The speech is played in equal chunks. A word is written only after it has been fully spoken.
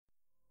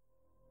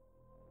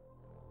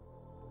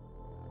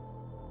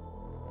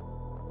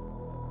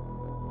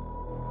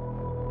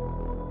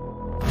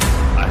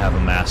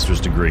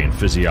master's degree in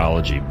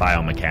physiology,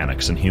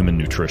 biomechanics, and human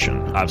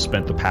nutrition. I've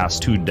spent the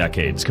past 2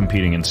 decades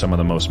competing in some of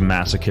the most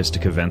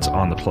masochistic events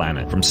on the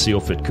planet, from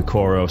SealFit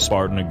Kokoro,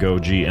 Spartan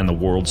Agoge, and the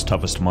world's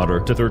toughest mudder,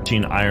 to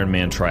 13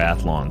 Ironman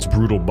triathlons,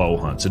 brutal bow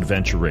hunts,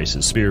 adventure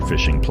races,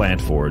 spearfishing, plant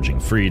foraging,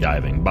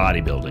 freediving,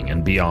 bodybuilding,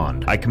 and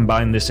beyond. I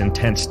combine this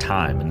intense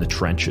time in the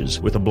trenches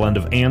with a blend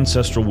of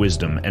ancestral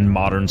wisdom and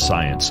modern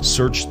science.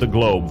 Search the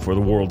globe for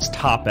the world's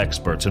top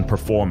experts in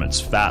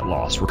performance, fat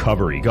loss,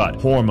 recovery,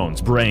 gut,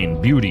 hormones,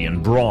 brain, beauty,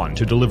 and brawn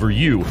to deliver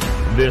you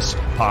this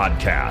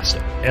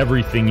podcast.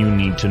 Everything you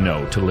need to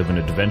know to live an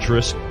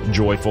adventurous,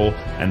 joyful,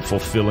 and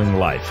fulfilling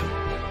life.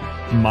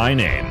 My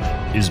name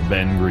is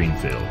Ben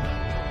Greenfield.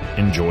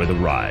 Enjoy the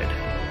ride.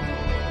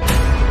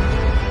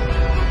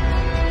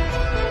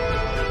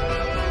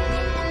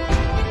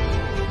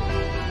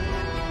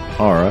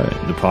 All right,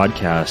 the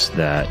podcast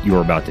that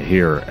you're about to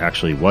hear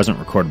actually wasn't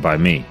recorded by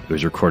me. It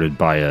was recorded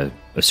by a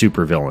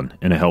supervillain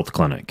in a health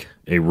clinic,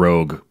 a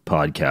rogue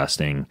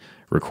podcasting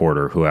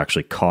recorder who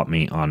actually caught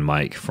me on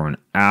mic for an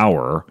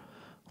hour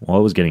while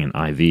I was getting an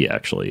IV,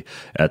 actually,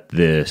 at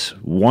this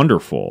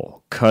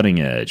wonderful,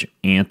 cutting-edge,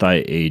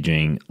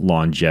 anti-aging,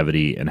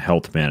 longevity, and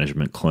health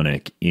management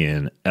clinic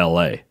in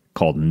LA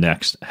called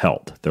Next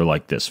Health. They're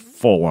like this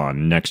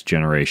full-on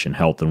next-generation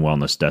health and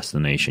wellness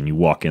destination. You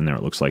walk in there,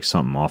 it looks like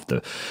something off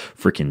the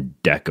freaking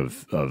deck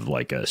of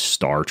like a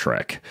Star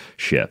Trek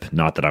ship.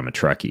 Not that I'm a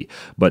Trekkie.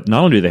 But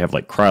not only do they have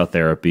like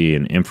cryotherapy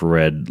and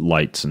infrared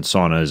lights and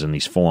saunas and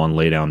these full-on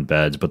lay-down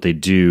beds, but they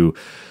do,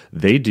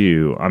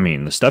 I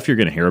mean, the stuff you're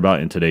going to hear about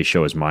in today's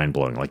show is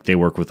mind-blowing. Like, they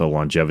work with the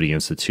Longevity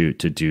Institute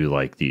to do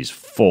like these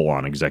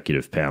full-on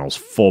executive panels,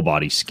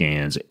 full-body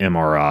scans,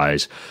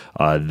 MRIs.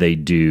 They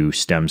do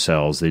stem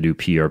cells. They do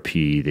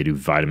PRP. They do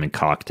vitamin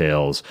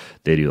cocktails.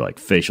 They do like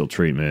facial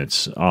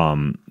treatments.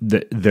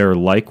 They're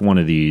like one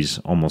of these,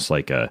 almost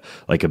like a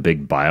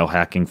big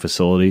biohacking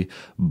facility,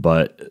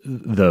 but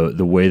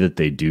the way that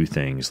they do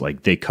things,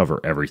 like they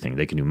cover everything.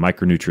 They can do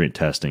micronutrient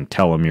testing,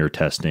 telomere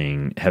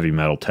testing, heavy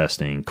metal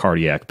testing,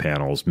 cardiac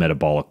panels,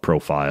 metabolic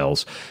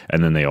profiles,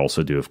 and then they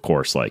also do, of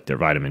course, like their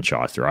vitamin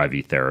shots, their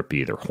IV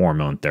therapy, their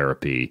hormone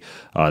therapy.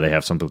 They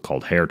have something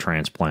called hair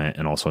transplant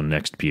and also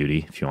Next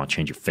Beauty if you want to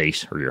change your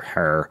face or your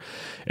hair.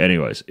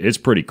 Anyways, it's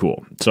pretty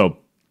cool. So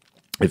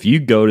if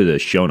you go to the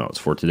show notes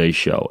for today's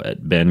show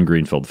at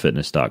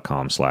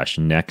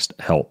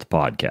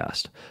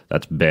bengreenfieldfitness.com/nexthealthpodcast,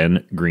 that's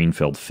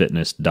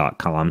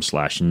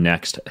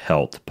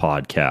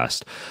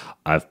bengreenfieldfitness.com/nexthealthpodcast,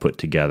 I've put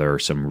together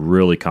some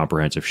really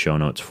comprehensive show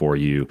notes for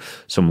you,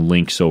 some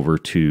links over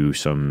to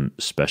some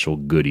special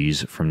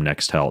goodies from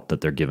Next Health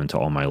that they're giving to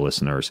all my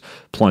listeners.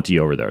 Plenty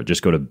over there.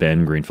 Just go to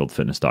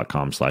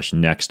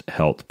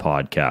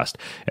bengreenfieldfitness.com/nexthealthpodcast.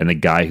 And the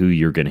guy who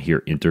you're going to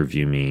hear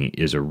interview me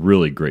is a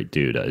really great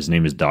dude. His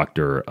name is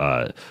Dr.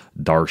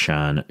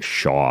 Darshan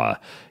Shah.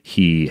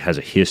 He has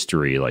a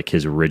history, like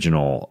his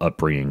original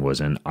upbringing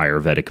was in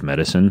Ayurvedic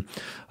medicine.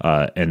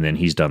 And then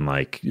he's done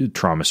like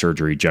trauma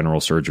surgery, general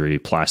surgery,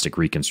 plastic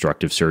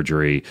reconstructive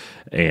surgery,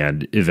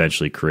 and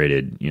eventually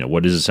created,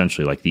 what is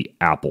essentially like the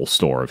Apple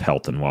store of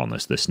health and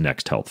wellness, this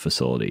Next Health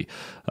facility.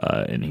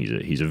 And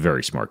he's a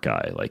very smart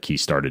guy. Like, he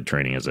started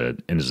training as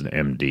an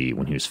MD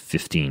when he was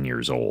 15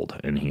 years old,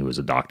 and he was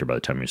a doctor by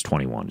the time he was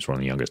 21. He's one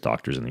of the youngest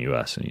doctors in the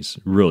U.S., and he's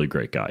a really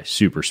great guy,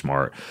 super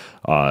smart,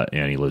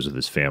 and he lives with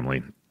his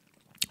family.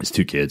 His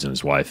 2 kids and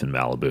his wife in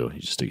Malibu.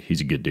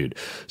 He's a good dude.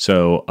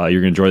 So you're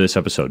going to enjoy this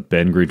episode,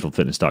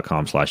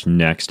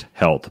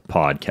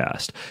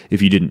 bengreenfieldfitness.com/nexthealthpodcast.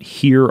 If you didn't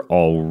hear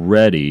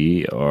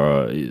already,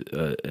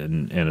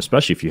 and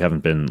especially if you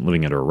haven't been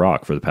living under a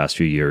rock for the past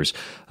few years,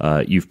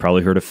 you've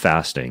probably heard of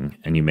fasting,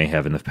 and you may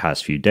have in the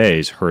past few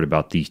days heard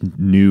about the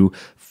new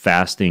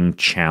fasting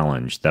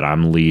challenge that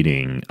I'm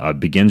leading.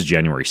 Begins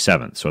January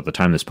 7th. So at the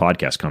time this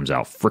podcast comes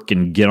out,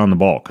 frickin' get on the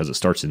ball because it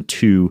starts in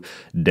 2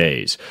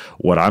 days.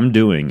 What I'm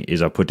doing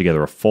is I put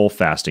together a full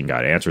fasting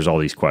guide. It answers all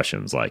these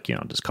questions like,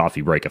 does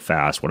coffee break a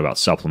fast? What about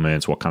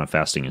supplements? What kind of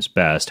fasting is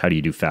best? How do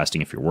you do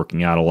fasting if you're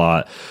working out a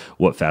lot?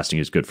 What fasting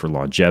is good for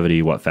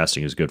longevity? What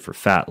fasting is good for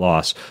fat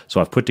loss? So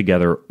I've put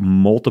together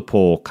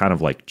multiple kind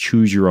of like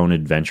choose your own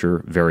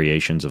adventure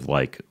variations of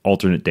like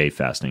alternate day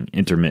fasting,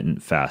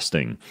 intermittent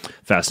fasting,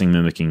 fasting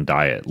mimicking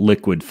diet,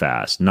 liquid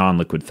fast,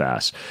 non-liquid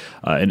fast,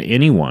 and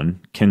anyone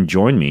can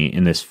join me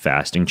in this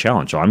fasting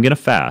challenge. So I'm going to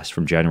fast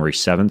from January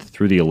 7th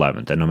through the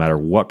 11th, and no matter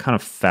what kind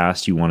of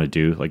fast you want to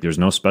do, like there's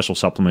no special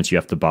supplements you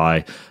have to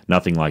buy,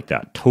 nothing like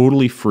that.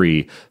 Totally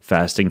free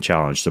fasting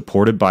challenge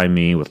supported by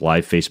me with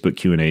live Facebook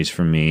Q&As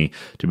from me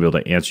to be able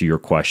to answer your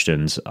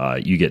questions.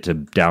 You get to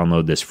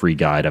download this free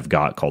guide I've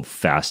got called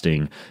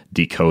Fasting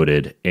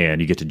Decoded,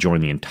 and you get to join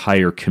the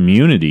entire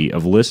community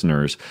of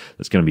listeners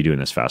that's going to be doing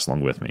this fast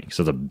along with me.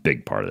 So the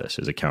big part of this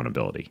is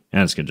accountability,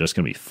 and it's just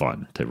going to be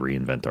fun to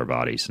reinvent our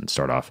bodies and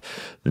start off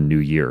the new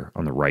year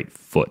on the right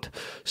foot.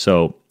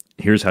 So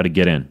here's how to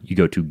get in. You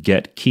go to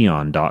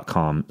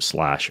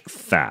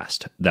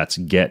getkion.com/fast. That's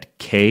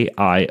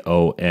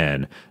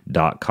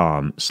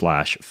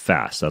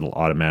getkion.com/fast. That'll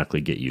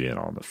automatically get you in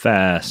on the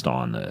fast,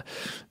 on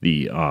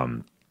the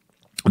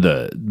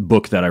the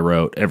book that I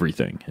wrote,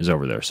 everything is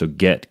over there. So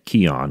get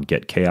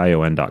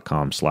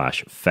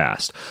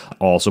kion.com/fast.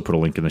 I'll also put a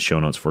link in the show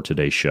notes for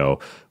today's show,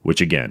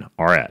 which again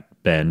are at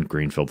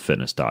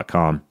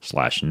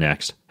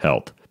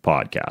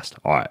bengreenfieldfitness.com/next-health-podcast.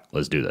 All right,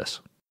 let's do this.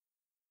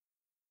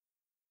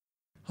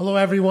 Hello,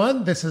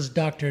 everyone. This is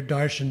Dr.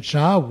 Darshan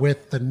Shah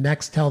with the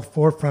Next Health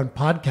Forefront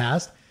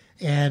podcast.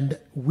 And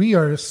we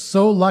are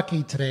so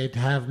lucky today to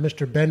have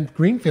Mr. Ben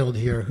Greenfield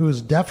here, who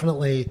is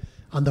definitely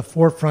on the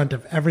forefront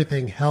of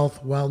everything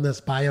health,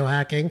 wellness,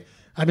 biohacking.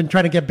 I've been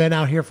trying to get Ben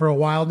out here for a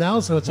while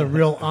now, so it's a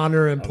real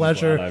honor and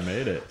pleasure. Glad I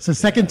made it. It's the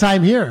second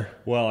time here.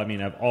 Well, I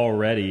mean, I've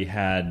already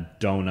had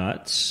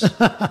donuts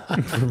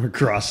from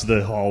across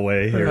the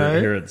hallway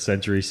here at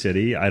Century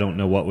City. I don't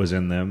know what was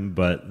in them,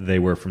 but they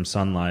were from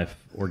Sun Life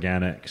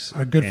Organics.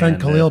 Our good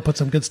friend Khalil put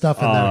some good stuff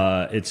in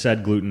there. It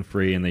said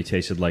gluten-free, and they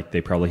tasted like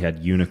they probably had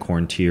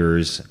unicorn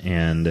tears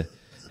and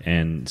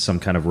some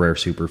kind of rare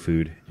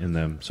superfood in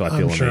them. So I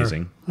feel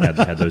amazing.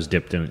 Had those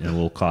dipped in a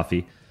little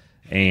coffee.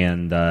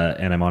 And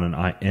I'm on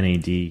an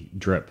NAD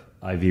drip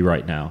IV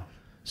right now.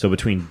 So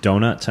between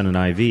donuts and an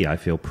IV, I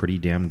feel pretty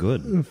damn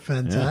good.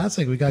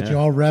 Fantastic. We got you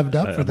all revved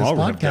up for this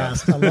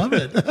podcast. I love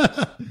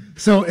it.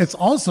 So it's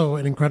also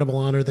an incredible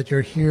honor that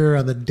you're here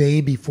on the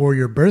day before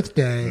your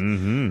birthday.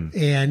 Mm-hmm.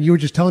 And you were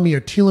just telling me your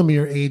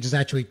telomere age is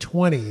actually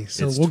 20.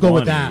 So we'll go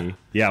with that.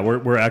 Yeah,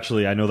 we're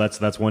actually, I know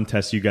that's one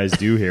test you guys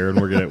do here, and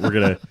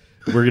we're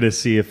gonna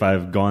see if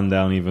I've gone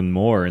down even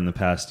more in the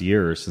past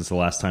year since the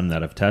last time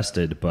that I've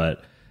tested.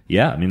 But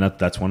yeah, I mean,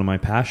 that's one of my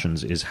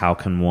passions is how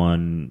can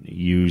one,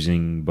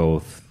 using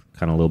both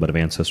kind of a little bit of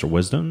ancestral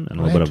wisdom and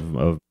a little bit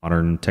of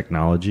modern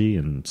technology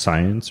and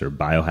science or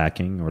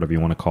biohacking or whatever you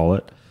want to call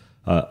it,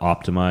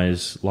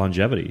 optimize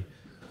longevity.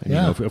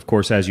 And, of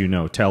course, as you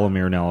know,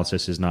 telomere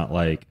analysis is not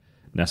like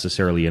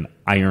necessarily an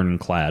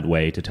ironclad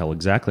way to tell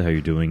exactly how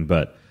you're doing,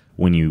 but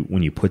when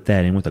you put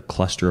that in with a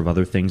cluster of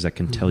other things that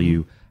can tell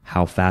you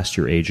how fast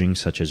you're aging,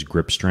 such as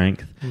grip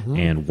strength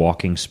and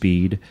walking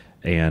speed.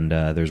 And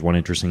there's one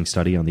interesting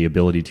study on the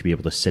ability to be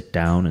able to sit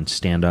down and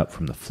stand up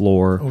from the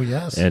floor. Oh,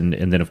 yes. And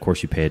then, of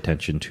course, you pay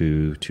attention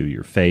to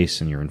your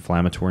face and your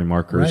inflammatory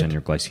markers and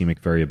your glycemic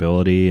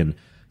variability. And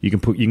you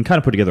can kind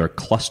of put together a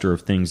cluster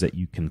of things that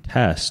you can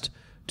test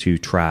to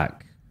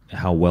track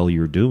how well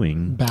you're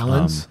doing.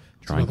 Balance.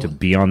 Trying to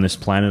be on this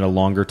planet a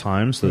longer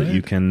time so that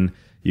you can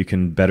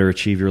better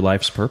achieve your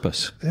life's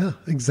purpose. Yeah,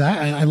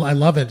 exactly. I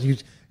love it.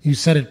 You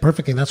said it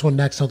perfectly. And that's what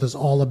Next Health is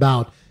all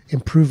about.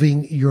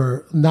 Improving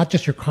your, not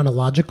just your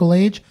chronological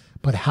age,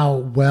 but how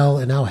well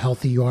and how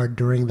healthy you are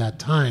during that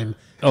time.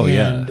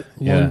 And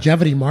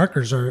longevity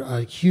markers are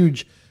a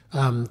huge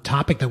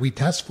topic that we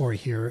test for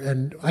here.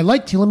 And I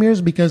like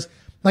telomeres because,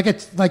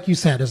 like you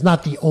said, it's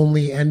not the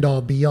only end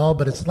all be all,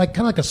 but it's like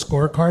kind of like a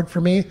scorecard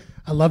for me.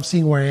 I love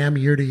seeing where I am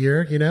year to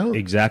year, you know?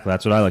 Exactly.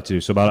 That's what I like to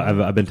do. So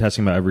I've been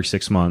testing about every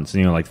 6 months.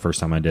 And, like the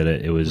first time I did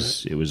it, I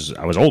was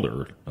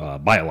older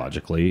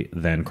biologically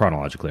than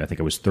chronologically. I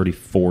think I was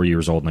 34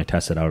 years old and I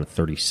tested out at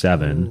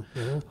 37.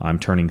 I'm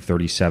turning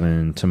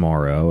 37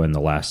 tomorrow. And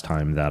the last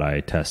time that I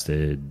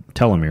tested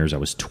telomeres, I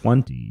was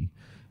 20.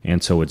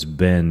 And so it's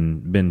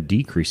been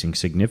decreasing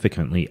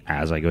significantly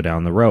as I go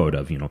down the road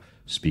of,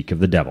 speak of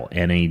the devil,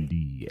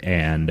 NAD,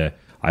 and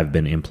I've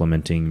been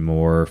implementing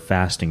more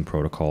fasting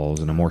protocols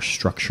in a more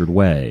structured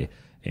way,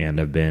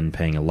 and I've been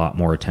paying a lot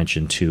more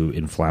attention to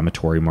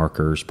inflammatory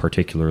markers,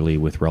 particularly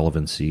with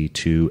relevancy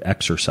to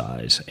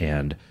exercise,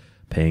 and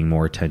paying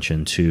more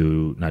attention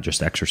to not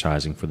just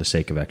exercising for the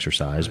sake of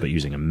exercise, but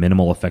using a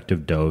minimal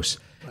effective dose,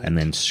 and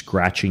then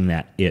scratching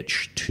that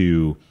itch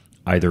to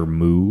either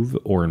move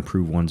or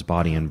improve one's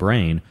body and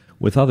brain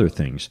with other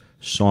things.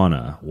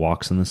 Sauna,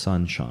 walks in the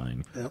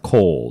sunshine,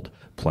 cold,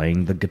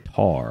 playing the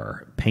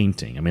guitar,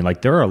 painting. I mean,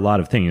 like there are a lot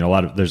of things.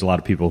 There's a lot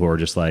of people who are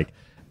just like,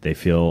 they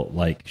feel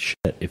like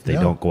shit if they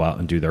don't go out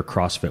and do their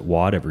CrossFit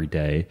WOD every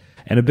day.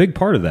 And a big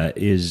part of that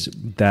is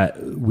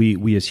that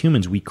we as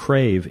humans, we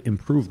crave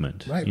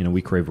improvement. Right.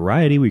 We crave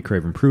variety, we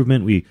crave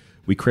improvement, we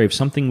crave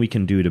something we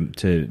can do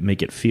to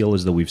make it feel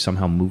as though we've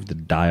somehow moved the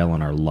dial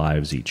on our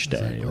lives each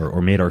day or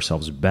made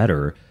ourselves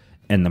better.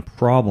 And the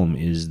problem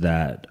is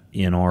that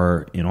in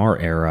our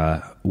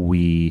era,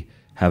 we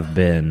have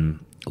been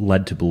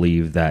led to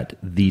believe that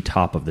the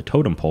top of the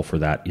totem pole for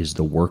that is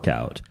the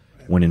workout,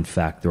 when in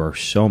fact there are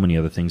so many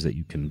other things that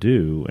you can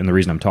do. And the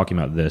reason I'm talking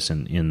about this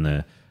in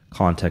the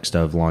context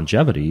of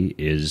longevity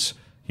is,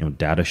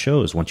 data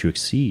shows once you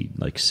exceed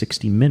like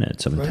 60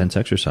 minutes of intense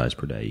exercise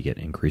per day, you get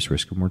increased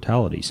risk of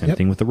mortality. Same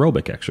thing with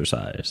aerobic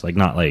exercise, like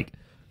not like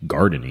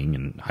gardening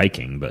and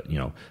hiking, but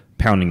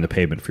pounding the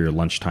pavement for your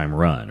lunchtime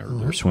run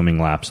or swimming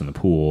laps in the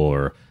pool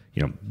or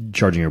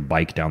charging your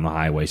bike down the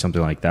highway,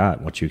 something like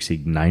that. Once you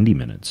exceed 90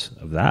 minutes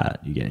of that,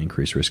 you get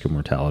increased risk of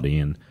mortality.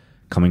 And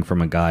coming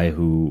from a guy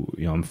who,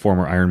 I'm a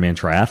former Ironman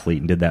triathlete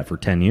and did that for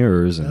 10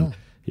 years and,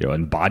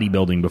 and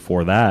bodybuilding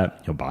before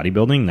that,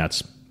 bodybuilding,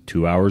 that's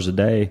 2 hours a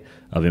day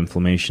of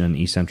inflammation and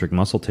eccentric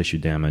muscle tissue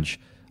damage.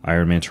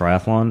 Ironman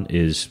triathlon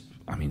is,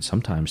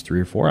 sometimes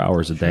 3 or 4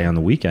 hours a day on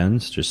the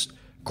weekends, just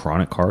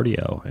chronic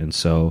cardio. And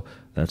so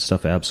that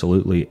stuff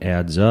absolutely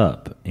adds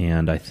up.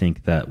 And I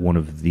think that one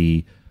of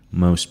the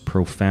most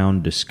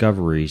profound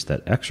discoveries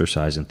that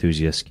exercise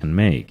enthusiasts can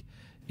make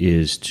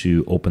is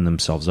to open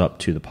themselves up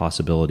to the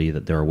possibility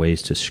that there are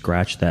ways to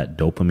scratch that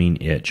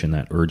dopamine itch and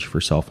that urge for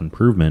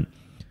self-improvement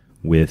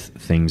with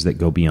things that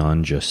go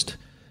beyond just,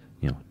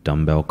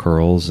 dumbbell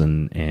curls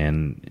and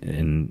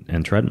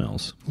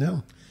treadmills. Yeah.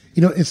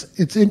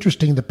 It's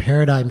interesting, the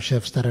paradigm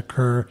shifts that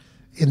occur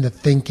in the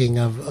thinking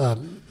of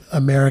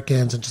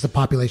Americans and just the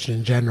population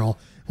in general.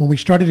 When we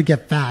started to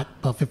get fat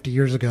about 50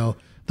 years ago,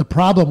 the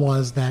problem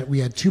was that we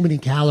had too many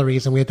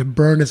calories and we had to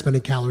burn as many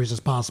calories as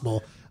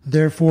possible.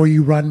 Therefore,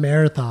 you run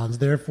marathons.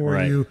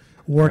 Therefore, you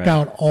work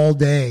out all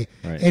day.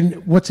 Right.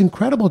 And what's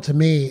incredible to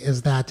me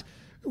is that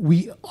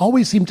we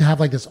always seem to have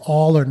like this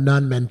all or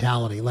none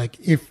mentality. Like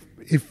if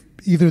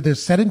either they're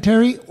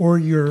sedentary or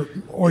you're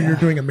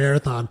doing a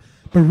marathon.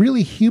 But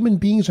really, human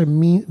beings are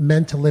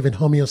meant to live in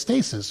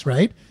homeostasis,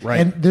 right?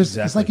 Right. And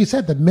it's like you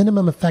said, the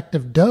minimum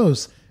effective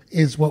dose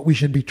is what we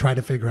should be trying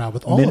to figure out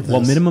with all of this. Well,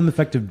 minimum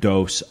effective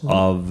dose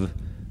of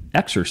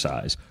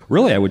exercise.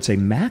 Really, I would say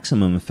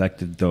maximum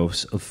effective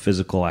dose of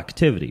physical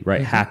activity,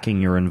 right? Mm-hmm.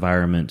 Hacking your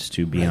environment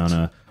to be on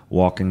a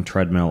walking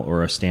treadmill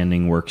or a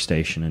standing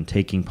workstation and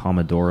taking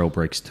Pomodoro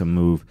breaks to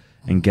move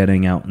and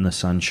getting out in the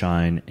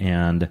sunshine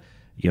and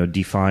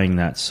defying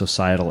that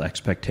societal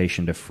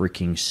expectation to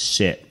freaking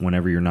sit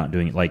whenever you're not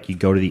doing it. Like you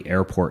go to the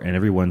airport and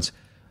everyone's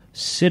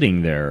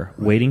sitting there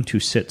waiting to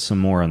sit some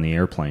more on the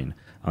airplane.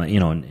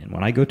 And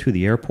when I go to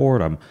the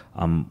airport,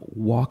 I'm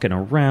walking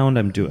around.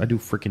 I do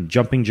freaking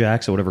jumping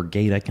jacks at whatever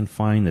gate I can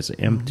find that's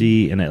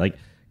empty, and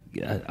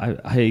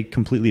I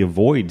completely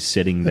avoid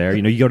sitting there.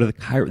 You go to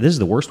the this is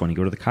the worst one. You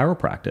go to the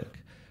chiropractic,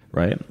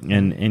 right?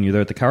 And you're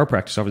there at the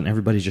chiropractic office, and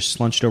everybody's just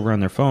slunched over on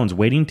their phones,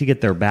 waiting to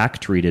get their back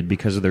treated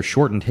because of their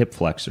shortened hip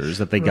flexors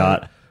that they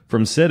got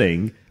from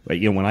sitting.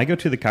 But when I go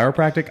to the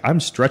chiropractic, I'm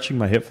stretching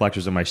my hip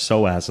flexors and my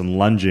psoas and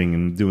lunging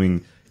and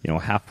doing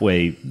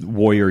halfway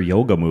warrior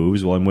yoga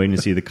moves while I'm waiting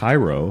to see the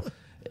chiro.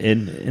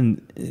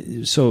 And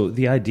so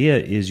the idea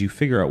is you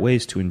figure out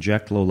ways to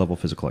inject low-level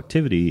physical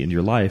activity into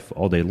your life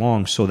all day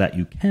long so that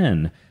you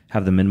can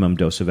have the minimum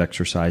dose of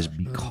exercise,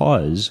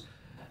 because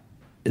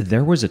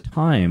there was a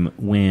time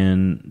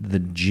when the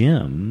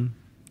gym,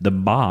 the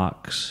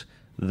box,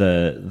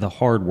 the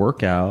hard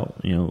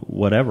workout,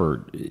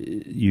 whatever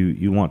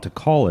you want to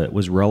call it,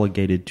 was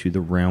relegated to the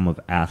realm of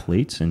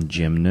athletes and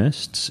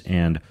gymnasts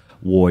and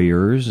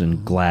warriors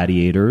and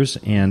gladiators,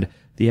 and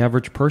the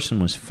average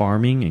person was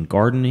farming and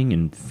gardening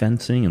and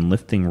fencing and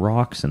lifting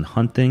rocks and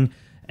hunting,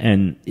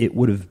 and it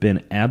would have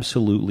been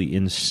absolutely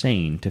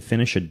insane to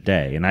finish a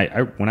day. And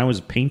I when I was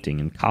painting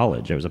in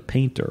college, I was a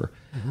painter.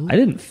 Mm-hmm. I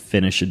didn't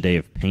finish a day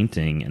of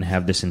painting and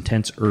have this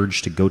intense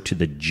urge to go to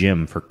the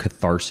gym for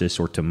catharsis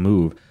or to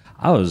move.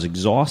 I was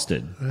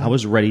exhausted. I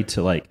was ready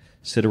to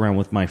sit around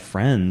with my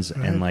friends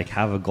and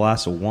have a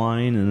glass of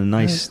wine and a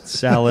nice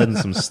salad and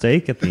some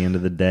steak at the end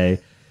of the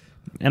day.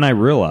 And I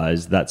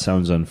realized that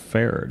sounds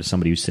unfair to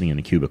somebody who's sitting in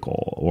a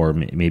cubicle, or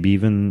maybe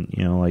even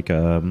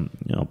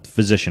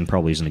physician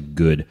probably isn't a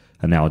good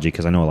analogy,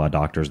 because I know a lot of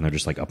doctors and they're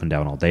just up and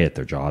down all day at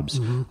their jobs.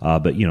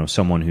 Mm-hmm. But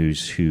someone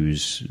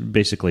who's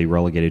basically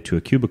relegated to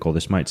a cubicle,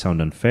 this might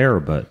sound unfair,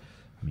 but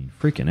I mean,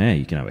 freaking A,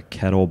 you can have a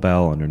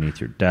kettlebell underneath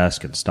your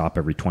desk and stop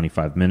every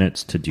 25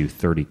 minutes to do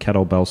 30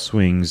 kettlebell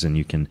swings, and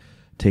you can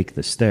take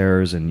the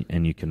stairs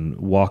and you can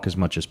walk as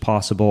much as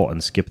possible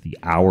and skip the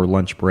hour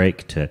lunch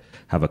break to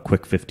have a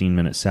quick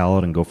 15-minute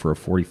salad and go for a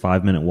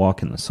 45-minute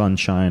walk in the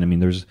sunshine. I mean,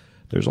 there's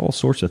all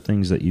sorts of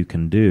things that you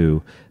can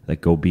do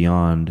that go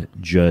beyond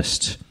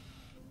just,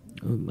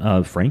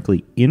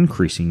 frankly,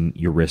 increasing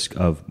your risk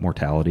of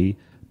mortality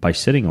by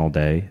sitting all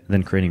day,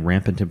 then creating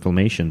rampant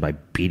inflammation by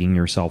beating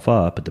yourself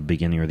up at the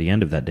beginning or the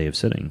end of that day of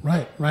sitting.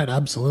 Right,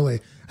 absolutely.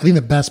 I think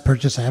the best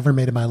purchase I ever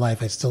made in my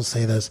life, I still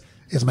say this,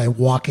 is my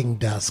walking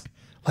desk.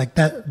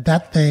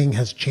 That thing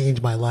has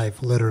changed my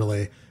life,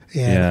 literally.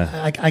 And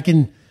I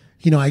can,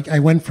 I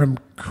went from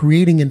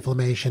creating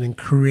inflammation and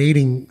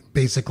creating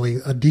basically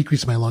a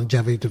decrease in my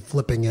longevity to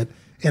flipping it.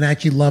 And I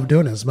actually love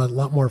doing it. It's a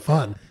lot more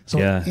fun. So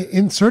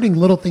inserting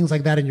little things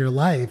like that in your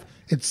life,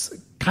 it's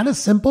kind of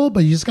simple,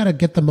 but you just got to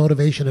get the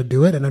motivation to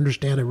do it and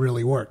understand it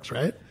really works,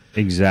 right?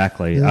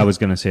 Exactly. Yeah. I was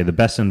going to say the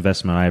best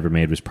investment I ever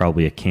made was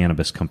probably a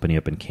cannabis company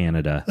up in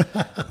Canada.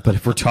 But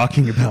if we're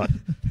talking about...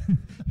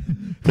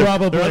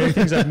 Probably. There are other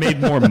things I've made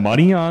more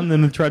money on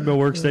than the treadmill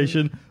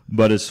workstation.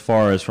 But as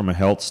far as from a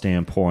health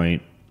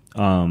standpoint,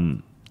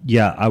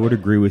 I would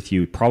agree with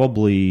you.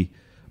 Probably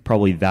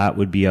that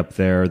would be up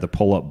there, the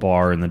pull-up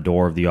bar in the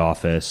door of the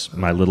office,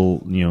 my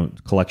little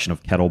collection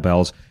of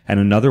kettlebells. And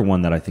another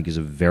one that I think is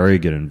a very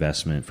good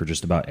investment for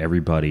just about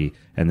everybody,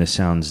 and this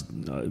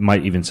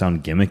might even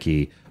sound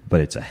gimmicky,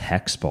 but it's a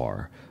hex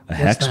bar. A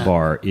hex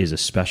bar is a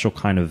special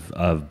kind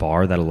of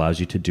bar that allows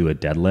you to do a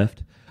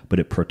deadlift, but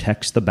it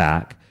protects the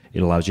back.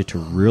 It allows you to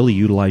really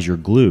utilize your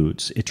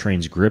glutes. It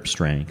trains grip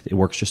strength. It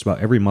works just about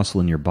every muscle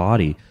in your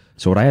body.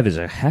 So what I have is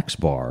a hex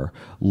bar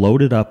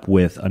loaded up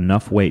with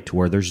enough weight to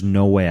where there's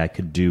no way I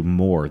could do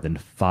more than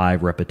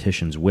 5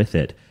 repetitions with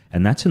it.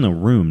 And that's in the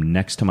room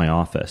next to my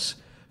office.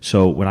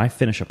 So when I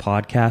finish a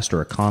podcast or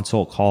a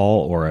consult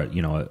call or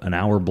an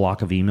hour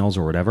block of emails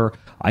or whatever,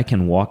 I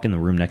can walk in the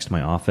room next to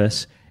my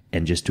office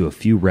and just do a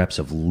few reps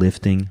of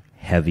lifting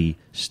heavy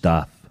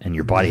stuff. And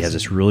your body has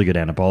this really good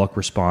anabolic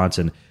response.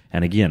 And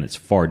again, it's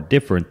far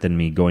different than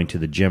me going to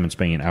the gym and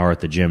spending an hour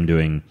at the gym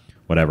doing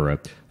whatever, a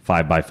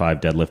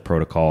 5x5 deadlift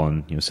protocol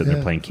and sitting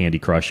there playing Candy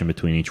Crush in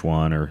between each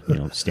one, or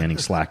standing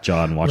slack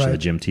jawed and watching the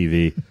gym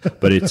TV.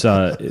 But it's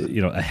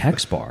a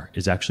hex bar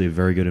is actually a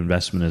very good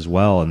investment as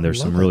well, and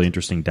there's some really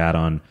interesting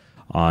data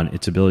on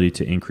its ability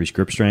to increase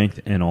grip strength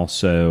and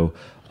also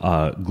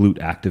glute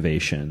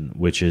activation,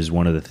 which is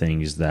one of the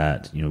things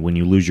that when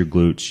you lose your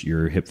glutes,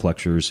 your hip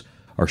flexors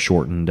are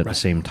shortened. At the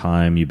same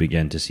time, you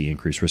begin to see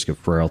increased risk of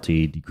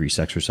frailty, decreased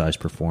exercise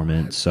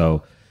performance.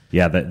 So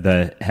yeah,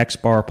 the hex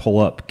bar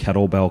pull-up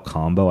kettlebell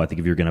combo, I think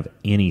if you're going to have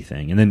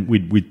anything, and then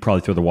we'd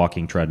probably throw the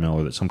walking treadmill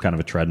or some kind of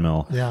a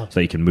treadmill so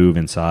that you can move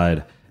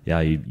inside.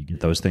 Yeah, you get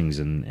those things,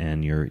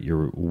 and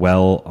you're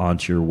well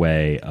onto your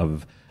way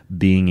of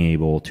being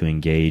able to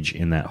engage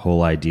in that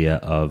whole idea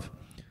of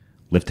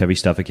lift heavy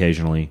stuff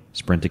occasionally,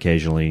 sprint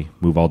occasionally,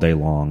 move all day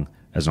long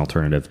as an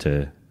alternative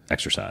to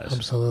exercise.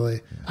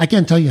 Absolutely. I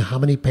can't tell you how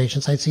many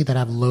patients I see that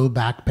have low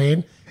back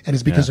pain, and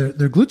it's because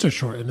their glutes are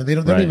shortened and they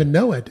don't even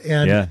know it.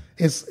 And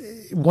it's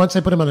once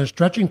I put them on a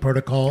stretching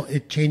protocol,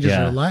 it changes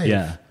their life.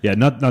 Yeah.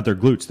 Not their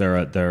glutes, their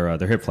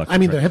hip flexors. I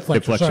mean, their hip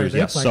flexors.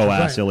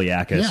 Psoas,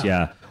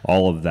 iliacus,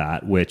 all of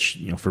that. Which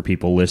for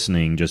people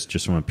listening,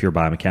 just from a pure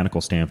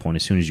biomechanical standpoint,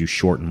 as soon as you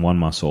shorten one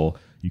muscle,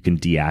 you can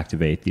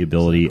deactivate the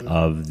ability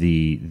of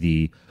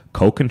the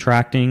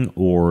co-contracting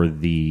or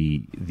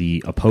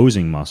the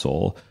opposing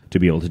muscle to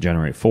be able to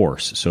generate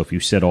force. So if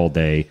you sit all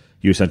day,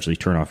 you essentially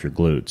turn off your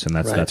glutes, and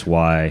that's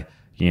why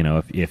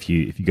if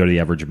you go to the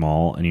average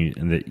mall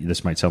and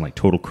this might sound like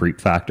total creep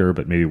factor,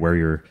 but maybe wear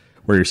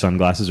your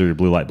sunglasses or your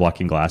blue light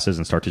blocking glasses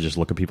and start to just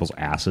look at people's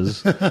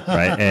asses,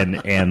 right?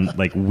 And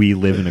like we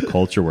live in a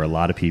culture where a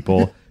lot of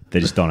people they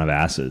just don't have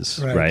asses,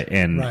 right?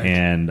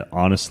 And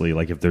honestly,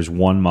 like if there's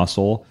one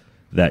muscle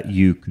that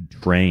you could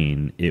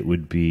train, it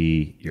would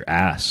be your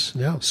ass.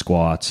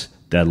 Squats,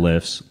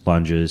 deadlifts,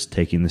 lunges,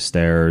 taking the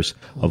stairs,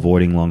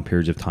 avoiding long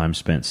periods of time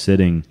spent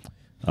sitting.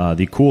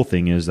 The cool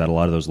thing is that a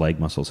lot of those leg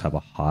muscles have a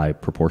high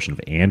proportion of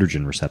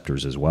androgen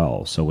receptors as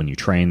well. So when you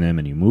train them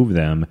and you move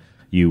them,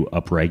 you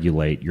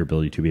upregulate your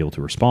ability to be able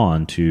to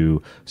respond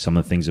to some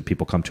of the things that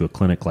people come to a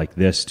clinic like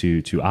this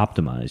to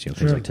optimize,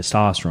 things like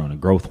testosterone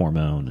and growth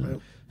hormone.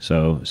 And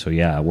so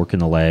yeah, working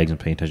the legs and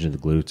paying attention to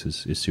the glutes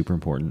is super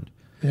important.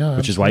 Yeah,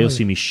 which is why you'll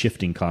see me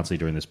shifting constantly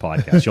during this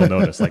podcast. You'll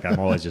notice, like I'm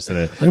always just in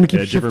a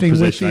different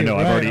position. I know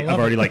I've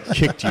already like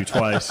kicked you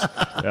twice.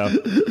 Yeah.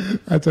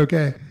 That's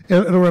okay.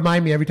 It'll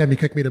remind me every time you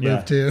kick me to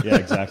move too. Yeah,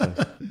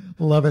 exactly.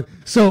 Love it.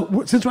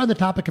 So since we're on the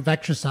topic of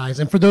exercise,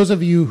 and for those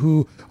of you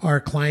who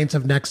are clients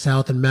of Next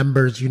Health and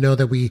members, you know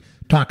that we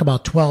talk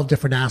about 12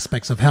 different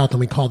aspects of health, and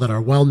we call that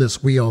our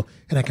wellness wheel.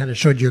 And I kind of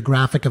showed you a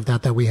graphic of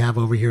that we have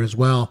over here as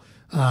well.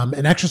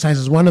 And exercise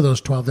is one of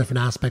those 12 different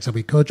aspects that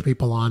we coach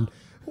people on.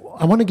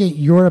 I want to get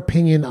your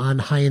opinion on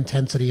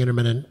high-intensity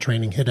intermittent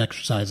training HIIT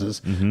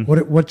exercises. Mm-hmm.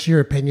 What's your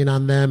opinion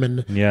on them,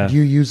 and do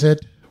you use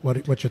it?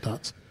 What's your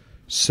thoughts?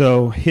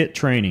 So HIIT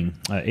training,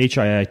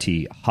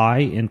 HIIT,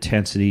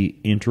 high-intensity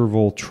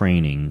interval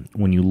training,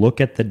 when you look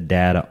at the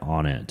data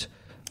on it,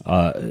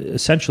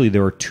 essentially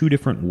there are 2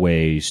 different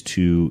ways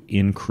to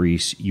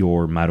increase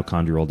your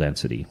mitochondrial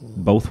density.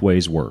 Both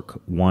ways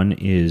work. One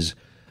is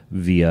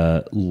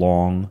via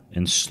long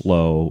and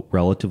slow,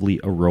 relatively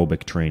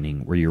aerobic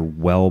training, where you're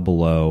well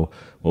below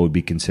what would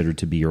be considered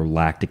to be your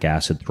lactic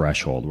acid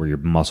threshold, where your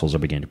muscles are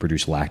beginning to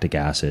produce lactic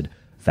acid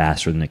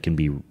faster than it can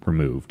be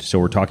removed. So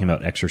we're talking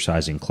about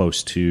exercising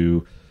close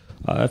to,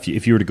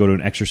 if you were to go to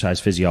an exercise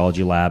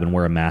physiology lab and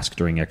wear a mask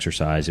during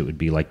exercise, it would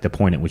be like the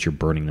point at which you're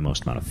burning the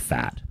most amount of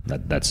fat.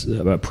 That's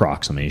an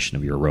approximation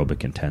of your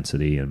aerobic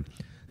intensity, and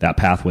that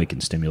pathway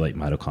can stimulate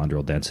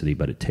mitochondrial density,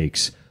 but it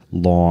takes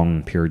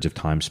long periods of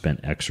time spent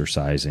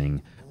exercising.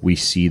 We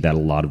see that a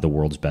lot of the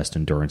world's best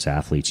endurance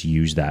athletes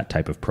use that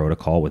type of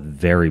protocol with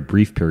very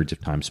brief periods of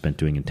time spent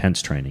doing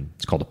intense training.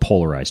 It's called a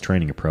polarized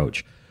training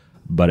approach,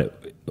 but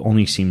it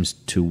only seems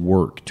to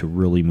work to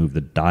really move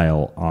the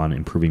dial on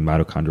improving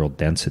mitochondrial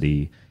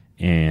density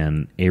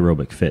and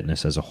aerobic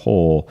fitness as a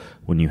whole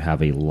when you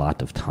have a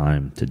lot of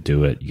time to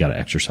do it. You got to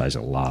exercise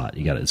a lot.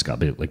 It's got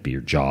to be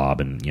your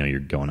job, and you're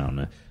going on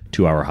a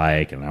 2-hour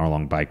hike and an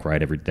hour-long bike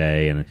ride every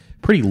day, and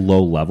pretty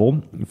low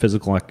level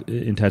physical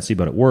intensity,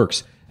 but it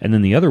works. And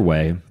then the other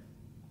way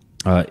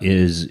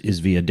is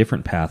via a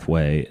different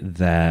pathway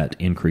that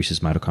increases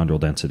mitochondrial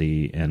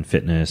density and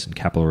fitness and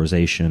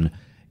capillarization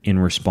in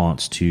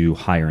response to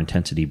higher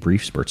intensity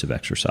brief spurts of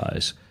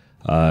exercise.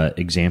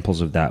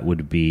 Examples of that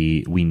would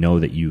be, we know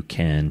that you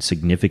can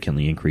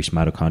significantly increase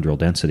mitochondrial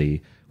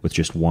density with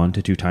just 1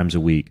 to 2 times a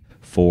week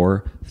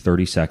for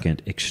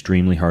 30-second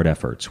extremely hard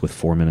efforts with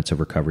 4 minutes of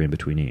recovery in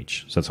between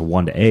each. So that's a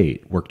 1 to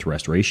 8 work to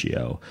rest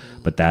ratio,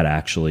 but that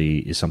actually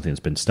is something that's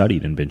been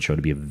studied and been shown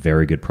to be a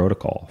very good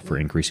protocol for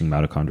increasing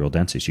mitochondrial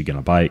density. So you get on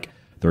a bike,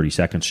 30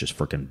 seconds, just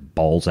freaking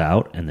balls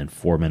out, and then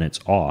 4 minutes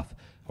off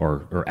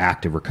or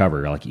active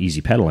recovery, or like easy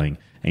pedaling,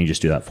 and you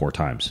just do that 4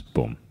 times.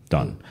 Boom,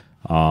 done.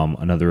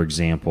 Another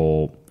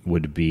example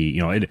would be,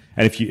 and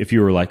if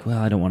you were like, well,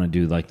 I don't want to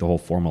do like the whole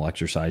formal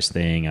exercise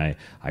thing. I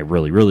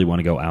really want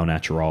to go au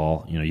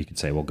natural. You could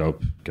say, well, go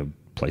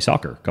play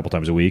soccer a couple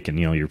times a week, and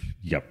you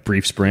got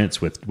brief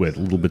sprints with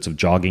little bits of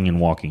jogging and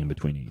walking in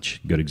between each.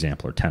 Good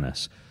example. Or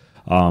tennis.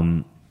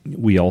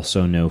 We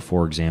also know,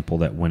 for example,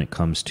 that when it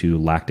comes to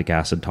lactic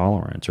acid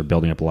tolerance or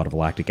building up a lot of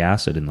lactic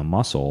acid in the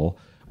muscle,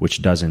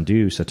 which does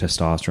induce a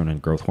testosterone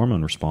and growth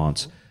hormone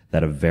response,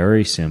 that a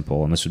very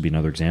simple, and this would be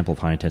another example of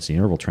high-intensity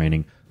interval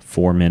training,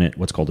 4-minute,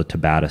 what's called a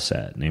Tabata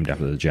set, named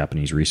after the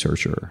Japanese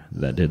researcher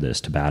that did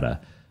this, Tabata.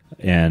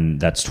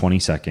 And that's 20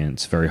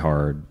 seconds, very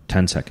hard,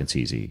 10 seconds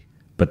easy.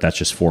 But that's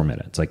just 4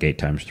 minutes, like 8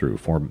 times through.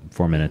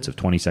 4 minutes of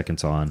 20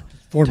 seconds on,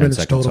 4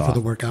 minutes total off, for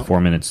the workout.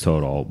 4 minutes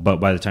total. But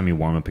by the time you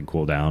warm up and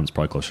cool down, it's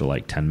probably closer to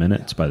like 10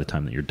 minutes by the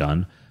time that you're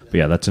done. But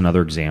yeah, that's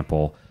another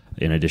example,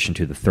 in addition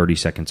to the 30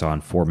 seconds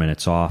on, 4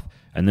 minutes off.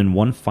 And then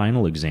one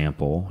final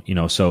example,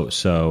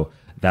 so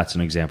that's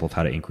an example of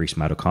how to increase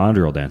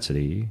mitochondrial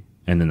density.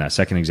 And then that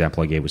second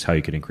example I gave was how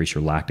you could increase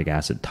your lactic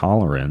acid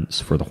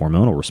tolerance for the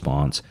hormonal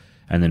response.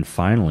 And then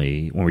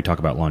finally, when we talk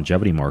about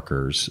longevity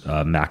markers,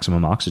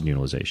 maximum oxygen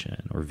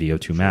utilization, or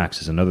VO2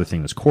 max, is another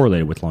thing that's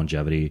correlated with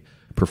longevity,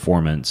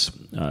 performance,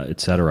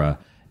 et cetera.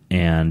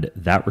 And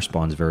that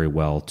responds very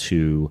well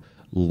to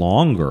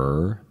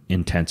longer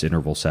intense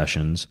interval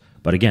sessions,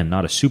 but again,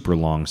 not a super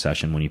long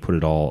session when you put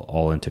it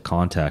all into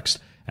context.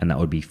 And that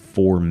would be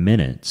 4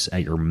 minutes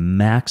at your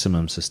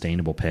maximum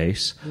sustainable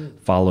pace,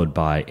 followed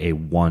by a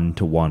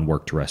 1-to-1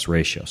 work to rest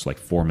ratio. So like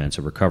 4 minutes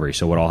of recovery.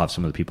 So what I'll have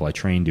some of the people I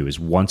train do is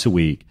once a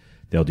week,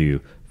 they'll do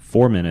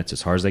 4 minutes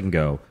as hard as they can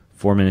go,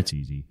 4 minutes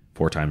easy,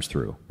 4 times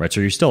through, right?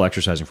 So you're still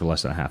exercising for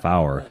less than a half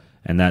hour.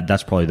 And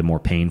that's probably the more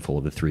painful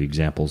of the 3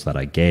 examples that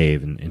I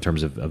gave in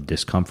terms of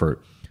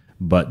discomfort.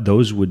 But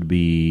those would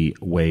be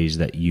ways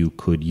that you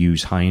could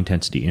use high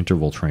intensity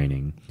interval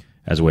training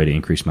as a way to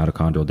increase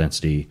mitochondrial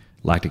density,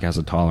 lactic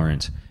acid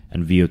tolerance,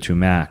 and VO2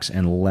 max,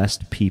 and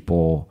lest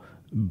people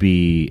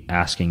be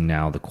asking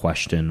now the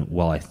question,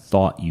 well, I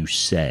thought you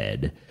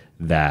said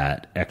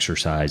that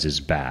exercise is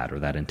bad or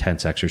that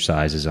intense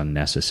exercise is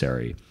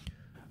unnecessary.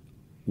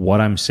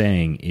 What I'm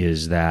saying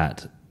is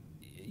that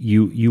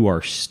you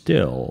are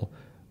still,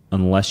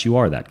 unless you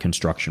are that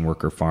construction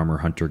worker, farmer,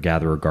 hunter,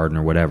 gatherer,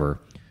 gardener, whatever,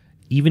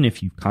 even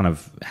if you kind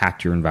of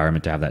hacked your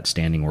environment to have that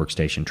standing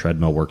workstation,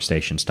 treadmill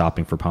workstation,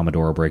 stopping for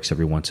Pomodoro breaks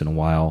every once in a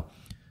while,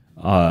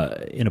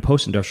 in a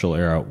post-industrial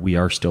era, we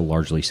are still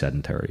largely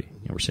sedentary.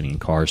 We're sitting in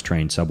cars,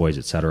 trains, subways,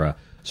 etc.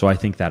 So I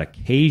think that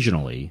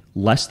occasionally,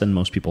 less than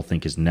most people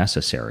think is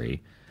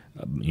necessary,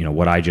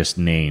 what I just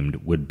named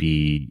would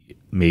be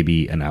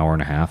maybe an hour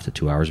and a half to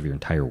 2 hours of your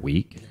entire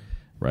week,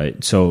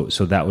 right? So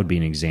that would be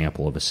an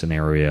example of a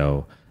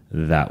scenario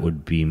that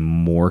would be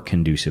more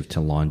conducive to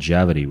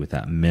longevity with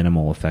that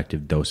minimal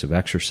effective dose of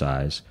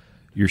exercise.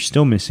 You're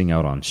still missing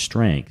out on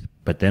strength,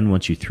 but then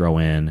once you throw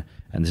in,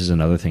 and this is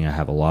another thing I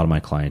have a lot of my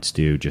clients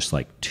do, just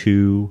like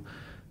 2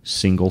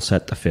 single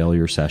set to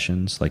failure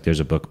sessions. Like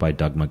there's a book by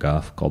Doug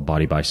McGuff called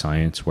Body by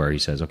Science where he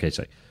says, okay, it's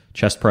like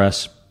chest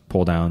press,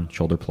 pull down,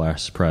 shoulder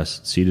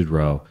press, seated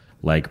row,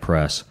 leg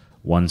press,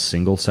 1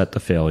 single set to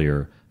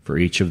failure for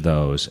each of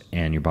those,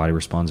 and your body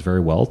responds very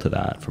well to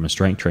that. From a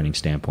strength training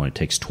standpoint, it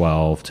takes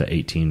 12 to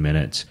 18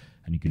 minutes,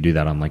 and you can do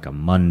that on like a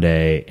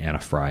Monday and a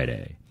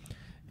Friday.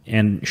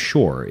 And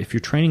sure, if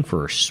you're training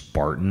for a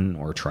Spartan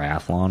or a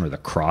triathlon or the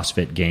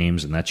CrossFit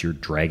Games, and that's your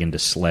dragon to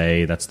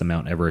slay, that's the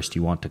Mount Everest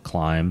you want to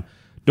climb,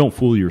 don't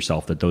fool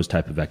yourself that those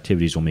type of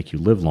activities will make you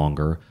live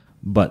longer,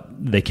 but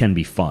they can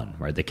be fun,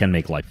 right? They can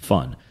make life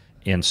fun.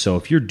 And so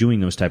if you're doing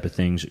those type of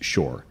things,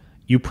 sure,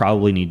 you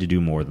probably need to do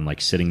more than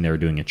like sitting there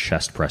doing a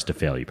chest press to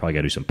fail. You probably got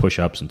to do some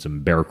push-ups and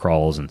some bear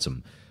crawls and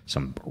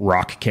some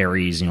rock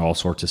carries, all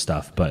sorts of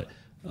stuff. But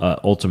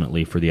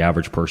ultimately, for the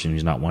average person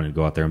who's not wanting to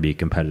go out there and be a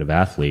competitive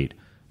athlete,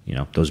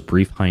 those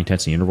brief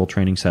high-intensity interval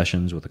training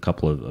sessions with a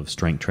couple of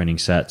strength training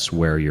sets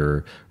where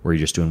you're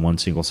just doing 1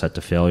 single set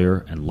to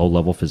failure and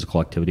low-level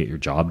physical activity at your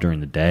job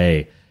during the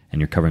day,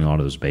 and you're covering a lot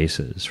of those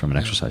bases from an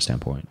exercise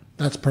standpoint.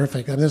 That's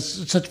perfect. And this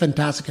is such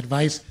fantastic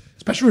advice,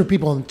 especially for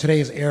people in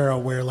today's era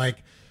where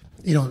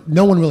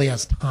no one really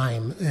has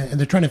time and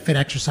they're trying to fit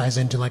exercise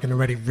into like an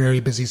already very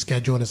busy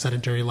schedule in a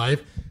sedentary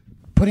life.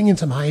 Putting in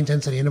some high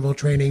intensity interval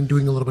training,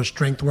 doing a little bit of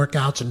strength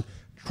workouts and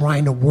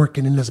trying to work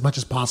it in as much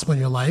as possible in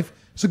your life.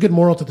 It's a good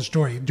moral to the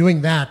story.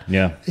 Doing that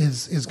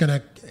is going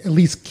to at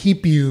least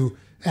keep you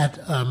at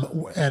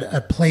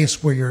a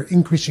place where you're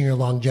increasing your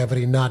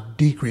longevity, not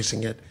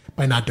decreasing it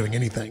by not doing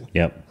anything.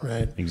 Yep.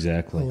 Right.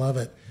 Exactly. I love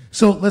it.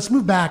 So let's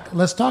move back.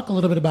 Let's talk a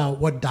little bit about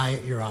what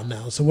diet you're on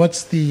now. So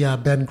what's the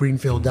Ben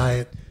Greenfield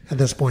diet at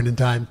this point in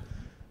time?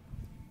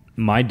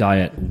 My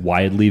diet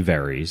widely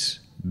varies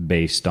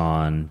based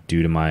on,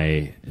 due to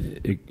my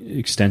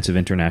extensive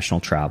international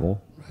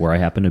travel, where I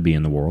happen to be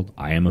in the world.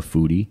 I am a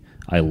foodie.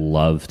 I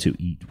love to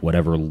eat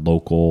whatever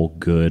local,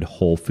 good,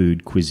 whole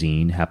food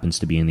cuisine happens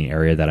to be in the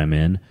area that I'm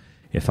in.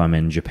 If I'm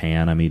in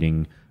Japan, I'm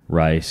eating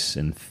rice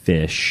and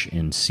fish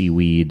and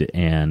seaweed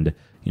and,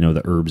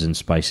 the herbs and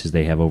spices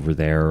they have over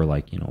there,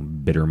 like,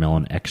 bitter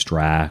melon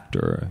extract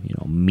or,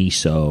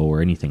 miso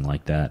or anything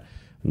like that.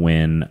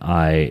 When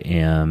I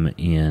am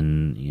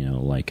in,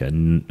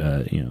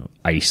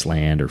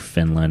 Iceland or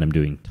Finland, I'm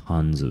doing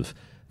tons of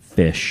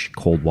fish,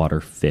 cold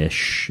water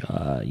fish,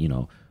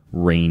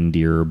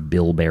 reindeer,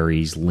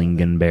 bilberries,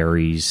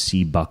 lingonberries,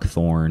 sea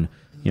buckthorn,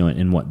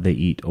 and what they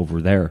eat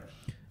over there.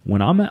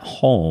 When I'm at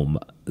home,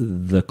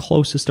 the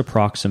closest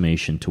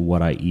approximation to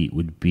what I eat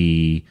would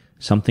be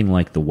something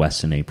like the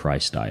Weston A.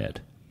 Price diet.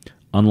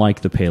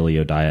 Unlike the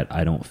paleo diet,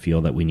 I don't feel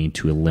that we need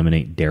to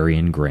eliminate dairy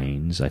and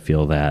grains. I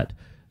feel that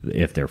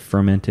if they're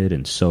fermented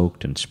and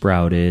soaked and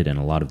sprouted and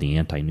a lot of the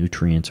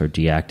anti-nutrients are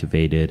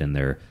deactivated and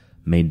they're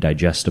made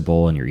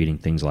digestible and you're eating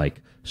things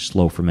like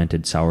slow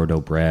fermented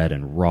sourdough bread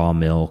and raw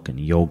milk and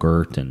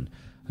yogurt and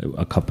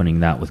accompanying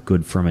that with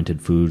good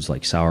fermented foods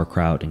like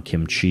sauerkraut and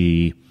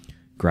kimchi,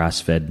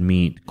 grass-fed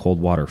meat,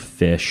 cold water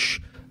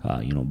fish,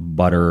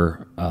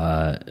 butter,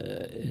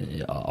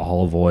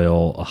 olive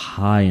oil, a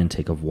high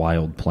intake of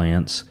wild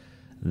plants,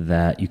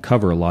 that you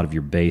cover a lot of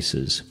your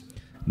bases.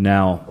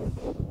 Now,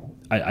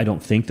 I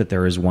don't think that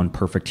there is one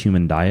perfect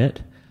human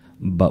diet,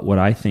 but what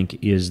I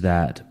think is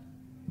that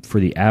for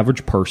the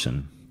average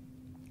person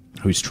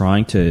who's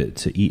trying to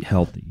eat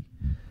healthy,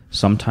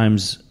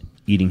 sometimes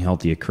eating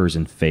healthy occurs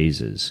in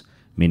phases,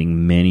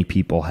 meaning many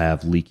people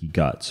have leaky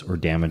guts or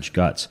damaged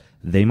guts.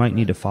 They might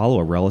need to follow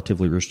a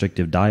relatively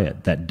restrictive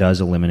diet that does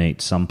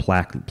eliminate some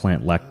plant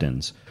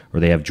lectins,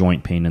 or they have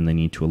joint pain and they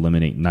need to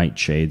eliminate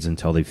nightshades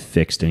until they've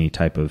fixed any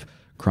type of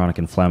chronic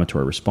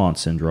inflammatory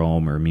response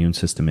syndrome or immune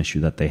system issue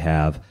that they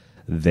have.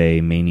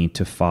 They may need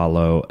to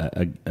follow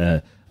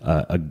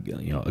a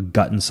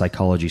gut and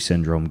psychology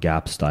syndrome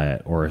GAPS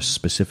diet, or a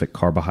specific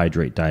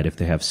carbohydrate diet if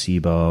they have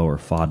SIBO or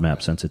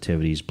FODMAP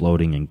sensitivities,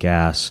 bloating and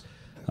gas,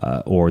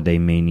 or they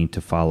may need to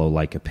follow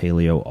like a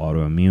paleo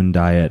autoimmune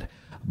diet.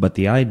 But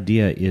the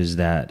idea is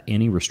that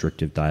any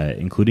restrictive diet,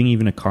 including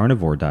even a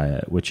carnivore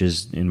diet, which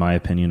is, in my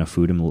opinion, a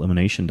food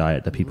elimination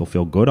diet that people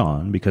feel good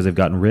on because they've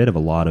gotten rid of a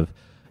lot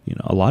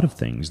of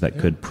things that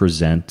could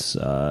present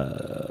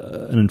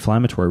an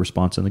inflammatory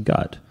response in the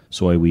gut.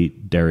 Soy,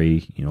 wheat,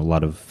 dairy, a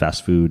lot of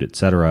fast food,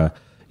 etc.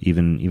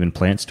 Even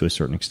plants to a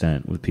certain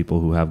extent. With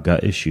people who have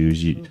gut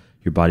issues,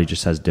 your body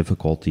just has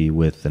difficulty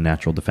with the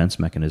natural defense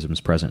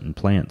mechanisms present in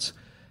plants.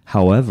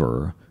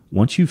 However,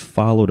 once you've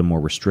followed a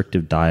more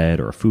restrictive diet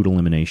or a food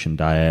elimination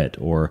diet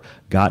or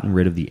gotten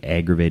rid of the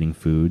aggravating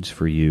foods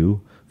for you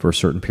for a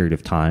certain period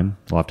of time,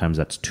 a lot of times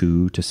that's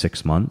 2 to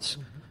 6 months,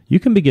 you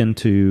can begin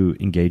to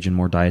engage in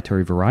more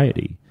dietary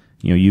variety.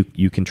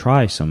 You can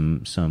try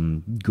some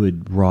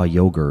good raw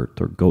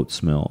yogurt or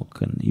goat's milk,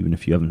 and even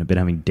if you haven't been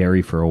having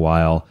dairy for a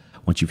while,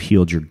 once you've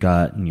healed your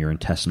gut and your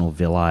intestinal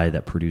villi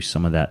that produce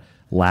some of that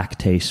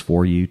lactase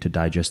for you to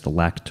digest the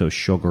lactose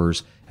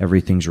sugars,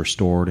 everything's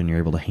restored and you're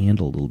able to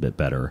handle a little bit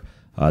better.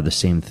 The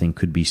same thing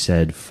could be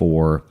said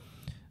for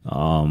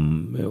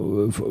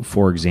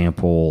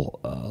example,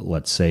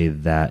 let's say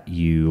that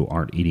you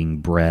aren't eating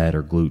bread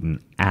or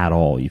gluten at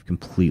all. You've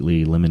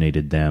completely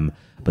eliminated them,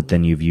 but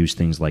then you've used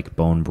things like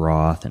bone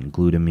broth and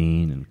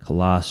glutamine and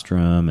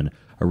colostrum and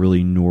a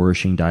really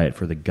nourishing diet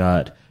for the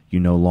gut. You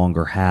no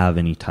longer have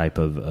any type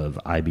of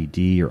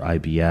IBD or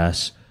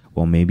IBS.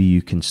 Well, maybe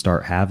you can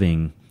start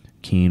having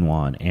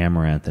quinoa and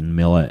amaranth and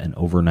millet and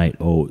overnight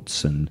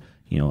oats and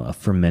a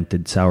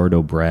fermented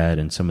sourdough bread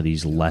and some of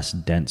these less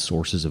dense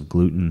sources of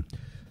gluten.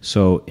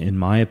 So in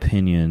my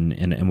opinion,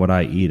 and what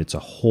I eat, it's a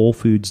whole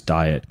foods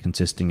diet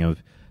consisting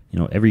of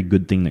every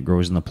good thing that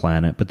grows on the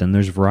planet, but then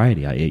there's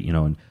variety. I eat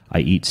and I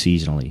eat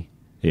seasonally.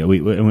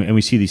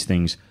 We see these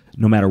things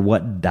no matter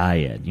what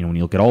diet. When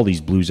you look at all these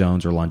blue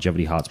zones or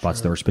longevity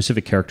hotspots, there are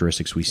specific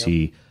characteristics we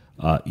see.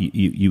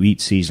 You eat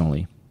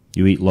seasonally.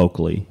 You eat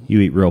locally.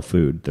 You eat real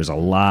food. There's a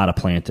lot of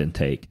plant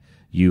intake.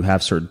 You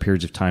have certain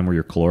periods of time where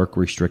you're caloric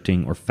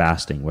restricting or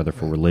fasting, whether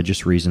for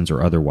religious reasons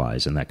or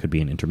otherwise. And that could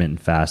be an intermittent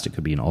fast. It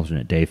could be an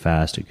alternate day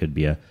fast. It could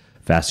be a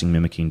fasting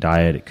mimicking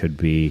diet. It could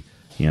be,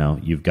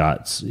 you've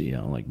got,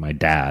 like my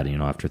dad,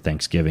 after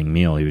Thanksgiving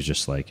meal, he was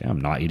just like, I'm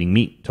not eating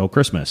meat till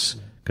Christmas.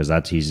 Because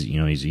he's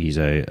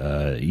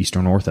a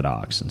Eastern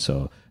Orthodox. And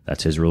so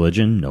that's his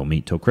religion, no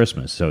meat till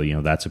Christmas. So,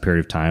 that's a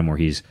period of time where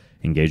he's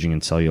engaging in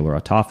cellular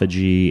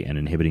autophagy and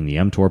inhibiting the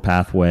mTOR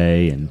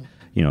pathway, and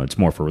it's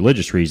more for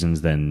religious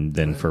reasons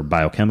than for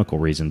biochemical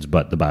reasons.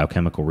 But the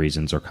biochemical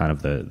reasons are kind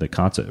of the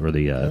concept or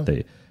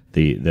the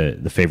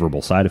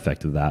favorable side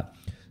effect of that.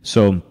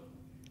 So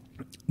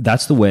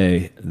that's the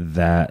way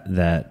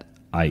that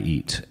I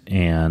eat,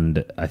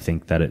 and I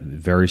think that it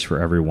varies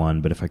for everyone.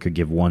 But if I could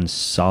give one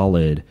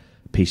solid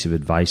piece of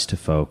advice to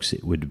folks,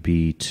 it would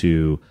be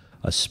to,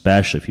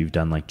 especially if you've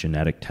done like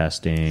genetic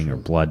testing or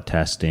blood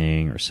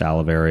testing or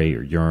salivary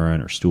or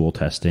urine or stool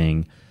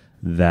testing,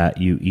 that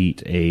you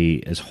eat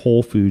as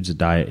whole foods a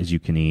diet as you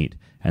can eat,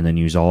 and then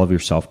use all of your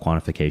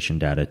self-quantification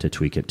data to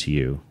tweak it to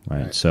you,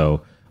 right?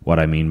 So what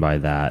I mean by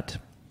that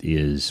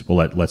is,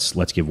 well, let's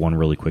give one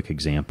really quick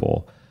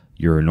example.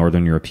 You're a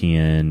Northern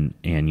European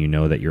and you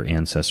know that your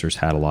ancestors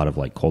had a lot of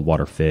like cold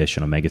water fish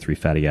and omega-3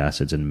 fatty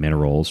acids and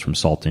minerals from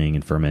salting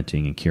and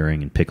fermenting and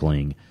curing and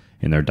pickling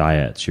in their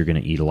diets. You're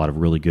going to eat a lot of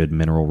really good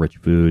mineral-rich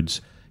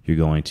foods. You're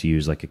going to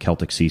use like a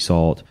Celtic sea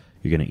salt.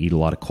 You're going to eat a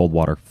lot of cold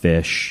water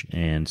fish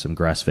and some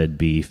grass-fed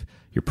beef.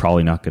 You're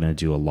probably not going to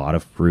do a lot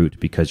of fruit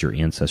because your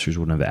ancestors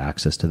wouldn't have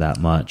access to that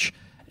much.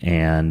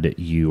 And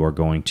you are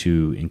going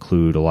to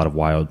include a lot of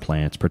wild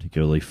plants,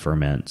 particularly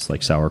ferments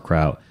like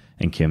sauerkraut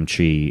and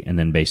kimchi. And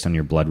then based on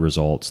your blood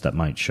results, that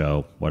might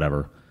show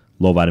whatever,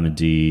 low vitamin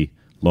D,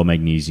 low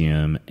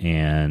magnesium,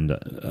 and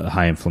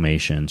high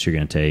inflammation. So you're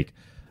going to take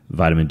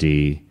vitamin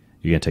D,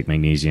 you're going to take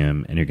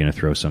magnesium, and you're going to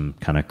throw some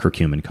kind of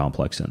curcumin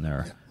complex in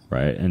there. Yeah.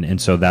 Right. And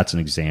so that's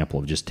an example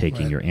of just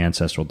taking your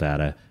ancestral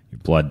data, your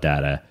blood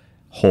data,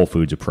 whole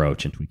foods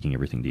approach, and tweaking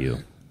everything to you.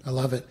 I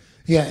love it.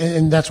 Yeah.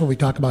 And that's what we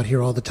talk about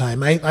here all the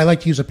time. I like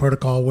to use a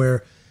protocol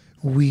where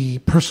we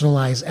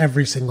personalize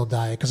every single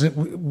diet, because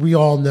we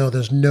all know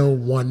there's no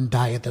one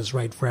diet that's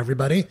right for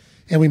everybody.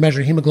 And we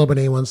measure hemoglobin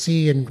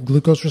A1C and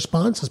glucose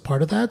response as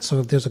part of that.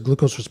 So if there's a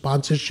glucose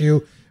response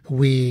issue,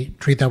 we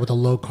treat that with a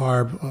low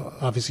carb,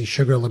 obviously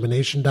sugar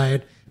elimination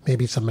diet,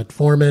 maybe some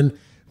metformin.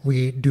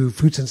 We do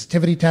food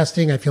sensitivity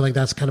testing. I feel like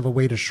that's kind of a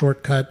way to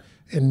shortcut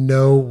and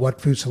know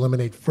what foods to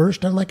eliminate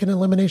first on like an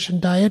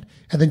elimination diet,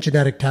 and then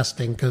genetic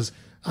testing, because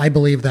I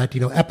believe that,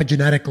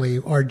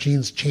 epigenetically our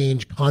genes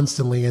change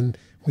constantly, and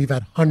we've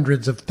had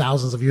hundreds of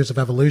thousands of years of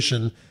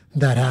evolution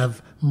that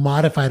have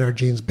modified our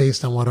genes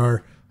based on what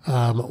our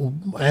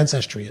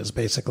ancestry is,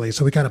 basically.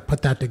 So we kind of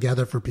put that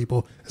together for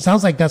people. It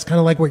sounds like that's kind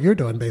of like what you're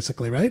doing,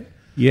 basically, right?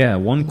 Yeah.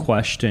 One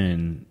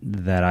question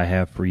that I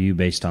have for you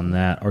based on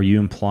that, are you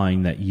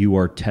implying that you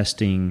are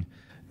testing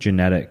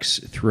genetics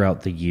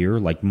throughout the year,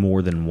 like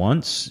more than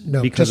once?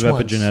 No, because of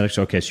once. Epigenetics?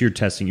 Okay, so you're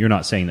testing, you're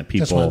not saying that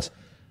people,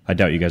 I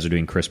doubt you guys are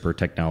doing CRISPR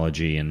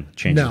technology and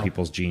changing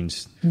people's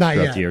genes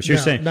throughout the year. So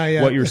you're saying,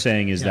 what you're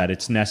saying is that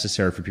it's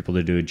necessary for people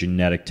to do a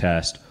genetic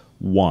test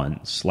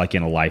once, like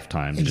in a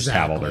lifetime, to just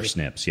have all their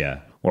SNPs.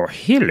 Yeah. Well,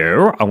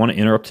 hello. I want to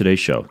interrupt today's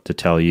show to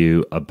tell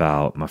you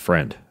about my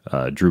friend,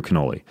 Drew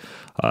Canoli.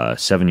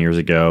 7 years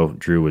ago,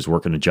 Drew was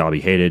working a job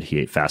he hated. He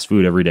ate fast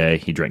food every day.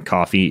 He drank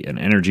coffee and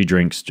energy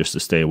drinks just to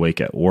stay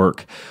awake at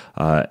work.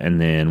 And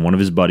then one of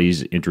his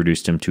buddies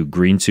introduced him to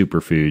green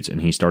superfoods,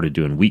 and he started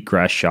doing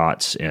wheatgrass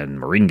shots and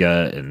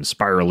moringa and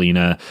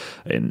spirulina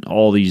and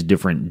all these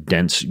different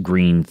dense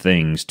green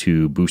things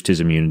to boost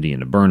his immunity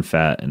and to burn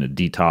fat and to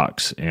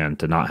detox and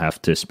to not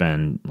have to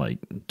spend like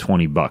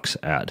 $20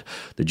 at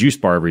the juice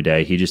bar every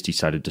day. He just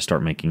decided to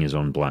start making his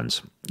own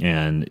blends.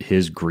 And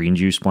his green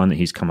juice blend that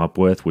he's come up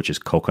with, which is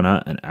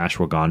coconut and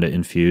ashwagandha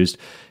infused,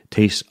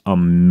 tastes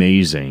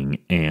amazing,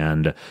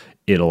 and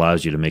it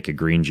allows you to make a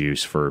green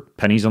juice for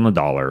pennies on the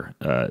dollar.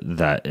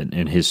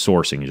 And his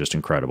sourcing is just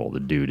incredible. The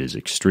dude is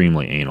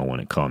extremely anal when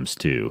it comes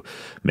to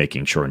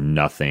making sure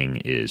nothing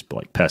is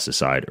like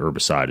pesticide,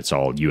 herbicide. It's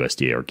all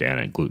USDA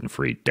organic,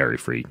 gluten-free,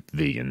 dairy-free,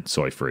 vegan,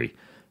 soy-free,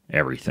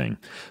 everything.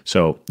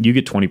 So you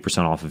get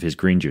 20% off of his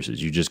green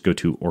juices. You just go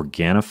to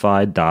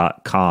Organifi.com.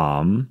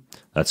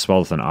 That's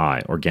spelled with an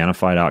I,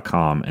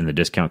 Organifi.com, and the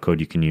discount code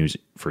you can use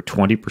for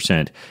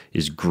 20%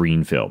 is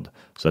Greenfield.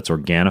 So that's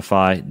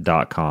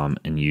Organifi.com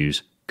and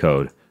use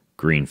code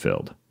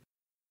Greenfield.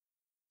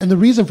 And the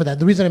reason for that,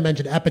 the reason I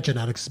mentioned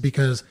epigenetics is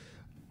because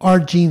our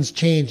genes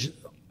change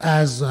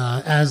as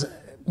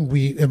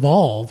we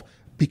evolve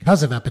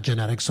because of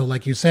epigenetics. So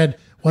like you said,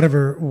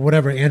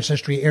 whatever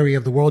ancestry area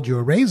of the world you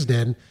were raised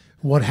in,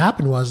 what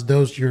happened was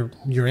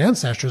your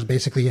ancestors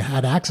basically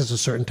had access to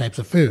certain types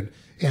of food.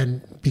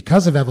 And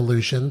because of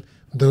evolution,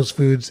 those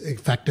foods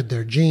affected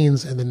their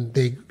genes, and then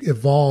they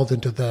evolved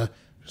into the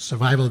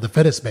survival of the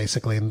fittest,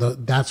 basically. And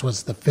that's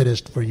what's the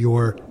fittest for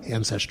your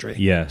ancestry.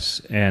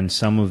 Yes. And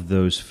some of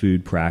those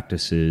food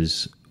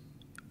practices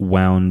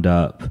wound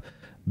up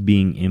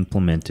being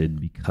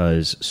implemented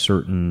because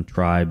certain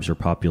tribes or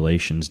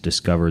populations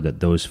discovered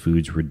that those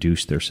foods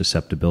reduced their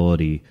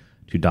susceptibility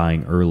to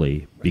dying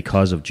early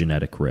because of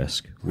genetic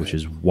risk, which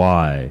is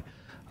why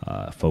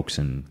folks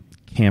in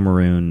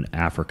Cameroon,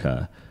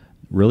 Africa,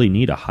 really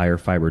need a higher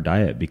fiber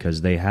diet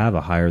because they have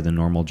a higher than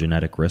normal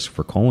genetic risk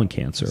for colon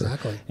cancer.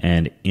 Exactly.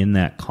 And in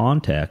that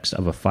context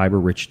of a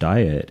fiber-rich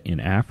diet in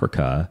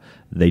Africa,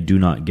 they do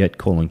not get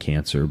colon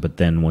cancer. But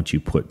then once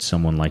you put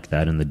someone like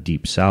that in the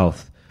deep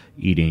south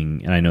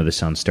eating, and I know this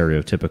sounds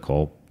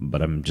stereotypical,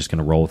 but I'm just going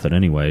to roll with it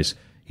anyways,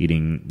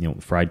 eating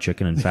fried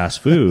chicken and fast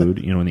food,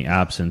 in the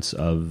absence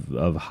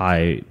of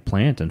high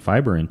plant and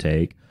fiber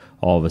intake,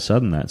 all of a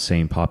sudden that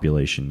same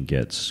population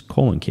gets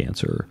colon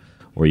cancer.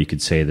 Or you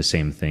could say the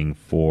same thing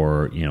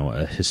for,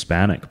 a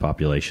Hispanic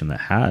population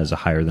that has a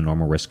higher than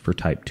normal risk for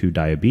type 2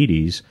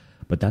 diabetes,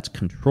 but that's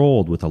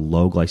controlled with a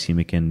low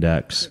glycemic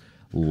index,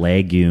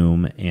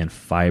 legume, and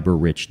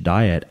fiber-rich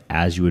diet,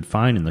 as you would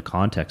find in the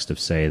context of,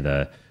 say,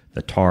 the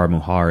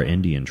Tarahumara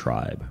Indian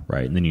tribe,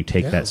 right? And then you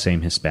take that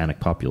same Hispanic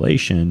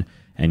population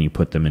and you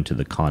put them into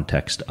the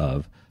context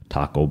of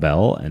Taco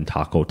Bell and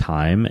Taco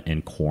Time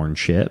and corn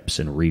chips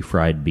and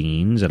refried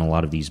beans and a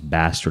lot of these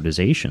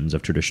bastardizations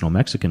of traditional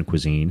Mexican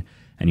cuisine,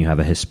 and you have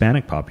a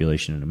Hispanic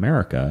population in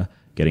America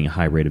getting a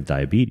high rate of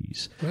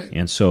diabetes. Right.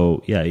 And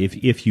so, yeah,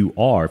 if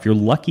you're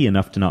lucky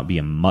enough to not be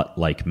a mutt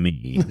like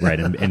me, right,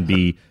 and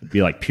be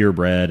like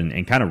purebred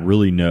and kind of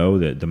really know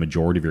that the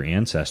majority of your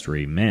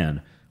ancestry, man,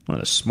 one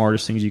of the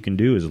smartest things you can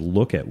do is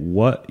look at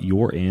what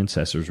your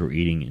ancestors were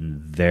eating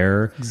in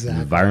their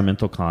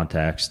environmental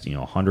context,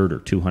 100 or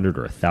 200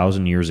 or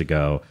 1,000 years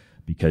ago,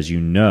 because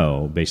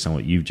based on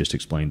what you've just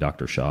explained,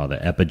 Dr. Shah, the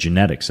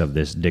epigenetics of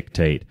this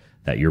dictate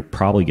that you're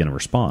probably going to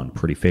respond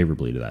pretty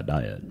favorably to that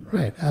diet.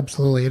 Right,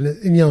 absolutely.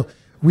 And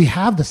we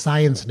have the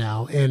science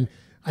now, and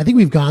I think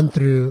we've gone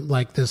through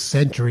like this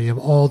century of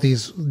all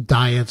these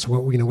diets,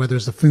 whether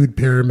it's the food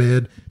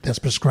pyramid that's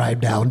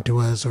prescribed down to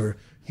us, or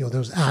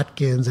there's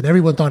Atkins, and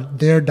everyone thought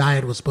their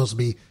diet was supposed to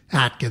be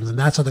Atkins, and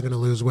that's how they're going to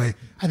lose weight.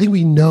 I think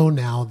we know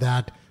now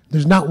that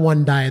there's not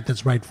one diet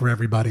that's right for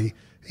everybody,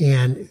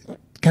 and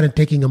kind of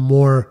taking a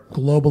more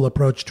global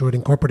approach to it,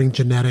 incorporating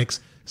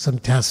genetics, some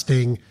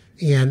testing,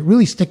 and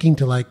really sticking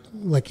to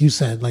like you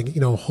said,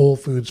 whole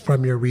foods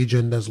from your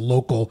region that's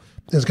local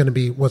is going to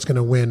be what's going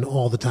to win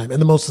all the time, and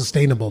the most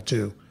sustainable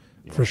too,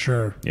 for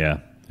sure. Yeah,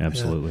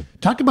 absolutely. Yeah.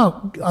 Talk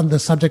about, on the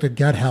subject of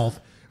gut health,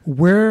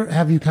 where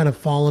have you kind of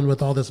fallen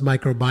with all this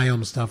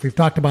microbiome stuff? We've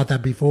talked about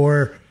that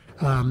before.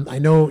 I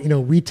know,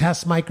 we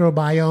test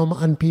microbiome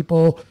on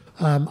people.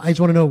 I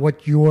just want to know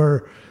what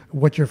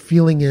your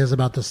feeling is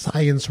about the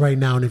science right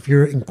now, and if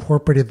you're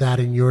incorporated that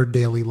in your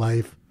daily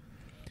life.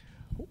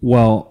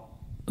 Well,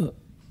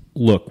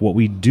 look, what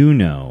we do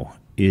know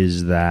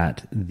is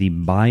that the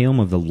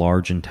biome of the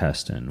large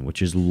intestine,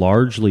 which is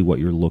largely what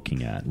you're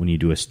looking at when you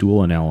do a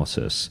stool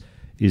analysis,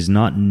 is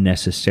not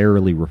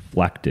necessarily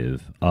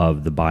reflective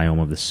of the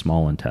biome of the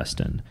small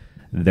intestine.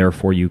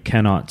 Therefore, you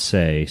cannot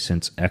say,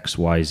 since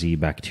XYZ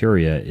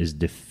bacteria is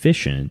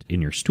deficient in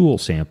your stool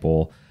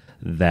sample,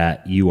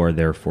 that you are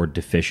therefore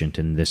deficient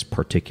in this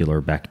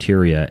particular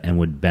bacteria and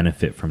would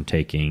benefit from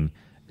taking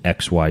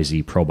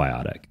XYZ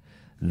probiotic.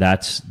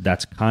 That's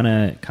kind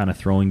of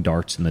throwing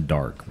darts in the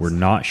dark. We're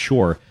not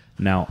sure.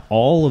 Now,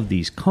 all of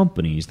these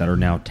companies that are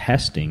now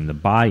testing the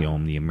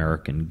biome, the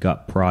American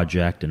Gut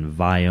Project and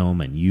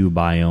Viome and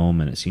UBiome,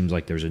 and it seems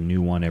like there's a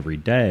new one every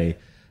day,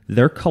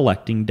 they're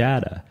collecting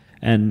data.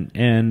 And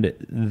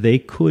they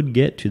could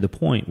get to the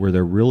point where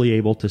they're really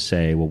able to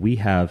say, well, we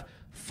have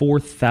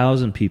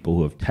 4,000 people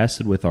who have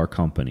tested with our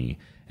company,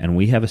 and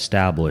we have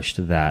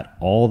established that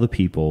all the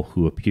people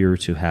who appear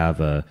to have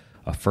a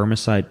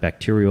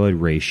firmicide-bacterioid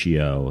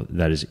ratio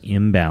that is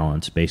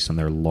imbalanced based on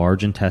their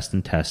large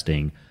intestine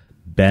testing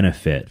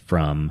benefit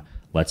from,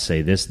 let's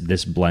say,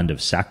 this blend of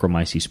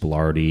Saccharomyces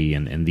boulardii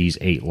and these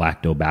 8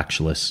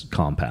 lactobacillus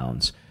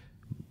compounds.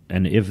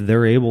 And if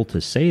they're able to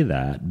say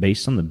that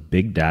based on the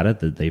big data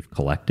that they've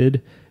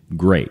collected,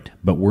 great.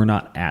 But we're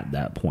not at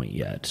that point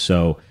yet.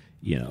 So,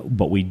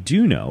 but we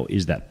do know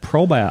is that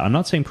I'm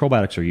not saying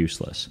probiotics are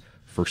useless.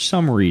 For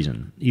some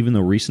reason, even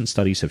though recent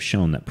studies have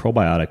shown that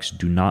probiotics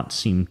do not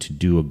seem to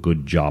do a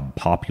good job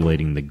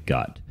populating the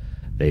gut.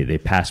 They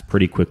pass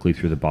pretty quickly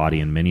through the body,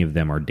 and many of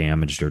them are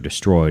damaged or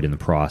destroyed in the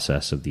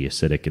process of the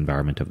acidic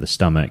environment of the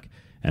stomach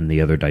and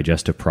the other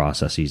digestive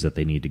processes that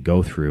they need to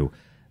go through.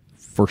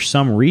 For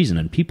some reason,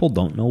 and people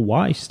don't know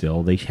why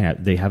still, they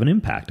have an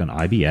impact on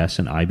IBS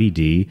and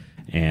IBD,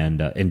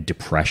 and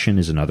depression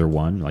is another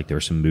one. Like, there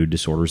are some mood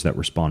disorders that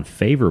respond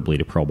favorably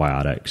to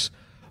probiotics.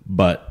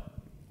 But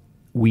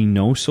we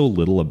know so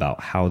little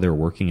about how they're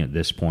working at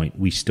this point.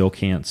 We still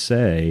can't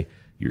say,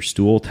 your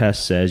stool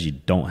test says you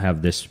don't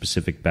have this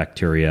specific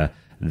bacteria,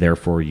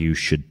 therefore you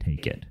should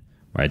take it,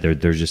 right?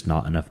 There's just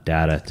not enough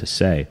data to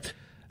say.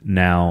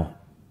 Now,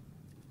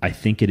 I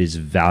think it is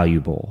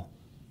valuable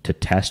to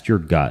test your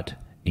gut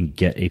and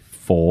get a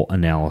full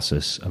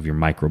analysis of your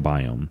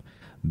microbiome,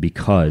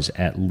 because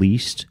at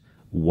least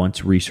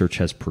once research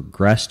has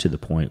progressed to the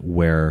point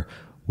where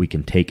we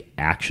can take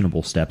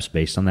actionable steps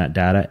based on that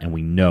data, and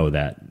we know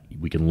that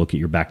we can look at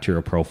your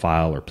bacterial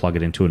profile or plug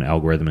it into an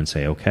algorithm and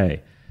say,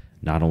 okay,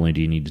 not only do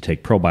you need to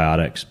take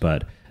probiotics,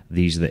 but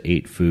these are the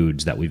 8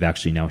 foods that we've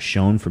actually now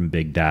shown from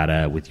big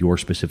data with your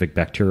specific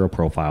bacterial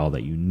profile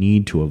that you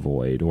need to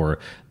avoid, or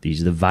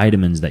these are the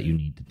vitamins that you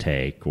need to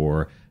take,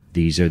 or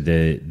these are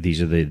the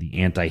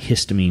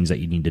antihistamines that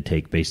you need to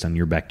take based on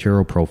your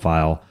bacterial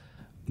profile.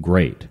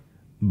 Great.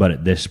 But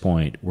at this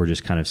point, we're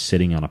just kind of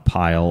sitting on a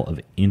pile of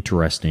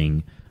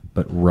interesting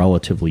but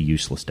relatively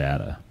useless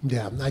data.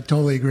 Yeah, I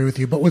totally agree with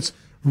you. But what's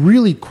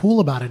really cool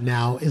about it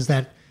now is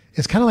that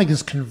it's kind of like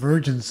this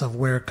convergence of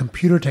where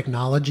computer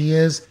technology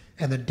is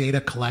and the data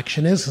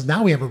collection is. Because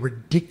now we have a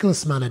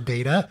ridiculous amount of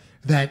data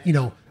that,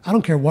 I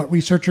don't care what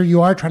researcher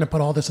you are, trying to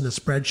put all this in a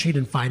spreadsheet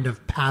and find a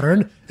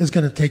pattern is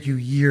going to take you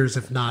years,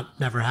 if not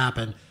never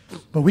happen.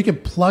 But we can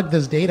plug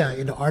this data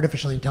into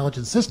artificial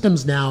intelligence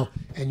systems now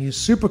and use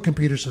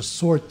supercomputers to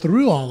sort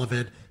through all of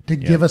it to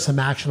give us some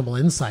actionable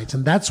insights.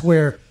 And that's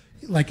where,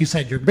 like you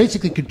said, you're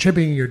basically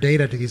contributing your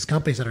data to these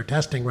companies that are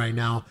testing right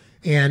now.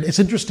 And it's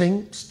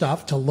interesting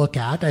stuff to look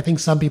at. I think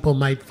some people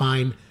might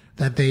find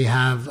that they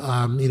have,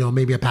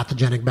 maybe a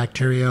pathogenic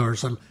bacteria or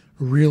some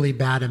really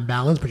bad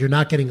imbalance, but you're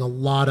not getting a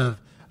lot of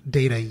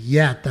data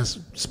yet that's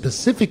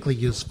specifically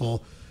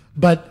useful.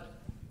 But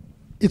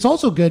it's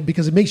also good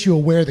because it makes you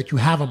aware that you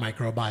have a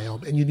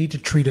microbiome and you need to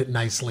treat it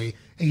nicely,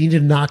 and you need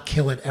to not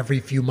kill it every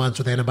few months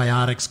with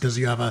antibiotics because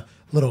you have a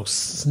little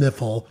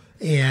sniffle,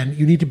 and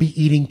you need to be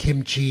eating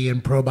kimchi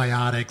and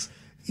probiotics.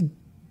 It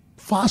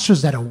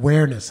fosters that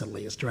awareness, at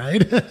least,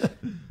 right?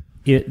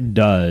 It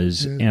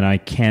does. And I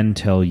can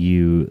tell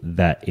you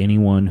that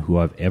anyone who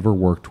I've ever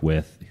worked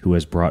with who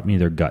has brought me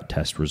their gut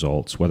test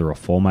results, whether a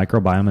full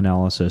microbiome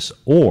analysis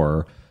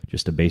or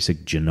just a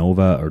basic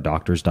Genova or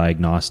doctor's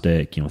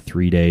diagnostic,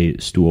 3-day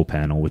stool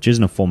panel, which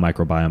isn't a full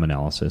microbiome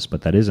analysis,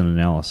 but that is an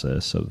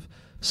analysis of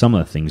some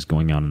of the things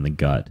going on in the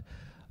gut.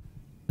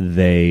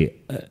 They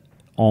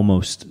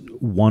almost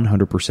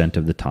 100%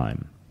 of the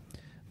time,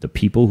 the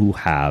people who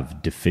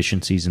have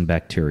deficiencies in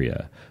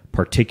bacteria,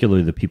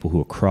 particularly the people who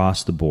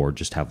across the board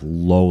just have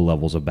low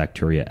levels of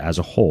bacteria as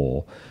a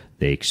whole,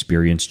 they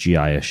experience GI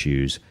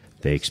issues,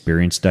 they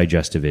experience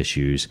digestive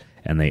issues,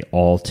 and they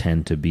all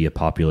tend to be a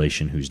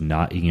population who's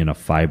not eating enough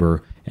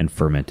fiber and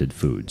fermented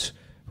foods,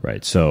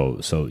 right? So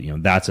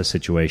that's a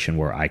situation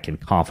where I can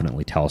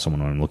confidently tell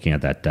someone when I'm looking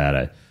at that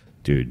data,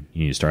 dude,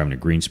 you need to start having a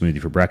green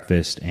smoothie for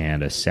breakfast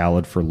and a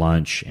salad for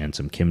lunch and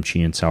some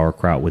kimchi and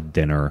sauerkraut with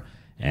dinner,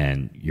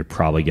 and you're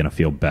probably going to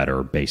feel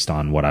better based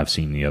on what I've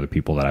seen in the other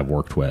people that I've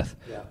worked with.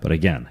 Yeah. But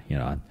again,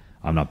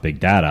 I'm not big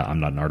data. I'm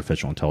not an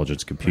artificial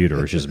intelligence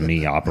computer. It's just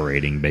me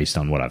operating based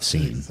on what I've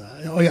seen.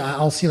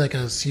 I'll see like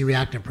a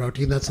C-reactive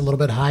protein that's a little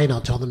bit high, and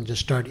I'll tell them to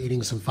just start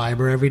eating some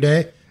fiber every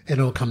day, and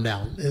it'll come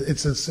down.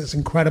 It's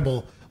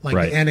incredible,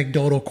 the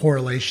anecdotal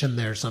correlation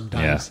there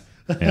sometimes.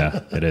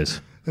 Yeah, it is.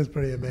 That's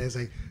pretty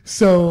amazing.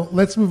 So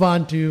let's move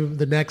on to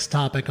the next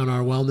topic on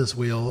our wellness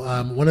wheel.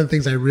 One of the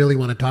things I really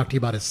want to talk to you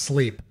about is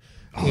sleep.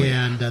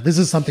 This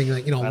is something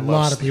that, a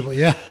lot of people,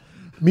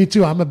 me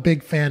too. I'm a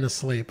big fan of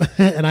sleep,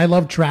 and I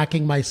love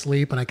tracking my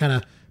sleep, and I kind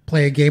of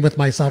play a game with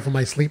myself on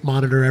my sleep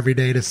monitor every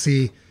day to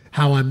see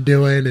how I'm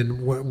doing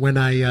and when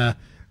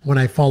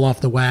I fall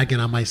off the wagon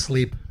on my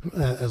sleep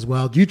as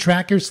well. Do you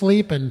track your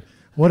sleep? And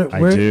I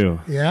do.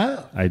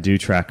 Yeah, I do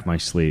track my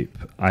sleep.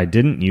 I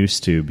didn't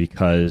used to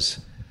because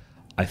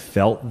I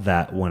felt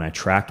that when I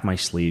tracked my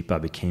sleep, I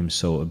became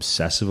so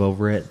obsessive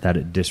over it that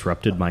it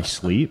disrupted my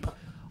sleep.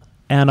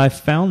 And I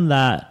found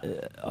that,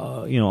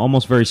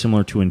 almost very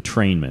similar to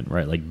entrainment,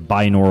 right? Like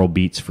binaural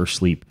beats for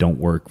sleep don't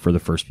work for the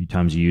first few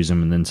times you use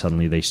them, and then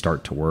suddenly they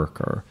start to work.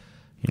 Or,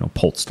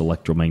 pulsed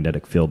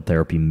electromagnetic field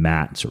therapy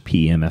mats or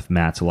PEMF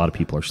mats a lot of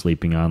people are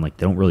sleeping on. Like,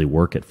 they don't really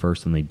work at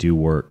first, and they do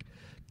work.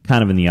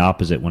 Kind of in the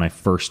opposite, when I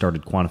first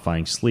started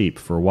quantifying sleep,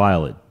 for a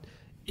while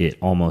it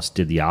almost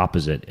did the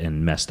opposite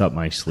and messed up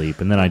my sleep.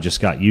 And then I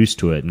just got used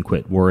to it and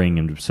quit worrying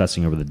and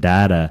obsessing over the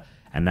data.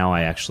 And now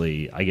I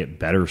get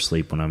better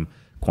sleep when I'm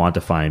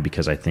quantifying,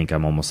 because I think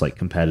I'm almost like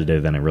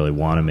competitive, and I really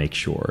want to make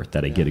sure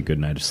that I get a good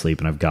night of sleep.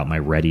 And I've got my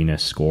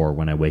readiness score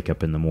when I wake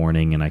up in the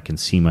morning, and I can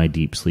see my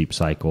deep sleep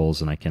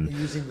cycles, and I can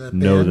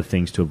know the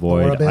things to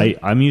avoid.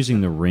 I'm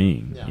using the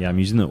ring. Yeah, I'm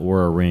using the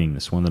Aura ring,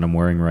 this one that I'm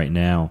wearing right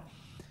now.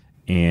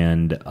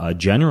 And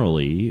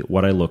generally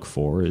what I look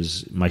for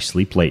is my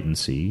sleep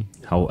latency,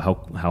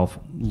 how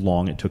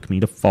long it took me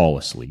to fall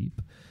asleep.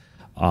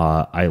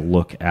 I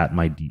look at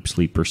my deep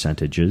sleep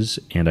percentages,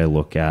 and I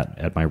look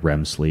at my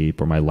REM sleep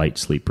or my light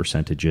sleep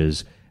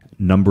percentages,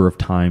 number of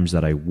times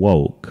that I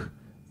woke,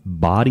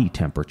 body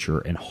temperature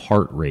and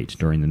heart rate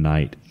during the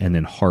night, and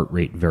then heart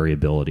rate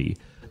variability.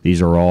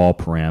 These are all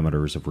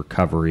parameters of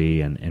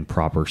recovery and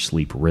proper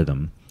sleep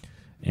rhythm.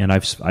 And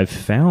I've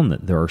found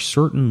that there are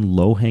certain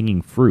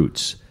low-hanging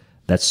fruits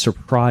that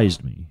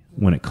surprised me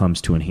when it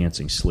comes to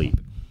enhancing sleep.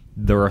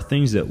 There are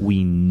things that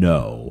we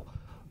know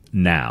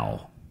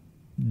now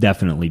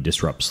definitely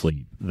disrupt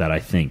sleep that I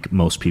think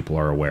most people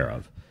are aware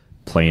of.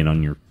 Playing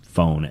on your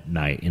phone at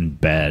night in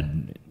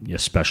bed,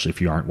 especially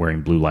if you aren't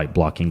wearing blue light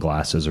blocking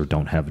glasses or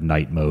don't have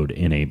night mode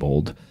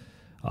enabled.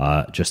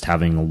 Just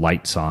having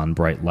lights on,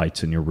 bright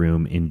lights in your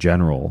room in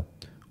general.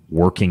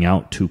 Working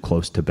out too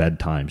close to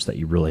bedtimes that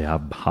you really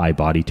have high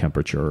body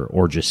temperature,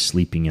 or just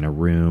sleeping in a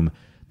room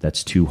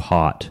that's too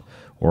hot,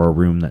 or a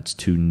room that's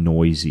too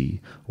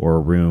noisy, or a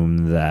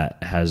room that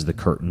has the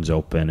curtains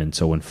open, and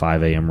so when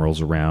 5 a.m.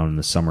 rolls around in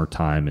the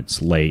summertime, it's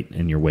late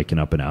and you're waking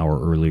up an hour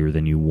earlier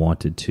than you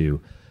wanted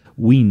to.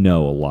 We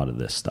know a lot of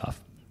this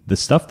stuff. The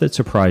stuff that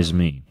surprised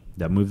me,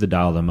 that moved the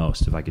dial the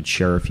most, if I could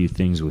share a few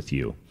things with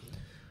you.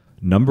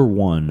 Number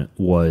one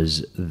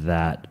was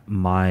that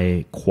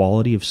my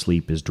quality of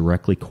sleep is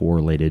directly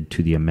correlated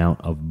to the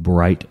amount of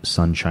bright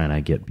sunshine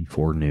I get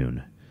before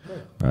noon.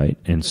 Right.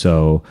 And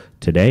so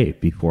today,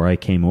 before I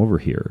came over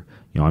here,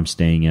 I'm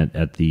staying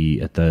at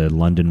the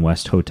London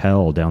West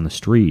Hotel down the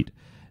street,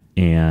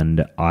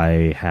 and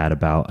I had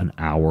about an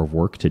hour of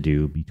work to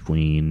do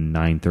between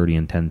 9:30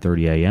 and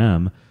 10:30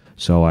 a.m.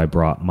 So I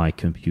brought my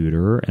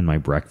computer and my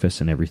breakfast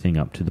and everything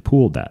up to the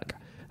pool deck.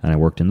 And I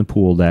worked in the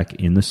pool deck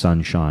in the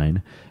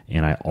sunshine,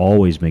 and I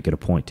always make it a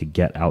point to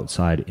get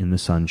outside in the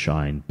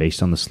sunshine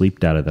based on the sleep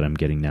data that I'm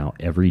getting now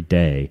every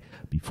day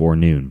before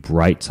noon.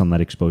 Bright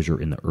sunlight exposure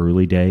in the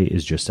early day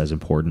is just as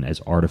important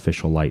as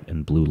artificial light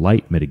and blue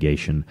light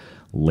mitigation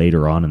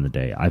later on in the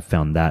day. I've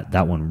found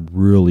that one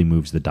really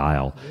moves the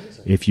dial.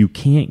 If you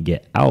can't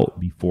get out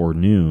before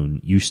noon,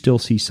 you still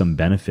see some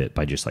benefit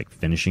by just like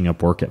finishing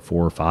up work at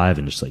 4 or 5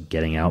 and just like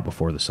getting out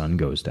before the sun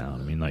goes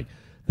down. I mean, like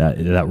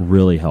that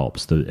really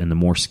helps. And the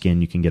more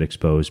skin you can get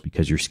exposed,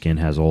 because your skin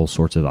has all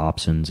sorts of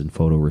opsins and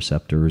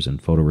photoreceptors and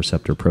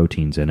photoreceptor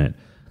proteins in it,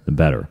 the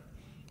better.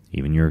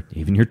 Even your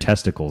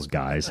testicles,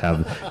 guys,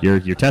 have your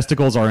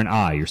testicles are an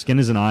eye. Your skin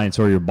is an eye, and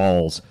so are your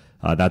balls.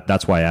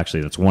 That's why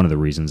actually that's one of the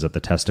reasons that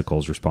the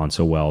testicles respond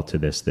so well to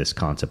this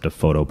concept of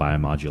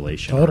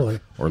photobiomodulation, totally,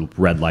 or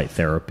red light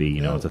therapy.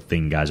 You know, it's a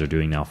thing guys are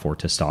doing now for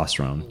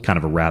testosterone. Kind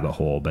of a rabbit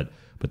hole, but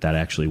that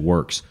actually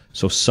works.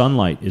 So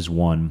sunlight is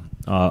one.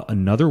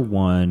 Another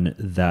one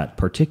that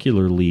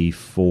particularly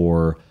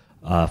for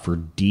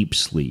deep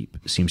sleep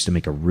seems to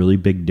make a really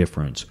big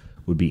difference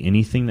would be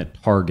anything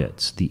that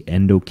targets the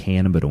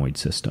endocannabinoid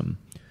system.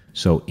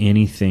 So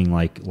anything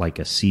like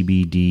a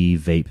CBD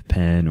vape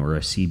pen or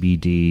a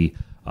CBD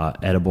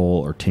edible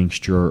or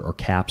tincture or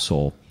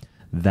capsule,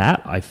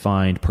 that I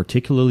find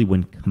particularly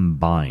when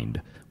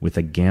combined with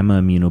a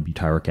gamma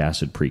aminobutyric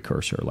acid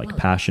precursor like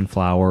passion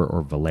flower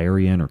or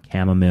valerian or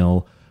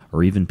chamomile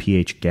or even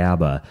pH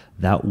GABA,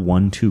 that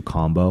 1-2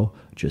 combo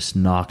just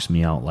knocks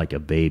me out like a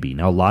baby.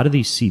 Now, a lot of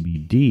these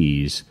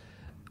CBDs,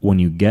 when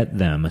you get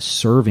them, a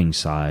serving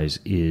size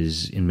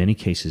is in many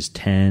cases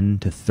 10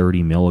 to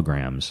 30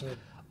 milligrams.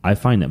 I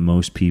find that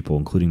most people,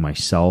 including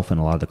myself and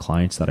a lot of the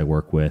clients that I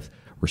work with,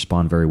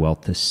 respond very well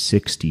to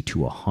 60 to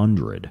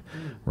 100,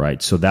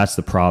 right? So that's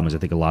the problem, is I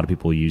think a lot of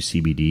people use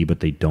CBD,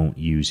 but they don't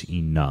use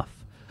enough.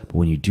 But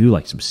when you do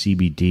like some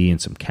CBD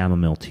and some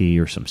chamomile tea,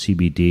 or some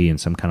CBD and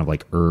some kind of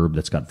like herb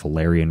that's got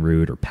valerian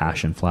root or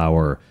passion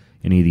flower, or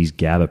any of these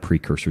GABA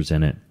precursors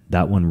in it,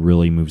 that one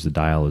really moves the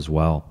dial as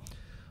well.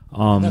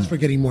 That's for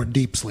getting more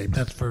deep sleep.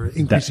 That's for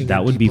increasing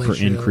that would be for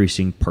ratio.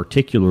 Increasing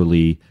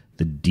particularly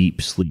the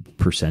deep sleep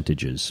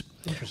percentages.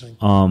 Interesting.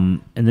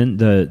 And then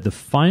the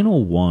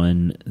final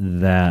one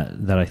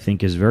that I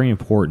think is very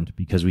important,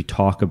 because we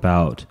talk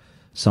about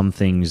some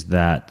things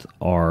that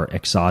are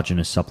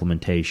exogenous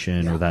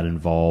supplementation or that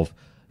involve,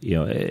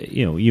 you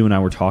and I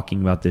were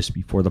talking about this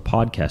before the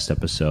podcast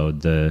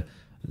episode, the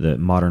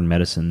modern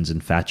medicine's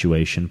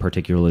infatuation,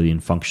 particularly in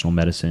functional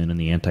medicine and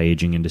the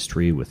anti-aging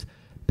industry, with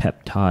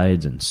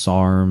peptides and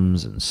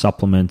SARMs and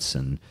supplements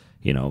and,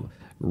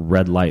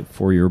 red light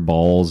for your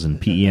balls and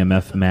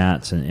PEMF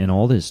mats and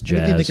all this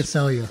jazz. Anything they could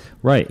sell you.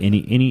 Right. And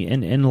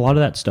a lot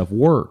of that stuff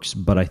works,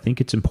 but I think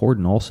it's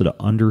important also to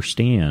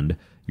understand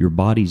your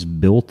body's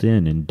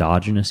built-in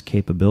endogenous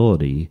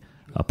capability,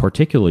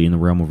 particularly in the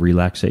realm of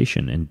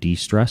relaxation and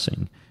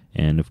de-stressing.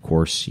 And of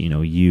course,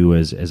 you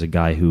as a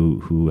guy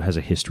who has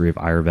a history of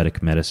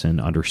Ayurvedic medicine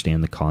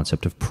understand the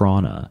concept of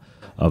prana,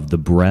 of the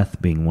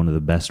breath being one of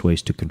the best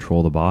ways to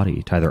control the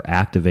body, to either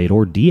activate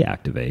or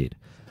deactivate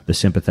the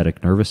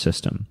sympathetic nervous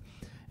system.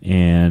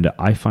 And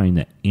I find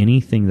that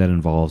anything that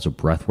involves a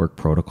breathwork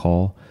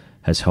protocol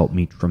has helped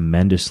me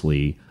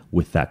tremendously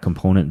with that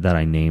component that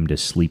I named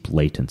as sleep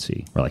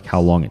latency, or like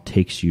how long it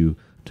takes you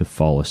to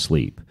fall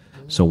asleep.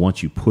 So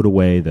once you put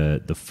away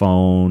the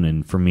phone,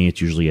 and for me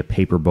it's usually a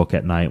paper book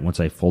at night. Once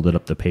I folded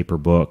up the paper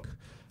book,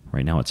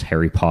 right now it's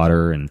Harry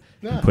Potter, and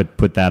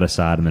put that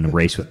aside. I'm in a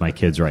race with my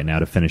kids right now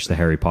to finish the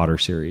Harry Potter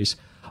series.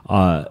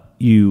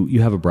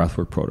 You have a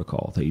breathwork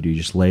protocol that you do. You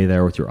just lay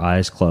there with your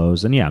eyes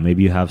closed, and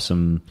maybe you have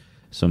some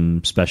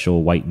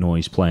special white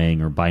noise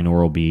playing or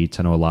binaural beats.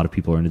 I know a lot of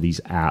people are into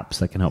these apps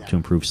that can help to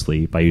improve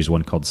sleep. I use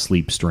one called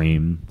Sleep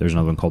Stream. There's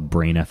another one called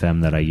Brain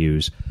FM that I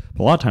use.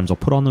 But a lot of times I'll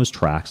put on those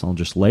tracks and I'll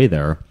just lay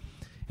there.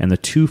 And the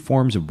two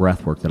forms of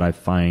breathwork that I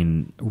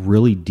find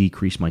really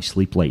decrease my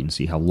sleep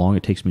latency, how long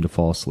it takes me to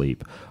fall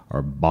asleep,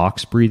 are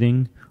box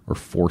breathing or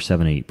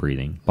 4-7-8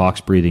 breathing.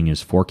 Box breathing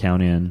is 4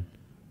 count in,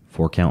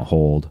 4 count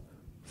hold,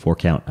 4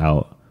 count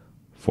out,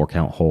 4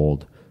 count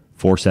hold.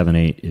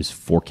 4-7-8 is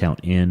 4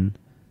 count in,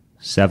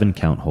 7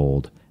 count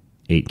hold,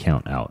 8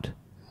 count out.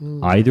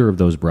 Either of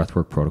those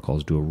breathwork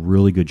protocols do a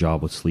really good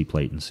job with sleep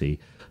latency.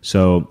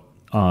 So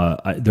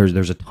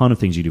there's a ton of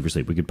things you do for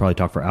sleep. We could probably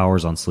talk for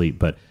hours on sleep,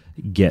 but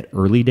get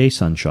early day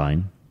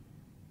sunshine.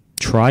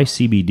 Try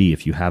CBD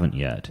if you haven't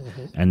yet,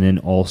 and then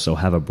also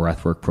have a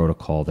breathwork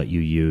protocol that you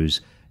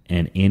use.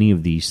 And any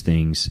of these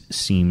things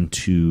seem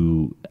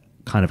to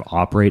kind of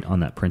operate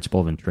on that principle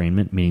of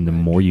entrainment, meaning the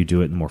more you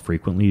do it, the more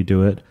frequently you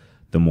do it,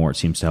 the more it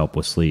seems to help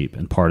with sleep.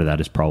 And part of that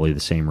is probably the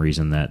same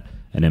reason that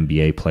an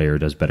NBA player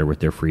does better with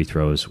their free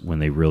throws when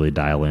they really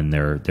dial in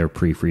their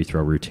pre-free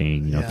throw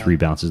routine. 3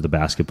 bounces the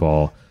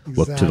basketball,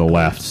 look to the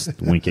left,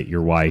 wink at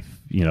your wife,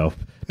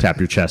 tap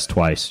your chest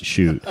twice,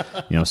 shoot.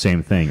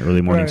 Same thing.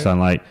 Early morning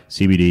sunlight,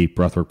 CBD,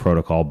 breathwork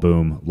protocol,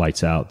 boom,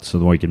 lights out. So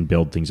the more you can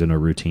build things into a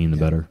routine, the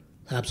better.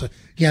 Absolutely.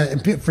 Yeah,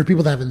 and for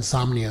people that have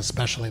insomnia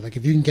especially, like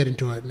if you can get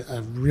into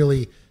a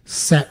really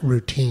set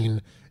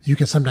routine, you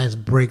can sometimes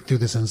break through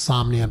this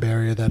insomnia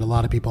barrier that a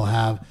lot of people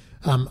have.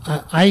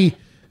 I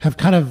have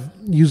kind of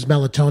used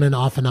melatonin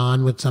off and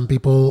on with some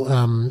people,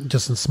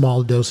 just in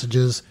small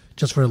dosages,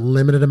 just for a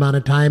limited amount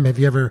of time. Have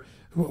you ever?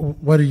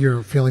 What are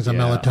your feelings on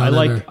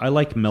melatonin? I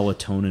like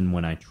melatonin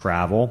when I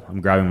travel. I'm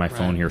grabbing my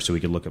phone here so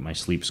we could look at my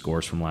sleep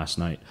scores from last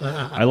night.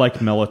 I like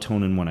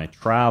melatonin when I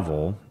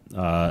travel,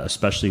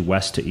 especially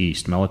west to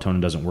east.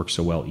 Melatonin doesn't work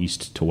so well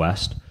east to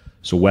west.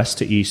 So west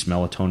to east,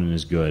 melatonin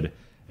is good.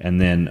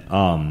 And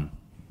then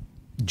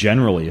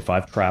generally, if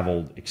I've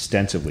traveled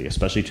extensively,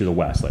 especially to the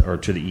west or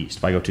to the east,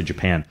 if I go to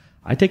Japan,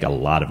 I take a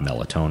lot of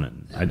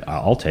melatonin.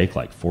 I'll take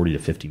like 40 to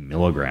 50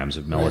 milligrams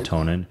of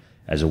melatonin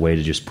as a way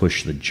to just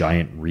push the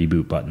giant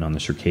reboot button on the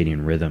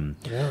circadian rhythm.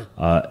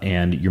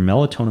 And your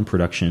melatonin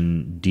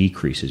production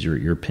decreases.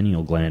 Your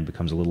pineal gland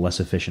becomes a little less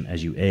efficient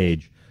as you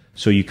age.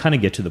 So you kind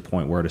of get to the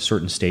point where at a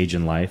certain stage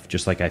in life,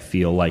 just like I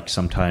feel like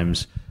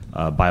sometimes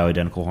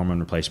bioidentical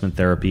hormone replacement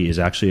therapy is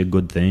actually a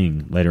good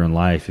thing later in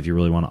life if you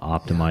really want to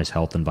optimize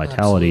health and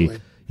vitality.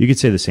 Absolutely. You could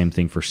say the same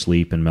thing for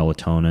sleep and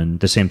melatonin.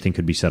 The same thing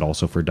could be said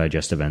also for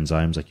digestive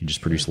enzymes, like you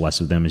just produce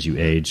less of them as you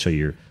age, so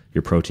your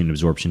protein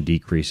absorption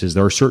decreases.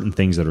 There are certain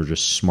things that are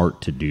just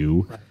smart to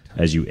do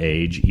as you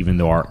age, even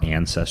though our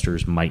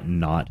ancestors might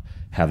not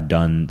have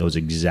done those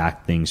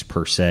exact things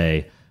per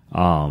se.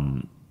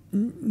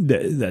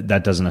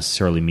 That doesn't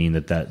necessarily mean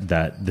that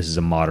this is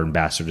a modern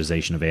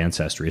bastardization of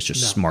ancestry. It's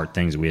just smart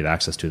things that we have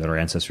access to that our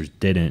ancestors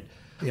didn't.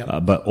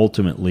 But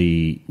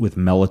ultimately, with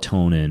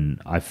melatonin,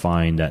 I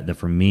find that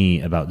for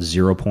me, about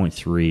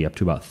 0.3 up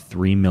to about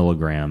 3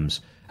 milligrams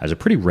as a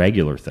pretty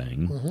regular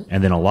thing,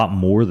 and then a lot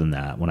more than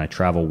that when I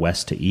travel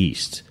west to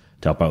east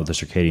to help out with the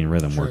circadian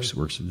rhythm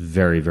works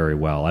very, very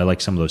well. I like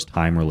some of those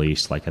time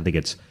release, like I think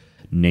it's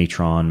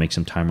Natron, make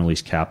some time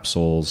release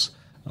capsules.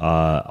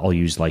 I'll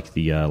use like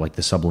the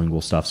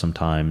sublingual stuff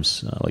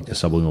sometimes, like the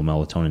sublingual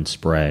melatonin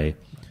spray.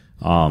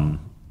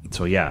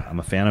 So yeah, I'm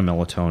a fan of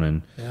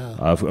melatonin.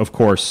 Of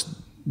course,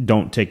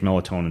 don't take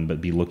melatonin, but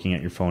be looking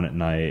at your phone at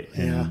night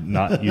and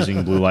not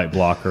using blue light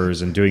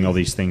blockers and doing all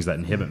these things that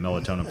inhibit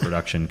melatonin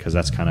production, because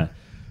that's kind of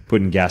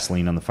putting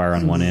gasoline on the fire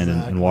on one end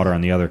and water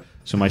on the other.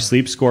 So my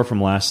sleep score from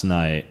last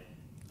night,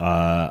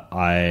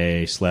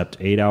 I slept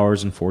 8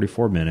 hours and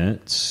 44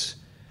 minutes.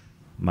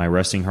 My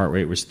resting heart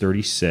rate was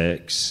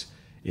 36.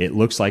 It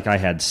looks like I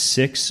had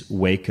 6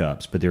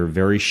 wake-ups, but they were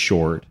very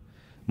short.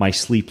 My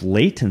sleep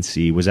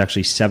latency was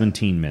actually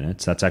 17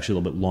 minutes. That's actually a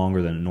little bit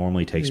longer than it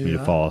normally takes me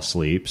to fall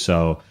asleep.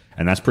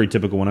 And that's pretty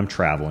typical when I'm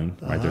traveling,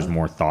 right? There's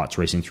more thoughts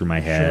racing through my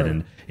head,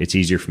 and it's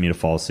easier for me to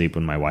fall asleep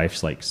when my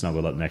wife's like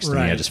snuggled up next to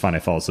me. I just find I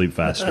fall asleep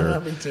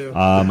faster. Me too.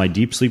 My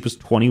deep sleep was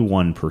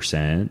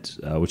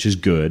 21%, which is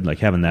good. Like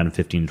having that in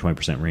 15 to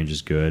 20% range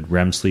is good.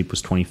 REM sleep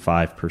was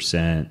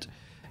 25%,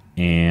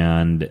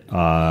 and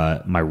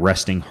my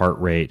resting heart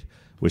rate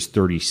was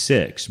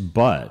 36,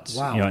 but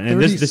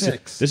and this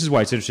is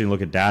why it's interesting to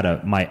look at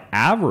data. My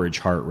average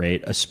heart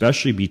rate,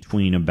 especially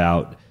between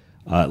about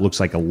it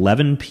looks like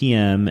 11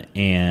 p.m.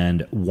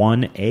 and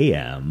 1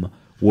 a.m.,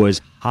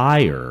 was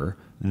higher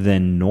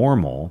than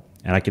normal,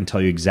 and I can tell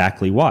you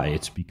exactly why.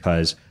 It's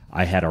because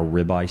I had a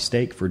ribeye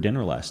steak for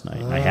dinner last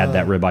night. I had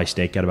that ribeye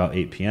steak at about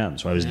 8 p.m.,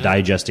 so I was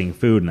digesting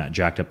food, and that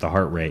jacked up the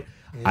heart rate.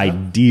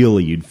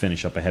 Ideally, you'd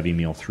finish up a heavy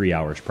meal 3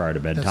 hours prior to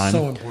bedtime. That's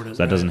so important.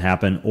 So that doesn't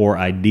happen. Or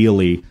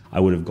ideally,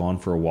 I would have gone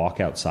for a walk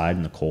outside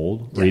in the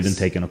cold, or even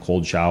taken a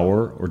cold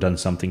shower, or done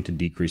something to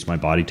decrease my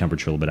body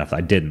temperature a little bit. After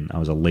I didn't. I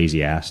was a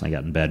lazy ass, and I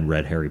got in bed and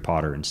read Harry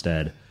Potter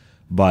instead.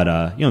 But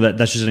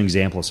that's just an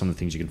example of some of the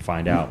things you can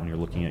find out when you're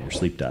looking at your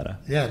sleep data.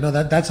 Yeah, no,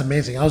 that's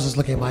amazing. I was just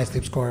looking at my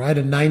sleep score. I had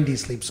a 90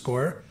 sleep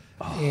score.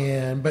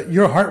 But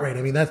your heart rate,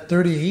 I mean, that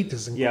 38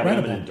 is incredible. Yeah,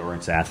 but I'm an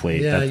endurance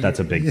athlete. That's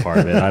a big part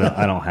of it.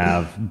 I don't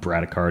have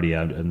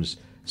bradycardia.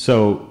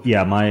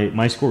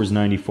 My score was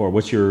 94.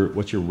 What's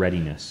your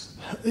readiness?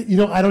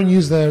 I don't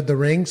use the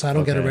ring, so I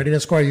don't get a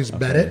readiness score. I use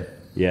Bedit.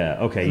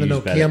 Yeah, okay. And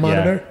the Nokia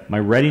monitor. Yeah. My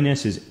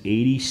readiness is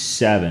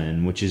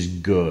 87, which is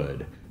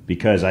good,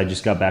 because I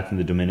just got back from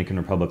the Dominican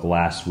Republic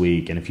last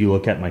week. And if you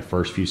look at my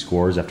first few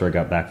scores after I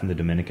got back from the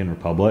Dominican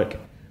Republic,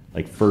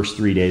 like first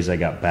 3 days I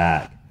got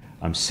back,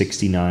 I'm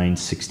 69,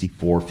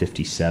 64,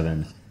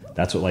 57.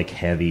 That's what like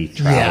heavy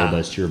travel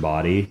does to your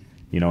body,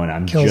 and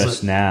I'm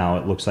now,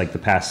 it looks like the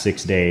past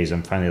 6 days,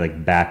 I'm finally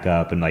like back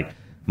up, and like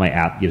my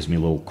app gives me a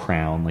little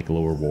crown, like a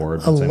little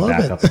reward once I'm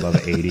back up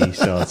above 80.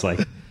 So it's like,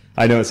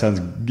 I know it sounds,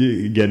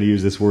 again, to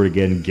use this word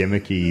again,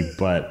 gimmicky,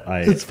 but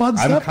it's fun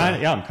stuff.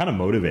 I'm kind of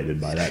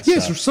motivated by that.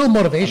 Yes, it's so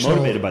motivational. I'm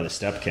motivated by the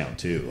step count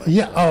too.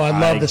 Like, I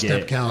love the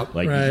step count.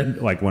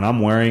 Like when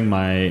I'm wearing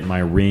my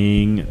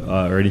ring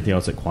or anything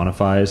else that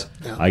quantifies,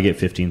 I get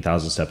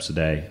 15,000 steps a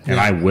day, and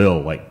I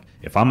will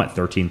if I'm at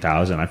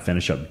 13,000, I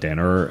finish up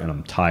dinner and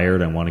I'm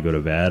tired and want to go to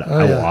bed,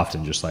 I will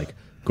often just like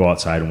go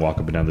outside and walk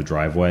up and down the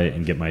driveway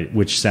and get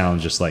which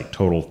sounds just like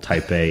total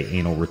type A,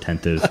 anal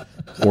retentive,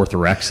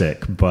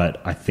 orthorexic,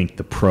 but I think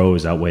the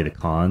pros outweigh the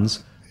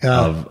cons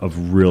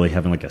of really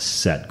having like a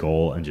set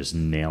goal and just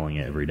nailing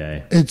it every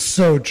day. It's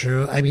so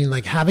true. I mean,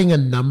 like having a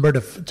number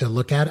to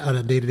look at on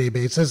a day-to-day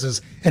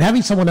basis and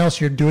having someone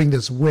else you're doing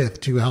this with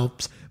too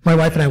helps. My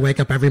wife and I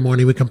wake up every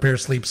morning, we compare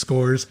sleep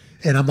scores,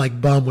 and I'm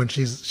like bummed when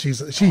she gets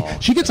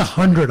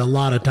 100 a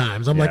lot of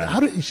times. I'm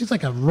like, she's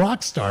like a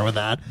rock star with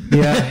that.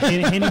 Yeah,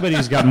 anybody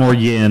who's got more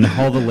yin,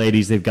 all the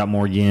ladies, they've got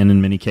more yin in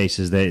many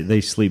cases.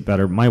 They sleep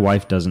better. My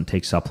wife doesn't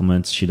take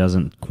supplements. She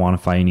doesn't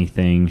quantify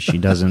anything. She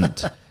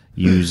doesn't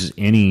use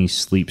any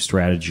sleep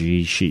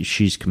strategy.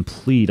 She's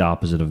complete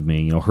opposite of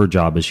me. You know, her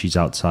job is she's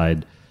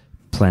outside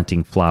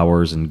planting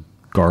flowers and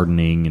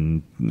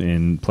gardening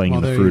and playing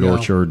in the fruit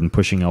orchard and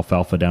pushing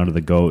alfalfa down to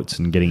the goats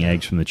and getting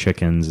eggs from the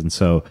chickens. And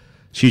so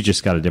she's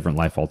just got a different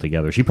life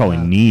altogether. She probably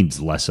needs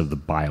less of the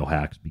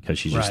biohacks because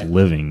she's just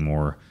living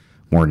more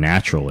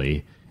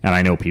naturally. And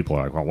I know people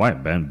are like, well, why,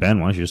 Ben, why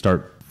don't you just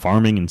start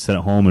farming and sit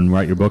at home and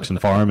write your books and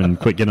farm and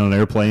quit getting on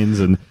airplanes?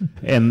 And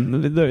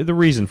the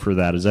reason for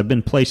that is I've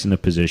been placed in a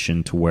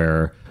position to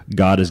where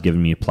God has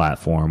given me a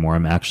platform where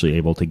I'm actually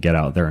able to get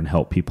out there and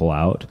help people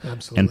out.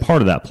 Absolutely. And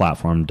part of that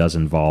platform does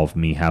involve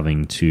me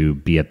having to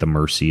be at the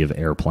mercy of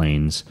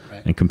airplanes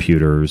and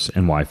computers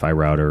and Wi-Fi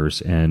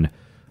routers and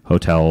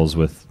hotels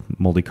with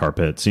moldy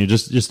carpets, you know,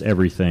 just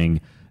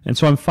everything. And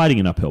so I'm fighting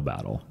an uphill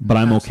battle, but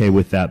I'm okay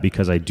with that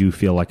because I do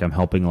feel like I'm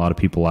helping a lot of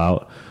people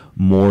out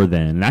more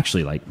than, and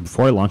actually, like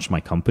before I launched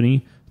my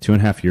company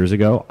 2.5 years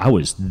ago, I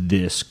was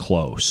this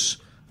close.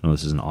 I know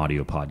this is an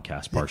audio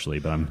podcast partially,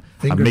 but I'm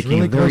making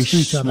really a very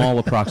small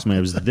approximate.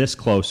 It was this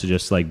close to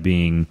just like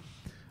being.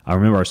 I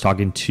remember I was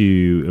talking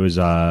to, it was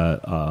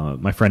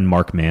my friend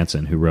Mark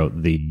Manson who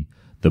wrote the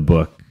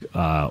book.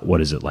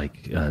 What is it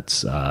like?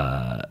 It's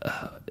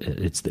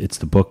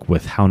the book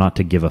with How Not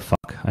to Give a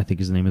Fuck, I think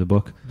is the name of the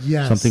book.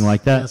 Yes. Something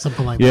like that. Yeah,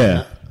 something like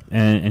that.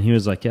 And he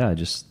was like, yeah, I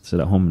just sit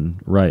at home and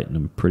write, and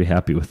I'm pretty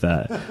happy with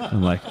that.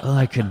 I'm like, oh,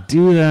 I could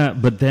do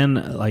that. But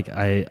then like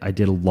I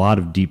did a lot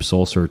of deep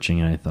soul searching,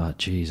 and I thought,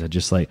 geez,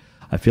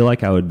 I feel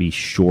like I would be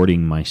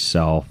shorting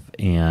myself.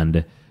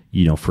 And,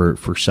 you know,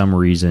 for some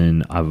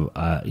reason,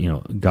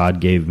 God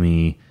gave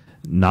me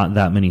not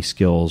that many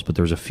skills, but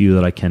there's a few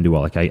that I can do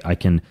well. Like I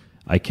can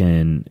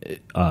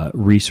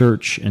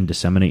research and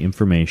disseminate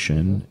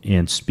information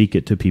and speak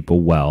it to people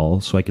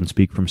well, so I can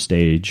speak from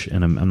stage,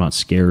 and I'm not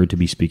scared to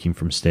be speaking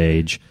from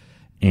stage.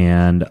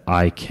 And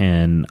I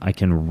can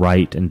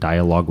write and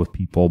dialogue with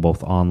people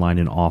both online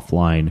and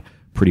offline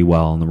pretty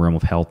well in the realm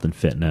of health and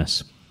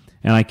fitness.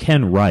 And I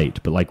can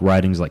write, but like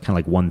writing is like kind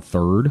of like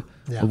 1/3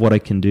 of what I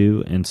can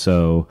do. And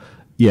so,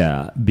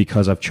 yeah,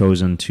 because I've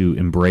chosen to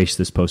embrace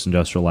this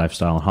post-industrial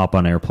lifestyle and hop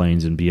on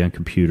airplanes and be on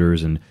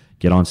computers and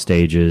get on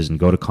stages and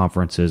go to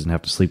conferences and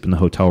have to sleep in the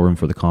hotel room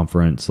for the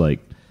conference, like,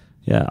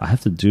 yeah, I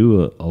have to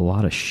do a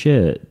lot of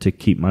shit to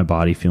keep my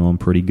body feeling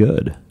pretty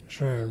good.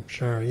 Sure.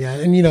 Yeah.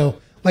 And, you know,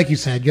 like you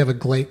said, you have a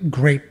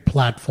great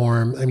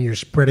platform. I mean, you're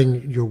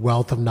spreading your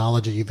wealth of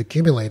knowledge that you've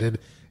accumulated,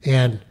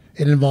 and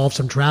it involves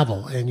some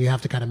travel, and you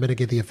have to kind of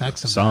mitigate the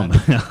effects of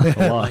that.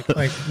 A lot.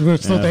 like we're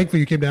so thankful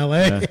you came to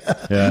LA.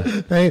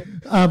 Yeah. Hey,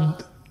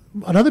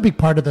 another big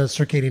part of the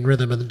circadian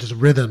rhythm and just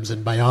rhythms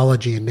and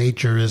biology and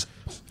nature is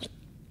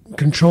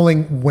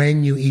controlling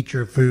when you eat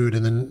your food,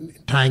 and then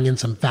tying in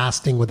some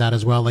fasting with that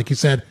as well. Like you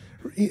said,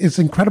 it's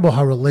incredible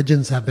how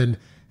religions have been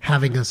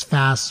having us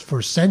fast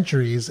for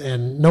centuries,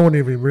 and no one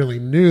even really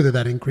knew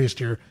that increased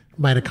your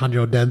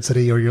mitochondrial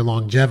density or your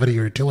longevity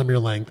or your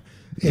telomere length.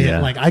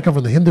 And like I come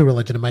from the Hindu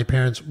religion, and my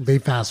parents, they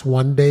fast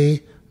 1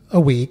 day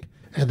a week,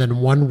 and then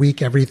 1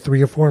 week every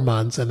 3 or 4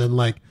 months, and then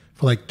like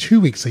for like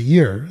 2 weeks a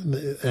year.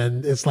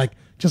 And it's like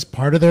just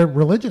part of their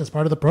religion. It's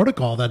part of the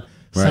protocol that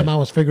somehow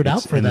was figured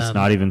out for them. It's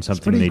not even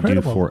something they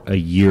do for a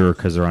year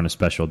because they're on a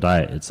special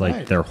diet. It's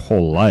like their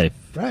whole life.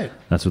 Right.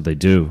 That's what they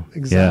do.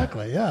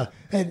 Exactly. Yeah.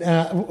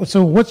 And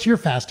so what's your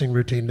fasting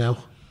routine now?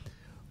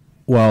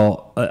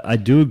 Well, I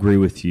do agree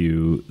with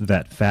you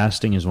that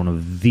fasting is one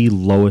of the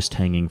lowest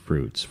hanging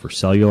fruits for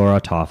cellular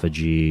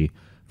autophagy,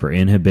 for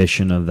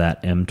inhibition of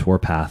that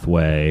mTOR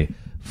pathway,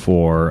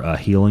 for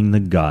healing the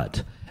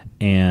gut.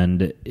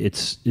 And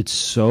it's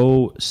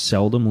so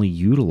seldomly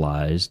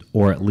utilized,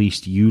 or at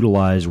least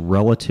utilized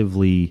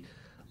relatively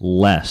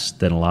less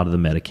than a lot of the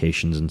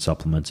medications and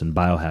supplements and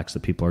biohacks that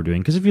people are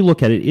doing. Because if you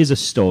look at it, it is a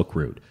stoic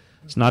route.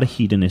 It's not a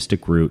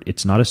hedonistic route.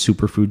 It's not a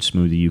superfood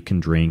smoothie you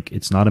can drink.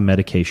 It's not a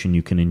medication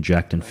you can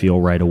inject and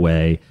feel right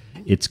away.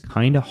 It's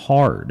kind of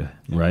hard,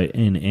 right?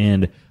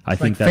 And I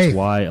think that's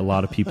why a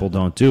lot of people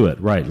don't do it,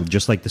 right?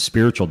 Just like the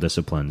spiritual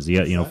disciplines.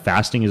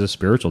 Fasting is a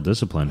spiritual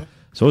discipline.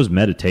 So is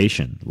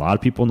meditation. A lot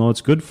of people know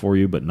it's good for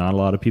you, but not a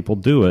lot of people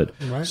do it.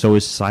 Right. So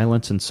is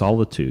silence and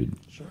solitude,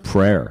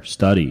 prayer,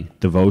 study,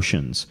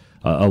 devotions,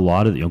 a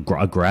lot of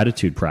a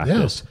gratitude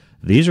practice. Yeah.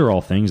 These are all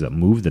things that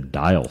move the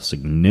dial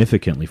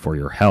significantly for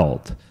your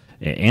health.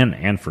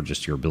 and for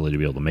just your ability to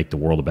be able to make the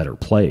world a better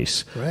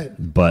place. Right.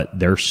 But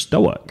they're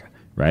stoic,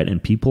 right?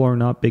 And people are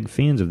not big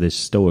fans of this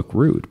stoic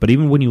route. But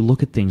even when you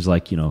look at things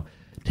like,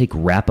 take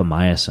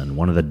rapamycin,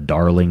 one of the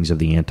darlings of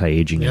the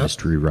anti-aging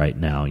industry right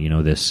now,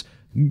 this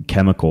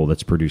chemical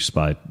that's produced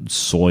by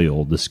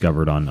soil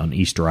discovered on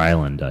Easter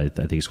Island. I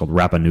think it's called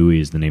Rapa Nui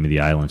is the name of the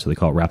island, so they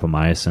call it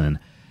rapamycin.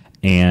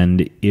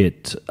 And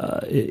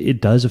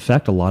it does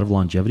affect a lot of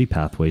longevity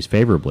pathways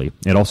favorably.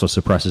 It also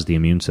suppresses the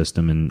immune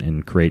system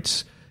and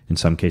creates, in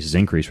some cases,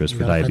 increased risk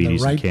for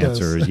diabetes and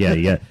cancers.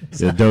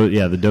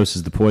 The dose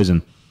is the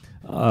poison.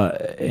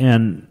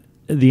 And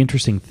the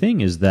interesting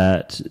thing is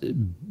that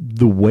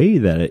the way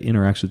that it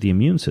interacts with the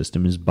immune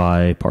system is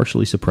by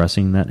partially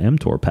suppressing that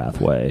mTOR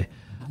pathway.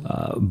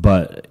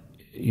 But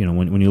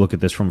when you look at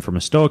this from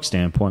a stoic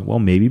standpoint, well,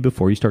 maybe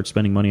before you start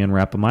spending money on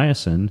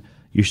rapamycin,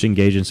 you should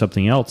engage in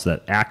something else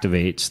that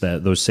activates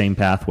those same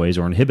pathways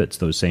or inhibits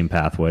those same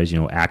pathways.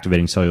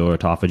 Activating cellular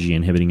autophagy,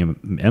 inhibiting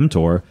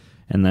mTOR,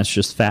 and that's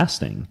just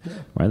fasting.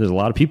 Right? There's a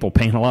lot of people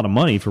paying a lot of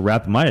money for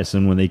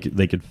rapamycin when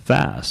they could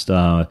fast.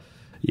 When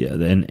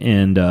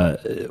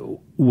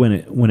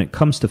it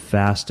comes to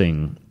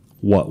fasting,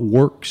 what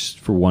works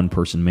for one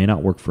person may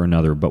not work for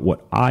another. But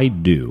what I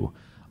do,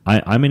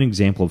 I'm an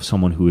example of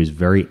someone who is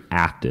very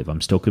active.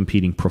 I'm still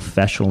competing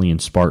professionally in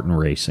Spartan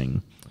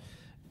racing.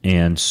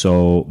 And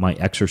so my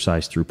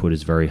exercise throughput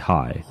is very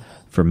high.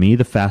 For me,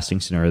 the fasting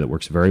scenario that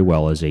works very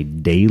well is a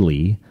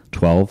daily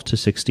 12 to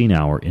 16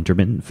 hour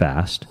intermittent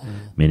fast,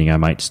 meaning I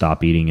might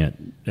stop eating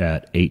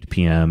at 8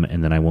 p.m.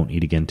 and then I won't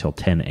eat again until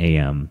 10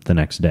 a.m. the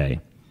next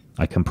day.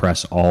 I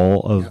compress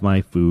all of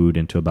my food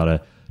into about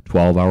a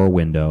 12-hour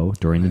window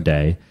during the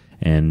day,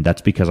 and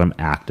that's because I'm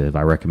active.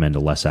 I recommend to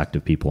less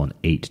active people an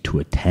 8 to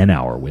a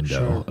 10-hour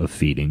window of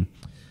feeding.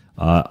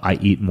 I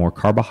eat more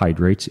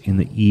carbohydrates in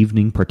the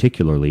evening,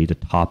 particularly to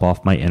top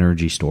off my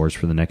energy stores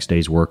for the next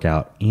day's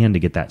workout and to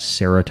get that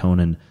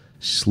serotonin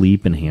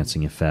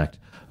sleep-enhancing effect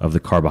of the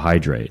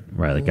carbohydrate,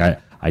 right?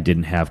 Like I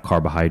didn't have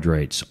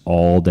carbohydrates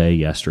all day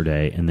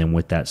yesterday, and then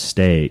with that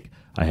steak,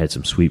 I had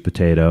some sweet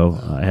potato,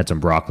 I had some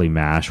broccoli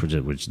mash,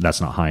 which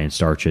that's not high in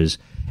starches,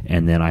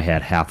 and then I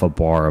had half a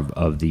bar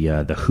of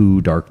the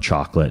Who dark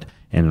chocolate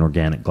and an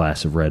organic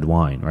glass of red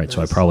wine, right? Nice.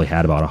 So I probably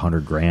had about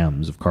 100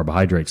 grams of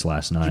carbohydrates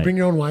last night. Do you bring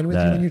your own wine with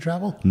you when you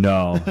travel?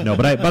 No,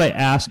 but I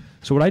ask.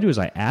 So what I do is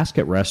I ask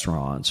at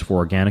restaurants for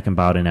organic and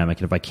biodynamic,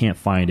 and if I can't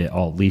find it,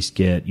 I'll at least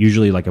get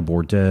usually like a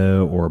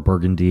Bordeaux or a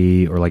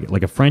Burgundy or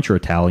like a French or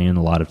Italian.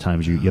 A lot of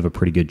times you have a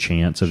pretty good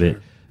chance of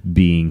it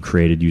being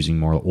created using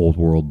more old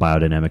world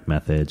biodynamic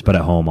methods. But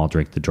at home, I'll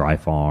drink the Dry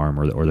Farm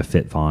or the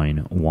Fit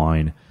Vine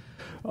wine.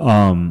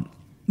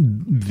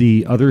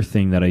 The other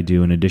thing that I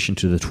do in addition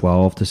to the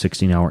 12 to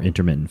 16 hour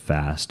intermittent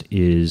fast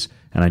is,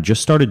 and I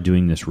just started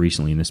doing this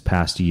recently in this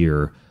past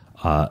year,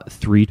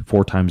 3 to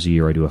 4 times a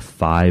year, I do a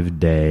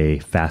 5-day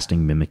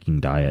fasting mimicking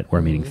diet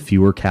where I'm eating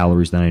fewer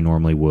calories than I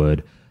normally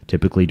would,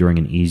 typically during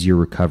an easier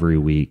recovery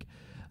week.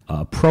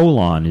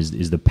 Prolon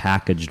is the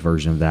packaged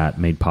version of that,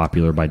 made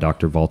popular by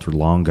Dr. Walter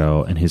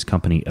Longo and his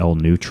company L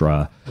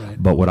Nutra. Right.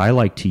 But what I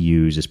like to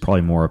use is probably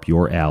more up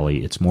your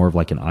alley. It's more of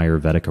like an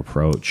Ayurvedic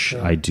approach.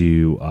 Sure. I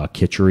do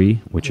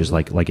khichdi, which is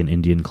like an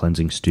Indian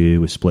cleansing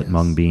stew with split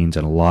mung beans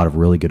and a lot of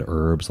really good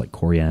herbs like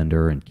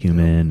coriander and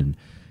cumin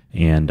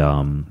and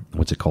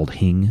what's it called?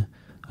 Hing,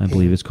 I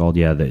believe it's called.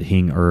 Yeah, the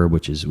hing herb,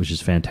 which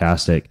is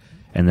fantastic.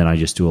 And then I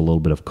just do a little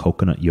bit of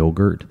coconut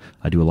yogurt.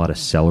 I do a lot of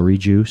celery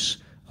juice.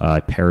 I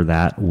pair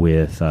that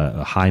with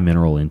a high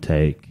mineral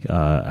intake.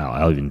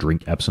 I'll even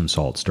drink Epsom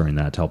salts during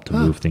that to help to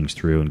move things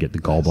through and get the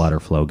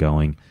gallbladder flow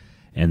going.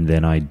 And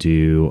then I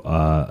do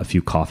a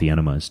few coffee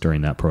enemas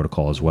during that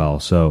protocol as well.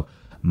 So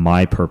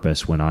my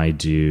purpose when I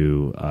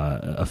do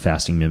a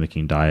fasting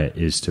mimicking diet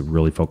is to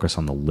really focus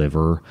on the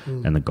liver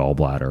and the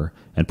gallbladder.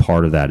 And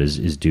part of that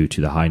is due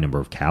to the high number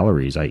of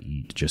calories I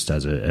eat just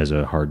as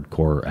a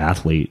hardcore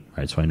athlete,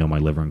 right? So I know my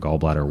liver and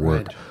gallbladder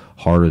work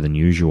harder than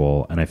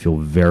usual, and I feel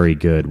very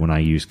good when I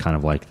use kind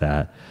of like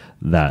that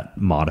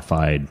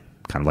modified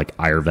kind of like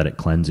Ayurvedic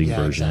cleansing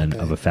version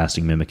of a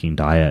fasting mimicking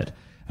diet.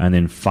 And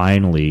then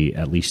finally,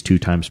 at least 2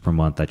 times per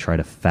month, I try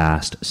to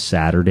fast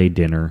Saturday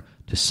dinner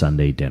to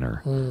Sunday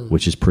dinner,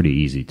 which is pretty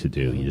easy to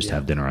do. You just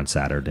have dinner on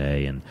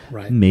Saturday, and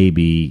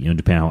maybe,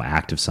 depending on how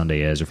active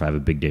Sunday is, or if I have a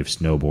big day of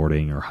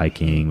snowboarding or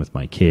hiking with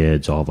my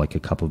kids, I'll have like a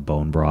cup of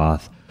bone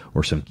broth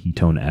or some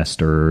ketone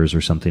esters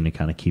or something to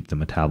kind of keep the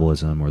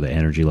metabolism or the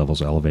energy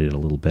levels elevated a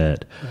little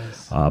bit.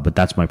 Nice. But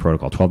that's my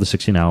protocol, 12 to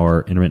 16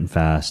 hour intermittent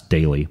fast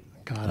daily,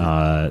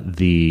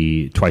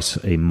 the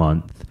twice a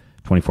month,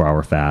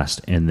 24-hour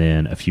fast, and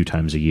then a few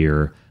times a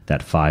year,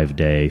 that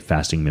 5-day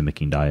fasting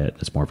mimicking diet.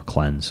 It's more of a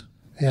cleanse.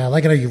 Yeah, I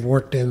like it how you've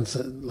worked in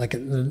like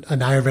an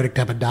Ayurvedic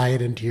type of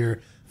diet into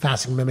your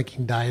fasting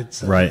mimicking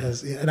diets. Right.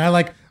 And I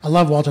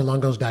love Walter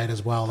Longo's diet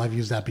as well. I've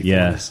used that before.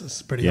 Yeah.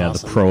 It's pretty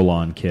awesome. The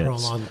Prolon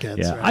kits.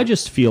 Yeah. Right. I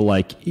just feel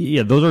like,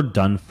 those are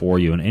done for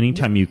you. And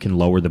anytime you can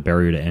lower the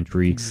barrier to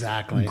entry,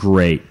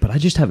 great. But I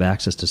just have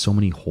access to so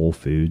many whole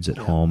foods at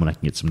home, and I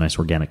can get some nice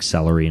organic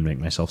celery and make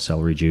myself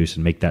celery juice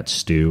and make that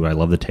stew. I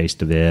love the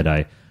taste of it.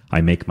 I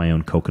I make my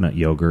own coconut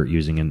yogurt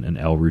using an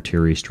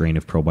L-reuteri strain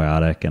of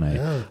probiotic, and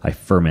I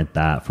ferment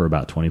that for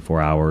about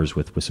 24 hours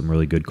with some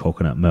really good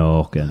coconut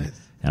milk, and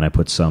I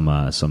put some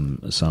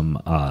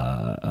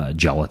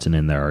gelatin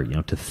in there,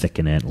 to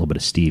thicken it, a little bit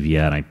of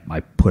stevia, and I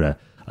put a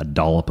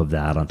dollop of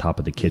that on top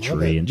of the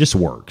kitchery, and it just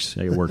works.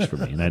 It works for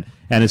me,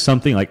 and it's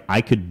something like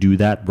I could do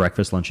that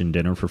breakfast, lunch, and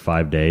dinner for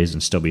 5 days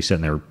and still be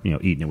sitting there,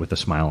 eating it with a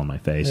smile on my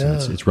face,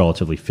 and it's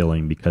relatively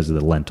filling because of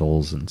the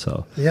lentils, and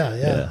so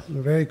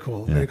very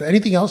cool. Very cool.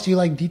 Anything else you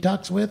like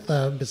detox with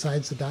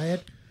besides the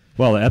diet?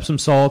 Well, the Epsom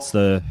salts,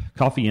 the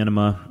coffee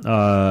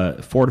enema,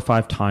 4 to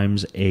 5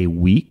 times a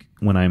week.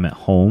 When I'm at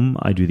home,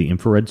 I do the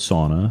infrared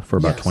sauna for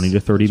about 20 to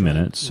 30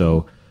 minutes.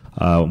 So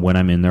when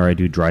I'm in there, I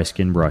do dry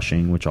skin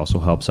brushing, which also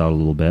helps out a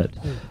little bit.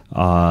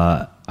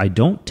 I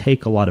don't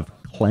take a lot of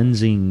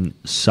cleansing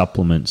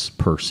supplements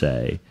per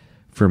se.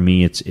 For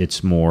me,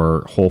 it's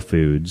more whole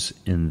foods,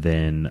 and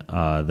then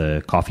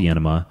the coffee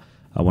enema.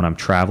 When I'm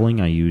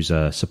traveling, I use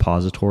a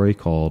suppository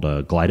called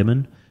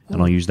Glidamin,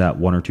 and I'll use that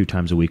 1 or 2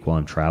 times a week while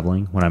I'm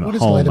traveling. When I'm at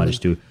home, I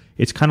just do.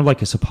 It's kind of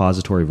like a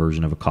suppository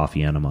version of a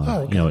coffee enema.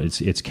 Oh,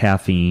 okay. It's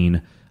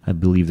caffeine. I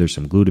believe there's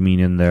some glutamine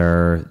in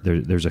there.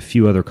 There's a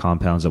few other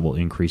compounds that will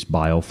increase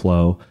bile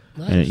flow.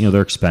 Nice. And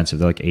they're expensive.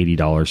 They're like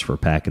 $80 for a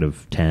packet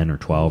of 10 or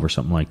 12 or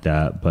something like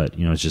that. But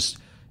it's just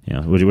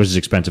which is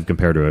expensive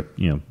compared to a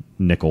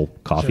nickel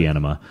coffee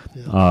enema.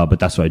 Yeah. But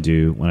that's what I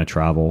do when I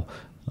travel.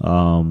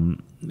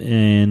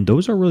 And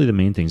those are really the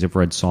main things: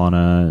 infrared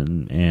sauna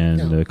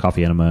and the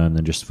coffee enema, and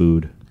then just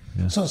food.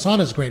 Yeah. So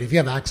sauna is great if you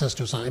have access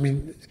to a sauna. I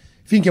mean,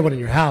 if you can get one in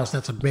your house,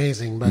 that's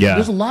amazing. But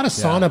there's a lot of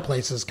sauna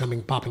places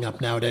popping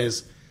up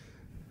nowadays.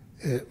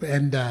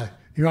 And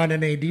you're on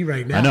NAD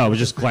right now. I know. I was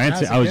just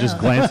glancing. I was just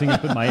glancing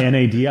up at my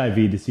NAD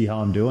IV to see how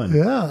I'm doing.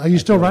 Yeah. Are you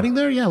still running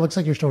there? Yeah. It looks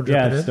like you're still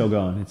dripping. Yeah, it's still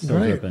going. It's still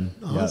dripping.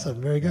 Awesome.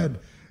 Yeah. Very good.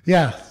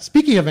 Yeah.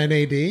 Speaking of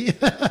NAD,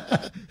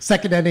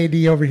 second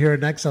NAD over here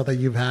at Nexel that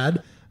you've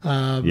had.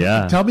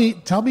 Tell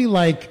me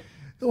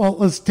well,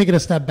 let's take it a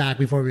step back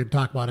before we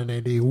talk about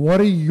NAD.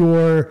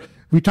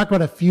 We talked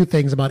about a few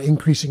things about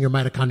increasing your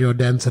mitochondrial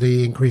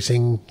density,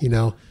 increasing,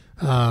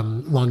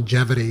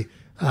 longevity.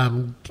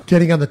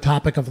 Getting on the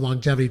topic of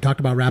longevity, you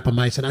talked about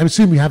rapamycin. I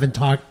assume you haven't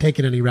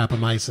taken any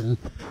rapamycin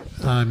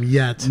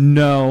yet.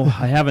 No,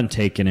 I haven't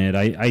taken it.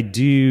 I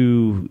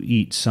do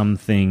eat some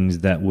things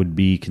that would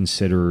be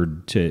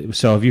considered to.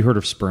 So have you heard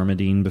of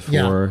spermidine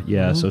before?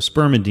 Yeah. Mm-hmm. So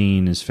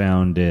spermidine is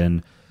found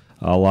in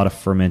a lot of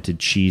fermented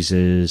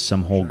cheeses,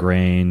 some whole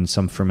grain,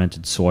 some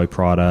fermented soy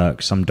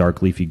products, some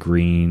dark leafy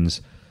greens,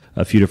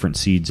 a few different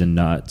seeds and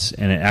nuts,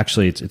 and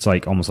it's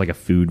like almost like a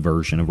food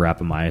version of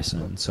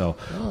rapamycin. So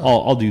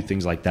I'll do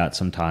things like that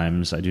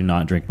sometimes. I do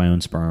not drink my own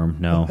sperm.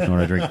 No,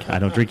 I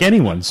don't drink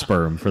anyone's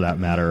sperm for that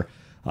matter.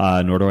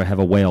 Nor do I have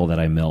a whale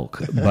that I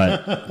milk.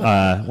 But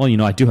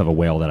I do have a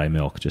whale that I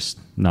milk, just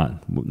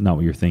not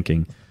what you're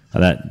thinking.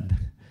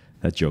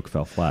 That joke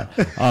fell flat.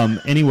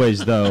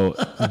 Anyways, though,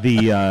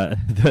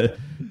 the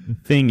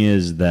thing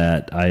is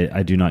that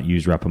I do not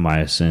use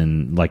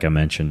rapamycin. Like I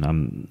mentioned,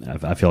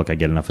 I feel like I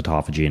get enough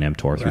autophagy and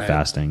mTOR through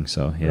fasting.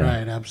 So yeah,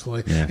 right,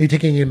 absolutely. Yeah. Are you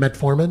taking any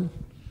metformin?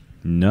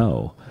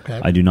 No,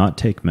 I do not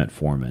take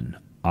metformin.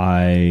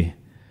 I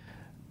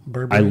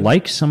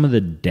like some of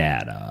the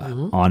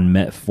data on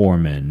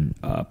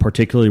metformin,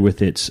 particularly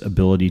with its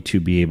ability to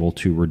be able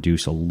to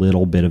reduce a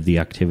little bit of the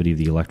activity of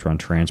the electron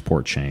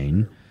transport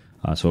chain.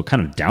 So it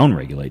kind of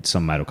downregulates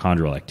some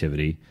mitochondrial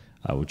activity,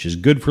 which is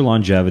good for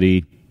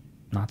longevity.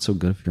 Not so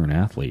good if you're an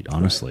athlete,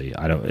 honestly.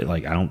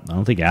 Right. I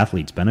don't think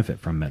athletes benefit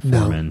from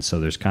metformin. No. So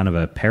there's kind of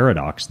a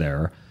paradox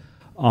there.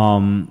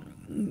 The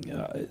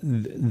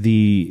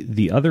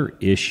other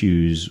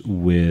issues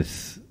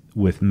with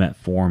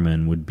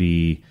metformin would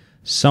be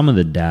some of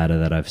the data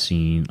that I've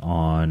seen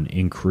on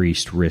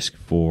increased risk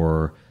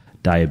for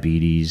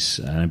diabetes,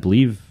 and I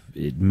believe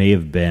it may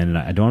have been,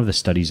 I don't have the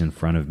studies in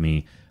front of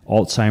me,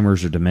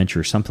 Alzheimer's or dementia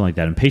or something like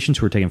that, in patients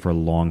who are taken for a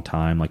long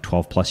time, like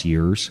 12 plus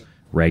years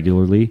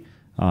regularly.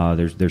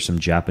 There's some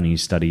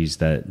Japanese studies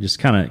that just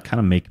kind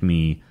of make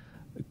me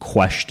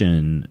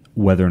question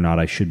whether or not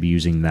I should be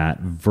using that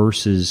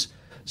versus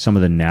some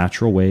of the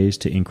natural ways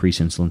to increase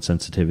insulin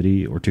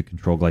sensitivity or to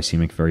control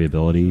glycemic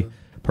variability,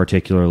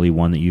 particularly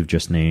one that you've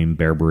just named,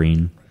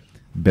 berberine,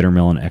 bitter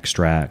melon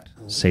extract,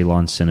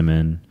 Ceylon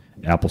cinnamon,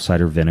 apple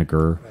cider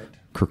vinegar,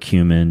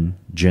 curcumin,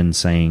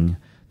 ginseng.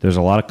 There's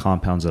a lot of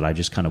compounds that I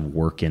just kind of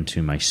work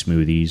into my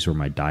smoothies or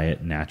my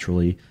diet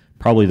naturally.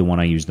 Probably the one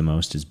I use the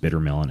most is bitter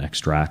melon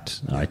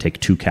extract. I take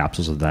 2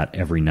 capsules of that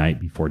every night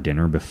before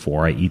dinner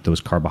before I eat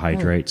those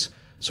carbohydrates,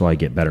 so I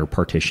get better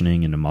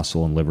partitioning into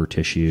muscle and liver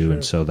tissue,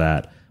 and so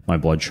that my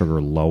blood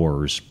sugar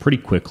lowers pretty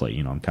quickly.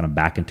 I'm kind of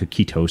back into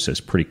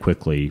ketosis pretty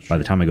quickly by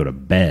the time I go to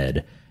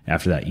bed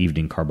after that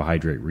evening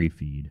carbohydrate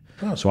refeed.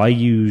 So I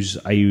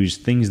use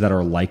things that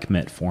are like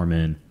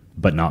metformin,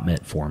 but not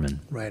metformin.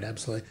 Right,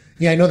 absolutely.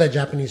 Yeah, I know that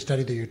Japanese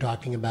study that you're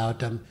talking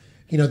about.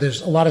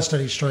 There's a lot of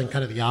studies showing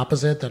kind of the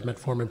opposite, that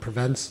metformin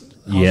prevents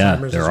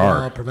Alzheimer's as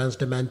well, prevents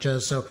dementia.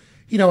 So,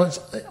 it's,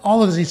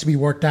 all of this needs to be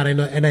worked out. I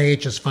know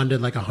NIH has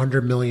funded like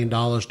 $100 million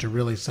to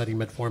really study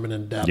metformin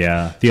in depth.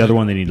 Yeah. The other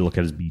one they need to look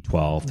at is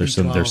B12. There's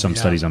some yeah.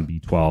 studies on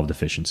B12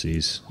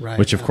 deficiencies, Right,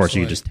 which of course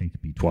absolutely. you just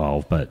take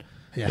B12, but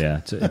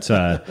Yeah.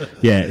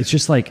 it's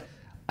just like,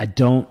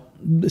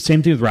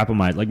 same thing with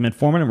rapamycin, like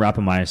metformin and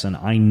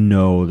rapamycin. I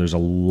know there's a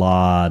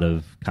lot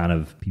of kind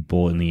of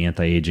people in the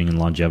anti-aging and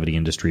longevity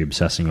industry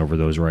obsessing over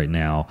those right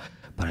now.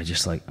 But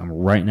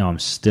I'm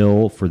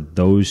still for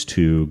those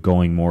two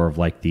going more of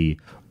like the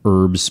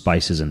herbs,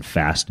 spices, and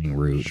fasting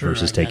route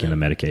versus taking the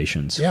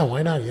medications. Yeah,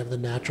 why not? You have the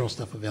natural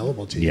stuff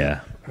available to you.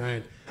 Yeah.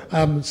 Right.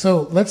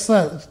 So let's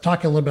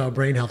talk a little bit about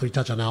brain health. We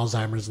touched on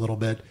Alzheimer's a little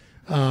bit.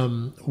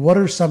 What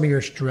are some of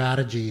your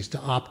strategies to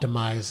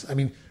optimize? I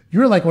mean,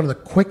 you're like one of the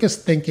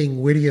quickest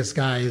thinking, wittiest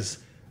guys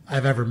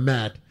I've ever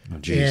met. Oh,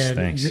 geez, and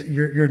thanks.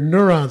 Your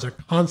neurons are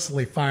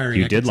constantly firing.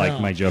 You did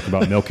like my joke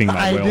about milking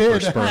my I whale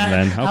did. for sperm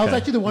then. Okay. I was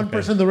actually the one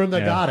person in the room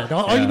that got it.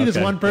 All you need is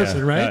one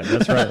person, right? Yeah,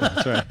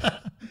 that's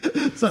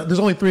right. So there's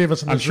only 3 of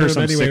us in this I'm sure room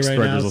some anyway sixth right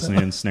graders now.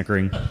 listening and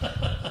snickering.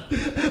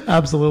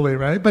 Absolutely,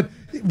 right? But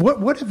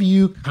what have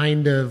you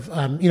kind of,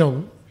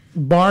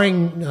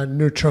 barring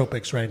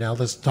nootropics right now,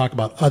 let's talk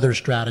about other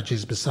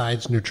strategies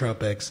besides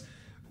nootropics.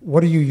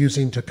 What are you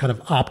using to kind of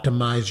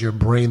optimize your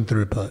brain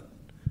throughput?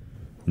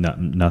 No,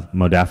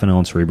 modafinil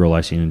and cerebral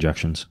lysine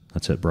injections.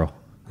 That's it, bro.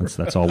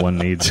 That's all one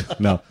needs.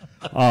 No.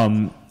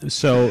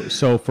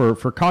 So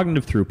for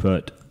cognitive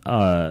throughput,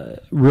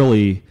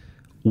 really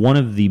one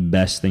of the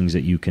best things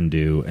that you can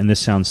do, and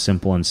this sounds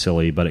simple and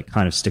silly, but it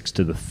kind of sticks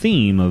to the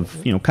theme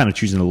of, kind of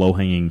choosing the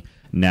low-hanging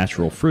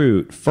natural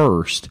fruit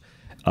first,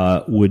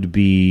 would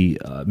be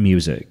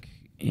music.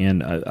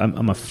 And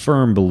I'm a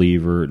firm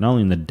believer not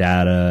only in the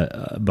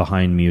data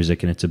behind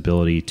music and its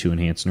ability to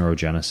enhance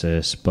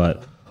neurogenesis,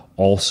 but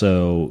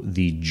also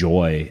the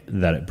joy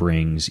that it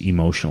brings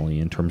emotionally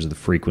in terms of the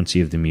frequency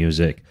of the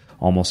music,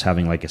 almost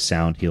having like a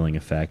sound healing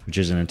effect, which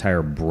is an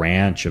entire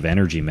branch of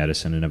energy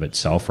medicine in of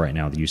itself right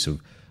now, the use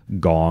of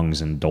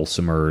gongs and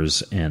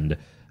dulcimers and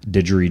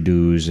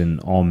didgeridoos and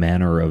all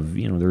manner of,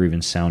 there are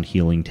even sound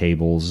healing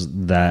tables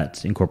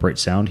that incorporate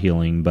sound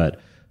healing. But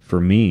for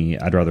me,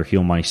 I'd rather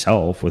heal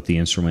myself with the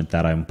instrument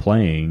that I'm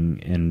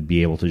playing and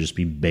be able to just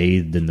be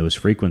bathed in those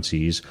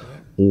frequencies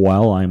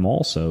while I'm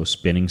also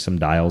spinning some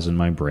dials in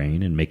my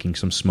brain and making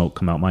some smoke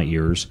come out my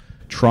ears,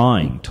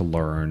 trying to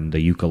learn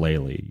the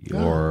ukulele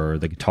or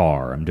the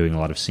guitar. I'm doing a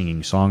lot of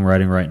singing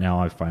songwriting right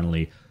now. I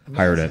finally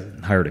hired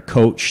a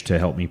coach to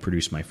help me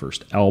produce my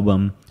first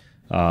album.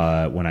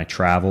 When I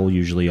travel,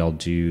 usually I'll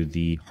do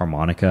the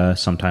harmonica.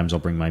 Sometimes I'll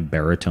bring my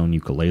baritone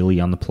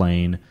ukulele on the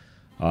plane.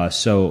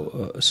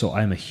 So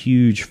I'm a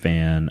huge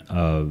fan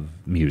of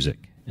music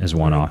as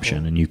one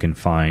option, and you can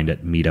find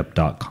at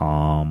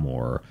meetup.com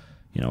or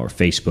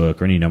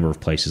Facebook or any number of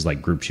places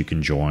like groups you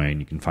can join.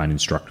 You can find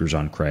instructors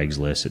on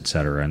Craigslist, et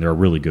cetera. And there are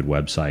really good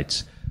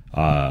websites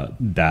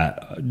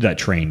that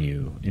train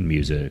you in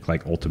music,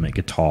 like Ultimate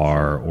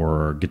Guitar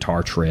or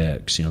Guitar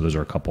Tricks. Those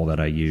are a couple that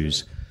I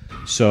use.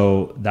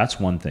 So that's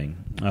one thing.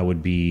 I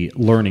would be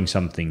learning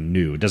something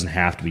new. It doesn't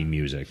have to be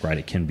music, right?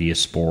 It can be a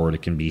sport.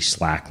 It can be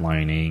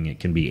slacklining. It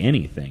can be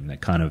anything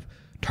that kind of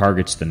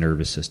targets the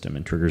nervous system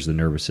and triggers the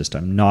nervous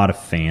system. I'm not a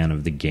fan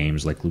of the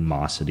games like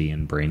Lumosity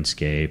and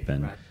Brainscape,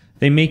 and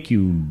they make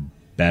you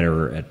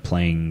better at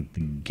playing the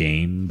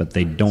game, but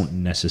they don't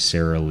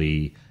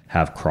necessarily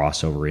have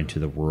crossover into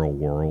the real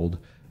world,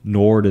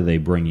 nor do they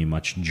bring you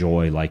much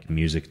joy like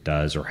music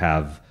does, or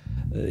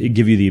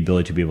give you the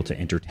ability to be able to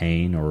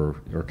entertain or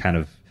kind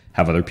of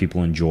have other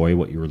people enjoy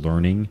what you're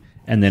learning.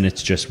 And then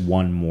it's just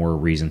one more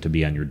reason to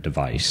be on your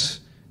device,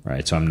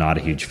 right? So I'm not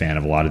a huge fan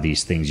of a lot of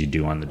these things you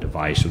do on the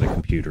device or the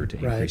computer to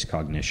increase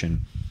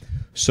cognition.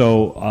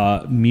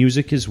 So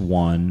music is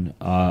one.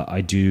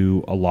 I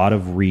do a lot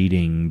of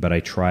reading, but I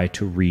try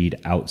to read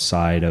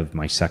outside of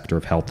my sector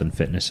of health and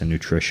fitness and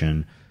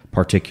nutrition,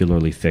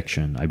 particularly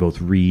fiction. I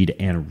both read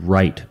and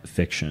write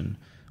fiction,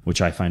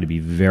 which I find to be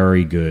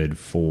very good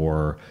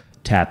for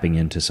tapping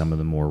into some of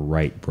the more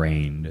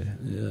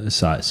right-brained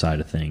side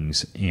of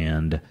things.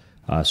 And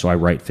so I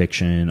write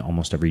fiction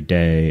almost every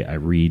day. I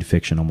read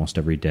fiction almost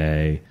every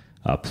day.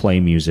 Play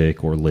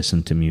music or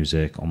listen to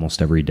music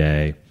almost every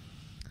day.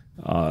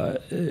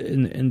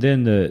 And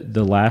then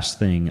the last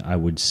thing I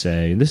would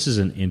say, this is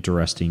an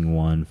interesting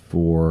one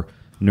for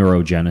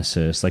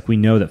neurogenesis. Like, we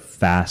know that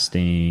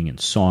fasting and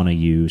sauna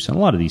use and a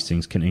lot of these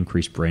things can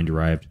increase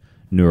brain-derived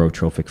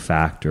neurotrophic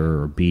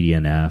factor, or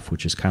BDNF,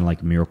 which is kind of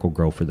like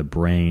Miracle-Gro for the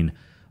brain.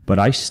 But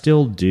I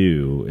still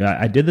do.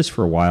 I did this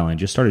for a while and I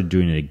just started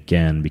doing it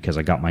again because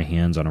I got my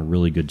hands on a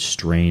really good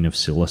strain of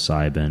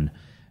psilocybin.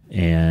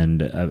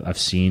 And I've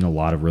seen a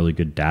lot of really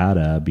good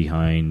data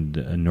behind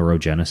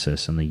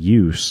neurogenesis and the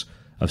use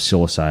of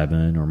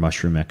psilocybin or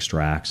mushroom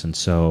extracts. And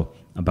so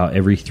about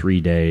every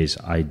 3 days,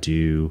 I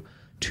do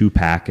 2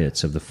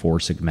 packets of the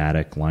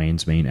 4-sigmatic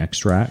lion's mane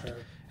extract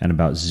and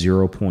about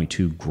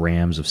 0.2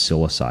 grams of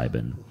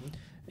psilocybin.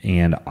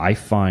 And I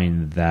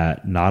find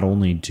that not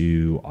only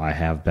do I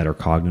have better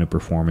cognitive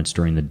performance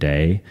during the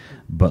day,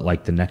 but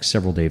like the next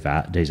several days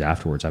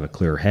afterwards, I have a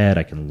clear head.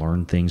 I can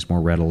learn things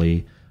more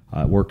readily.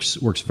 It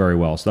works very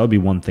well. So that would be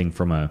one thing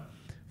from a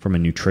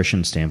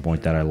nutrition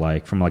standpoint that I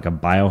like. From like a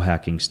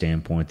biohacking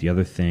standpoint, the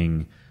other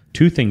thing,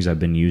 two things I've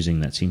been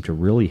using that seem to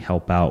really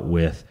help out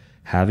with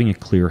having a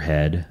clear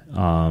head,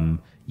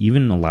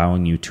 even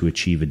allowing you to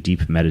achieve a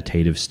deep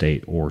meditative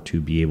state or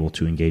to be able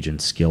to engage in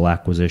skill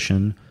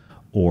acquisition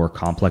or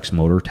complex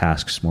motor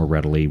tasks more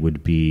readily,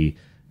 would be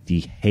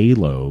the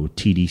Halo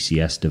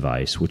TDCS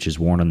device, which is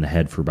worn on the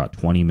head for about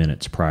 20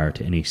 minutes prior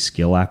to any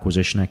skill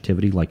acquisition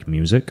activity like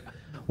music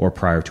or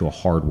prior to a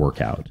hard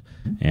workout.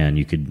 And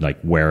you could like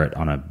wear it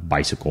on a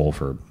bicycle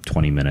for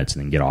 20 minutes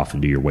and then get off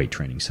and do your weight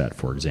training set,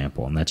 for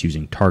example. And that's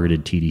using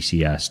targeted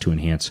TDCS to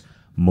enhance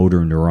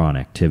motor neuron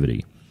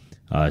activity.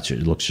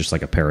 It looks just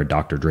like a pair of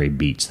Dr. Dre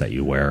Beats that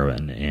you wear,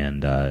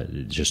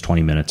 and just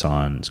 20 minutes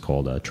on. It's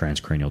called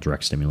transcranial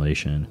direct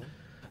stimulation.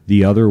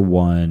 The other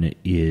one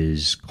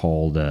is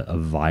called a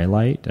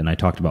Vielight, and I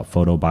talked about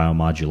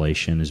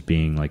photobiomodulation as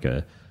being like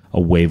a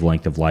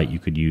wavelength of light you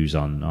could use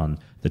on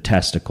the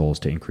testicles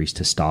to increase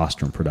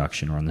testosterone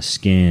production, or on the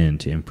skin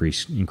to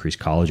increase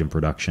collagen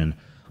production.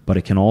 But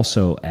it can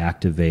also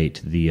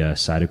activate the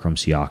cytochrome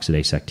C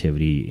oxidase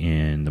activity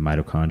in the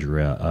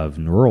mitochondria of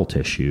neural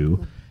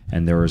tissue.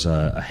 And there is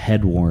a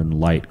head-worn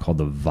light called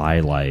the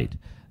Vielight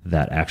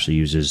that actually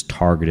uses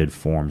targeted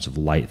forms of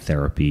light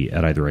therapy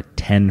at either a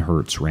 10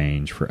 hertz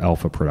range for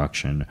alpha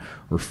production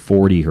or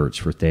 40 hertz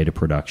for theta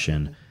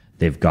production.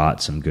 They've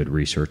got some good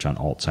research on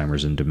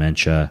Alzheimer's and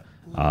dementia.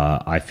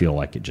 I feel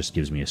like it just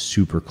gives me a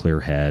super clear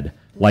head.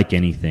 Like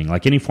anything,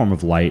 like any form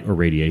of light or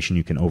radiation,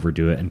 you can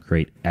overdo it and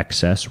create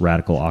excess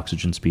radical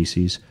oxygen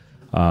species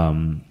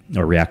or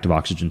reactive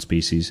oxygen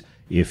species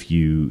if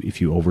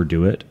you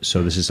overdo it.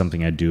 So this is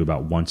something I do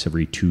about once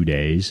every 2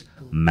 days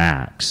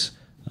max.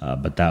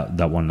 But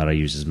that one that I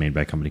use is made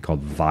by a company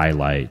called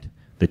Vielight.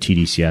 The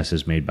TDCS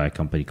is made by a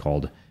company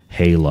called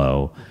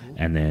Halo.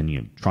 And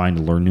then trying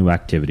to learn new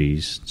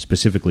activities.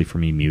 Specifically for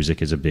me,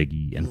 music is a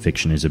biggie and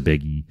fiction is a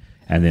biggie.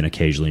 And then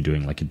occasionally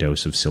doing like a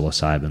dose of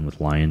psilocybin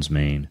with lion's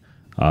mane.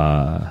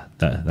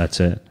 That's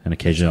it. And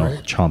occasionally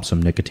I'll chomp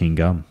some nicotine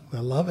gum. I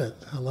love it.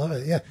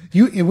 Yeah.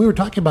 We were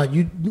talking about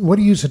what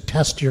do you use to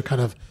test your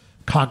kind of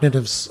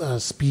cognitive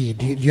speed?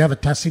 Do you have a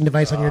testing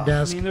device on your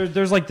desk? I mean,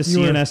 there's like the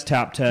CNS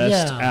tap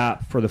test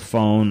app for the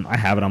phone. I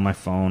have it on my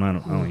phone. I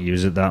don't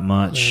use it that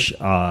much.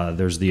 Right.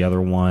 There's the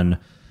other one,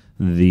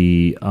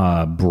 the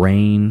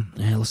brain.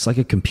 It looks like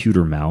a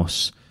computer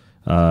mouse.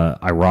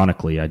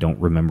 Ironically, I don't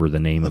remember the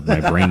name of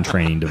my brain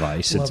training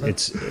device.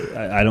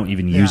 I don't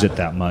even use it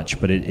that much,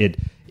 but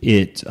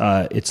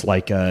it's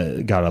like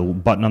got a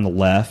button on the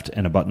left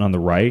and a button on the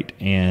right,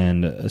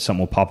 and something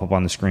will pop up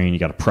on the screen. You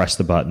got to press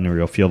the button, or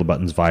you'll feel the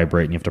buttons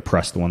vibrate, and you have to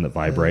press the one that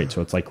vibrates.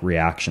 So it's like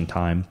reaction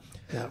time.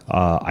 Yeah.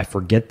 I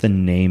forget the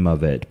name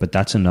of it, but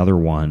that's another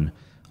one.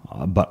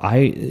 But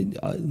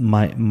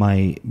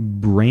my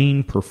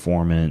brain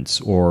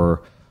performance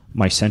or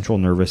my central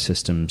nervous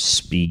system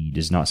speed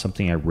is not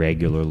something I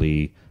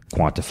regularly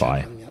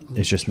quantify.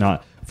 It's just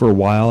not. For a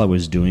while I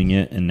was doing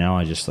it, and now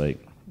I just like,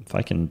 if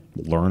I can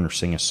learn or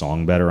sing a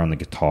song better on the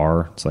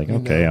guitar, it's like,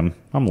 okay, I'm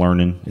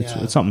learning.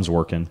 It's something's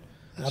working.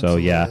 Absolutely. So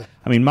yeah,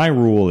 I mean, my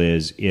rule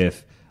is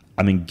if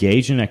I'm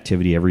engaged in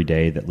activity every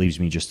day that leaves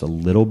me just a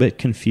little bit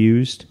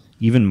confused,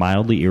 even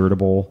mildly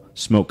irritable,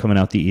 smoke coming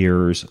out the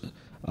ears,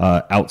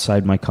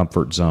 outside my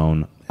comfort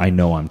zone, I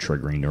know I'm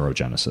triggering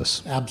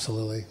neurogenesis.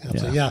 Absolutely.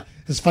 Yeah.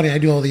 It's funny. I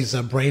do all these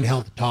brain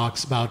health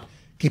talks about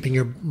keeping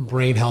your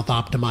brain health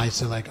optimized,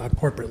 so like on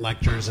corporate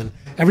lectures, and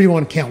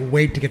everyone can't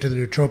wait to get to the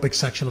nootropic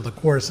section of the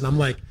course. And I'm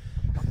like,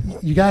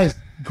 you guys,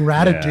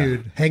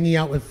 gratitude, hanging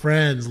out with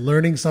friends,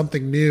 learning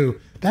something new.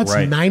 That's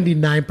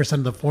 99%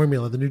 of the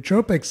formula. The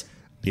nootropics,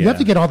 you have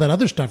to get all that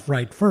other stuff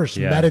right first.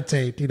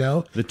 Meditate,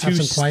 the two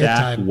have some quiet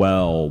time.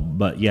 Well,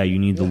 but you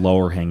need the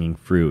lower hanging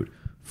fruit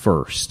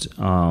first.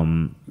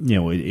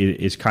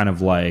 It's kind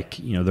of like,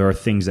 there are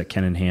things that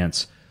can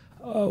enhance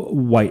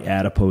white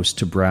adipose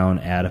to brown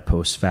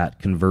adipose fat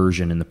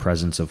conversion in the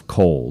presence of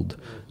cold.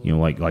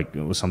 Like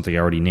it was something I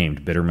already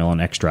named. Bitter melon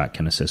extract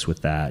can assist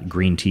with that.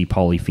 Green tea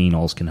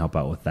polyphenols can help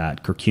out with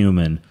that.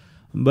 Curcumin.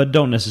 But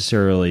don't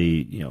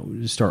necessarily,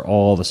 start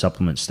all the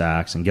supplement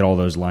stacks and get all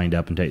those lined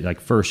up and take, like,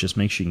 first just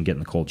make sure you can get in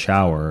the cold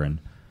shower and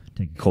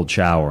take a cold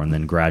shower, and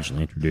then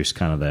gradually introduce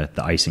kind of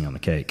the icing on the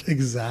cake.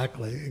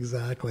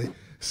 Exactly.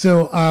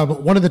 So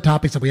one of the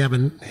topics that we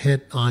haven't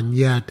hit on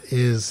yet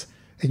is,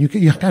 and you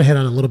kind of hit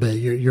on it a little bit,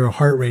 your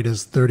heart rate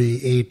is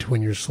 38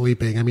 when you're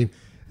sleeping. I mean,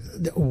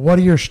 what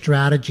are your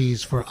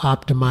strategies for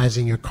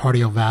optimizing your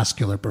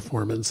cardiovascular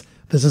performance?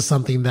 This is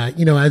something that,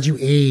 as you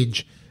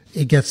age,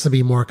 it gets to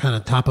be more kind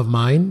of top of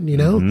mind,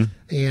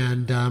 Mm-hmm.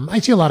 And I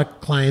see a lot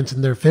of clients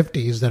in their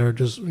 50s that are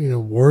just,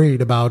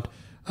 worried about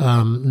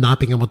not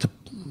being able to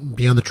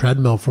be on the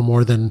treadmill for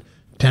more than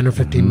 10 or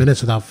 15 minutes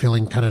without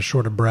feeling kind of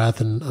short of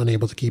breath and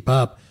unable to keep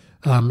up.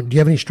 Do you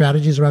have any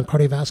strategies around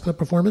cardiovascular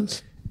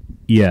performance?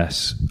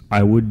 Yes,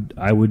 I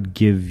would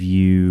give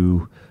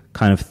you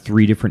kind of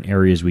 3 different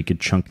areas we could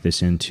chunk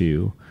this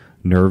into: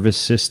 nervous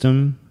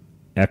system,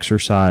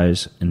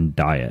 exercise, and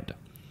diet.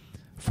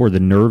 For the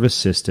nervous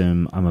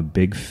system, I'm a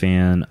big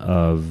fan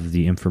of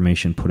the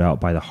information put out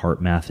by the Heart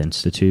Math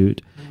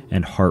Institute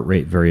and heart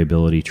rate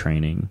variability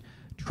training.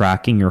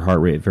 Tracking your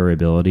heart rate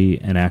variability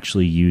and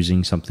actually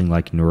using something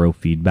like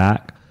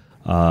neurofeedback.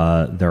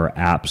 There are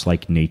apps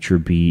like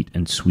NatureBeat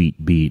and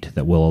SweetBeat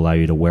that will allow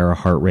you to wear a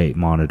heart rate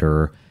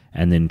monitor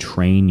and then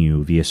train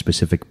you via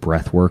specific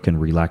breathwork and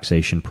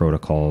relaxation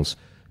protocols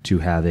to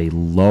have a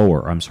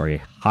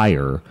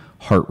higher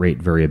heart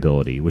rate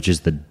variability, which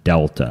is the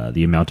delta,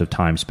 the amount of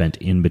time spent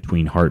in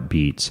between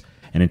heartbeats,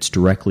 and it's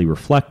directly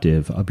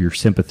reflective of your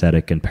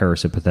sympathetic and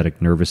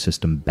parasympathetic nervous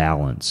system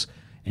balance.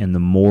 And the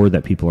more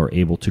that people are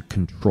able to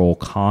control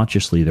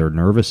consciously their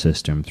nervous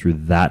system through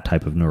that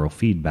type of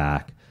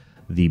neurofeedback,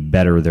 the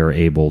better they're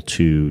able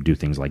to do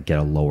things like get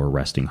a lower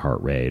resting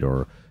heart rate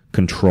or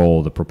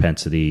control the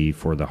propensity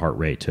for the heart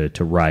rate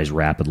to rise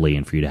rapidly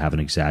and for you to have an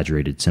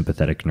exaggerated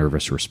sympathetic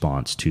nervous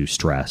response to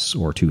stress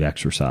or to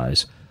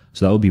exercise.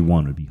 So that would be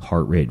one, would be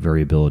heart rate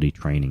variability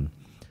training.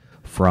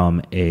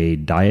 From a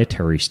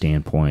dietary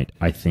standpoint,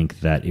 I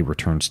think that it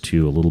returns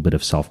to a little bit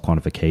of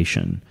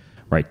self-quantification,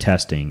 right?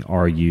 Testing.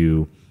 Are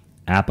you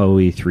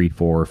ApoE 3,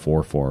 4, or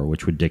 4, 4,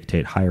 which would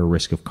dictate higher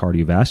risk of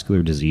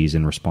cardiovascular disease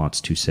in response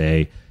to,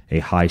 say, a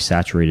high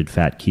saturated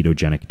fat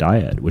ketogenic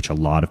diet, which a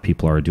lot of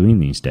people are doing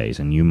these days.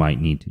 And you might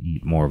need to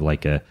eat more of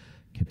like a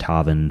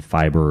Ketovan,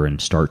 fiber,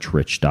 and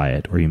starch-rich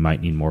diet, or you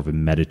might need more of a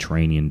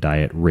Mediterranean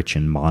diet rich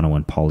in mono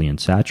and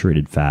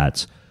polyunsaturated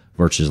fats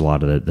versus a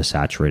lot of the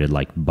saturated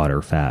like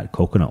butter, fat,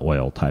 coconut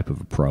oil type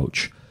of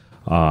approach.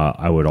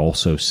 I would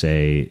also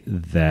say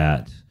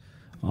that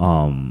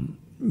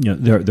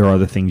there are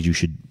other things you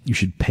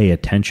should pay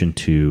attention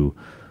to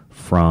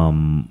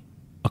from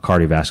a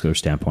cardiovascular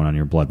standpoint on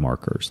your blood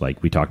markers.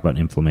 Like we talked about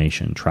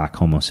inflammation, track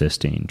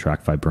homocysteine,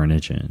 track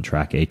fibrinogen,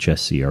 track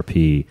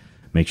HSCRP.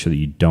 Make sure that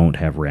you don't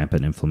have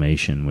rampant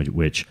inflammation,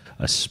 which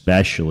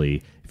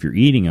especially if you're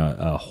eating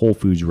a whole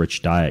foods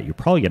rich diet, you're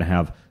probably going to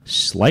have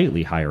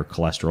slightly higher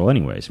cholesterol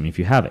anyways. I mean, if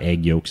you have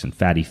egg yolks and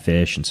fatty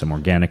fish and some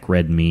organic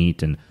red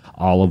meat and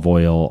olive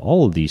oil,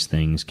 all of these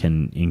things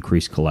can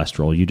increase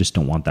cholesterol. You just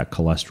don't want that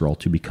cholesterol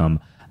to become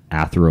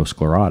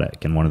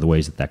atherosclerotic. And one of the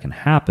ways that can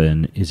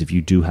happen is if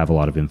you do have a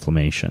lot of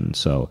inflammation.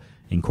 So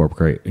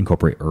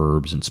incorporate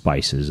herbs and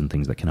spices and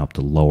things that can help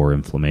to lower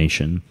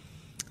inflammation.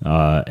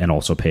 And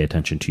also pay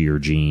attention to your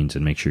genes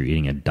and make sure you're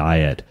eating a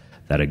diet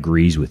that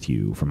agrees with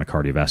you from a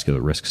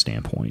cardiovascular risk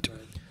standpoint.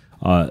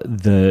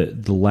 The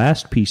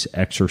last piece,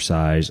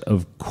 exercise,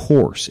 of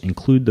course,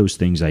 include those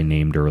things I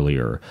named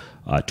earlier.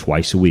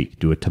 Twice a week,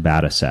 do a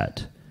Tabata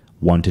set.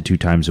 1 to 2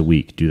 times a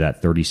week, do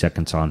that 30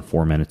 seconds on,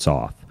 4 minutes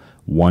off.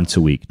 Once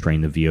a week,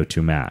 train the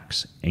VO2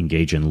 max.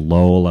 Engage in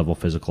low-level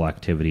physical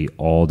activity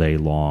all day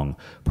long,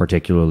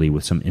 particularly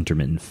with some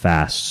intermittent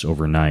fasts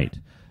overnight.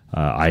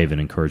 I even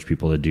encourage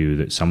people to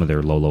do some of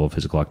their low-level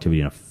physical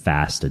activity in a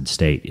fasted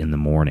state in the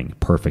morning.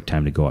 Perfect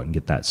time to go out and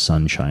get that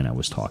sunshine I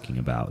was talking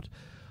about.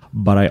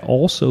 But I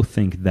also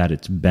think that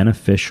it's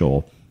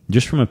beneficial,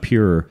 just from a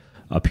pure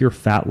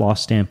fat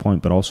loss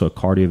standpoint, but also a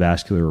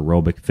cardiovascular,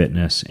 aerobic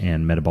fitness,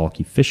 and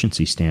metabolic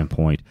efficiency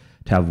standpoint,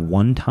 to have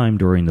one time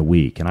during the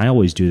week. And I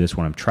always do this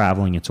when I'm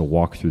traveling. It's a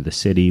walk through the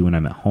city. When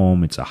I'm at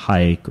home, it's a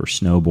hike or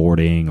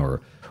snowboarding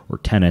or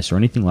tennis or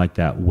anything like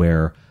that,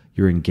 where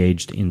you're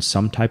engaged in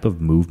some type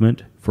of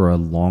movement for a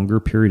longer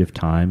period of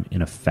time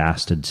in a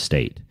fasted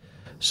state.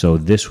 So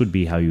this would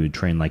be how you would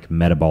train like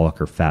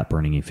metabolic or fat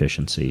burning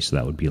efficiency. So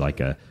that would be like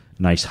a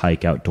nice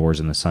hike outdoors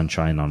in the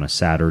sunshine on a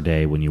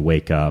Saturday when you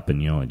wake up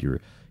and you're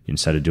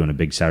instead of doing a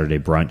big Saturday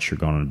brunch, you're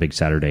going on a big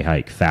Saturday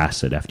hike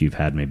fasted after you've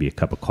had maybe a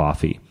cup of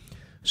coffee.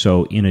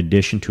 So in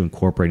addition to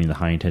incorporating the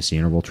high intensity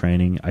interval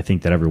training, I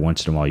think that every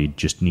once in a while you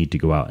just need to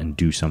go out and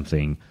do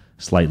something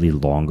slightly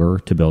longer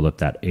to build up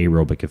that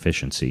aerobic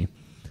efficiency.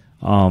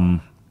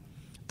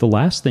 The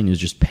last thing is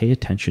just pay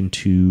attention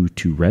to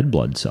red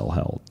blood cell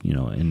health,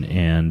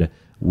 and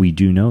we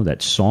do know that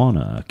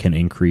sauna can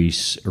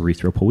increase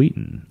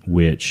erythropoietin,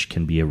 which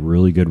can be a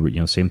really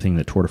good, same thing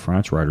that Tour de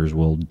France riders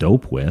will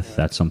dope with.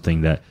 That's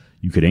something that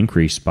you could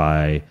increase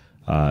by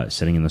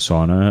sitting in the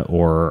sauna,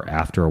 or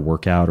after a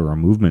workout or a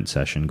movement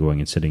session, going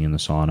and sitting in the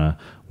sauna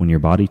when your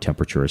body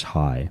temperature is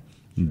high.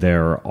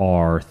 There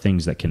are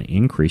things that can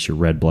increase your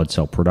red blood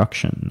cell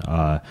production.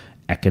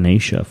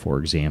 Echinacea, for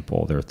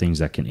example. There are things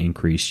that can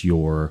increase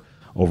your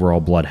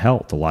overall blood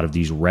health. A lot of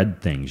these red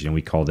things,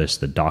 we call this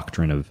the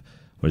doctrine of,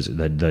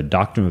 the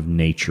doctrine of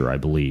nature, I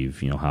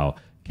believe. How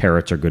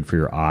carrots are good for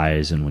your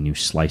eyes, and when you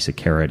slice a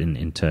carrot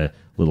into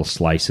little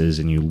slices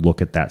and you look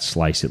at that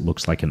slice, it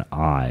looks like an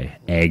eye.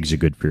 Eggs are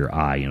good for your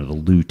eye, the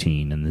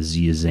lutein and the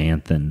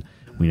zeaxanthin.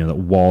 We know that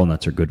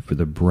walnuts are good for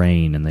the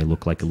brain, and they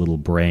look like a little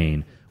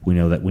brain. We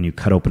know that when you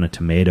cut open a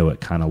tomato, it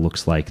kind of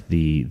looks like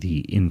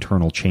the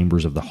internal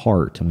chambers of the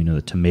heart. And we know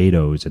that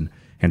tomatoes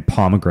and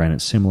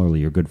pomegranates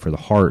similarly are good for the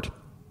heart.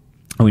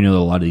 And we know that a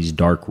lot of these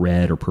dark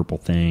red or purple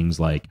things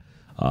like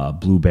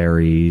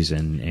blueberries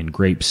and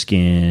grape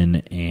skin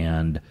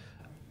and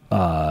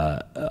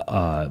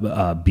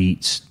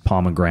beets,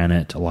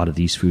 pomegranate. A lot of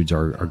these foods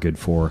are good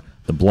for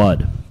the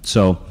blood.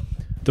 So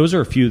those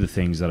are a few of the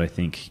things that I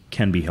think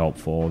can be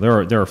helpful.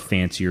 There are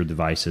fancier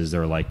devices.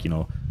 There are like,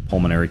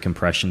 pulmonary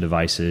compression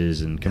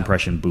devices and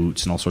compression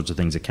boots and all sorts of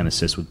things that can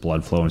assist with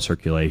blood flow and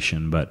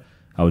circulation. But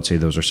I would say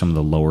those are some of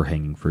the lower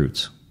hanging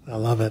fruits. I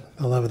love it.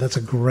 That's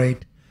a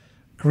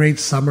great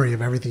summary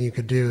of everything you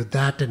could do.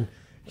 That, and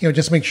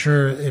just make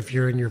sure if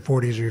you're in your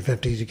 40s or your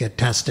 50s, you get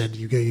tested.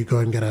 You go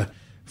and get a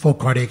full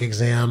cardiac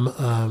exam.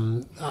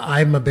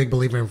 I'm a big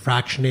believer in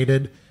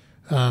fractionated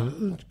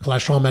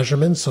cholesterol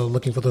measurements, so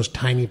looking for those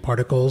tiny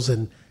particles,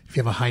 and if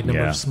you have a high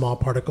number of small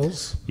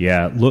particles.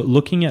 Yeah,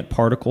 looking at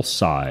particle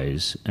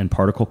size and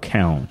particle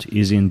count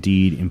is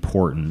indeed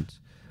important.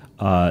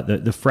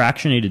 The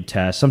fractionated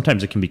test,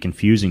 sometimes it can be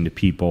confusing to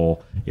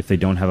people if they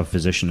don't have a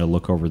physician to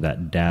look over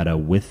that data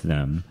with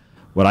them.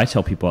 What I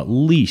tell people at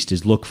least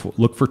is look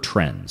for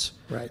trends.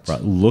 Right.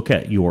 Look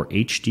at your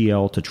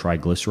HDL to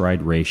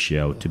triglyceride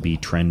ratio to be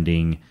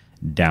trending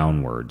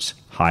downwards.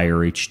 Higher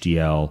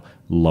HDL,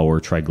 lower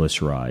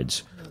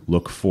triglycerides.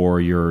 Look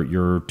for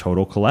your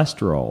total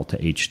cholesterol to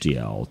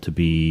HDL to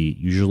be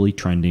usually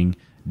trending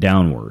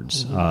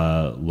downwards.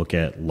 Look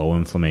at low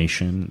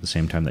inflammation at the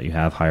same time that you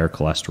have higher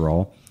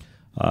cholesterol.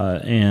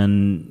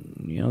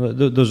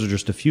 Those are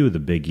just a few of the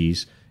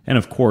biggies. And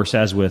of course,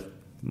 as with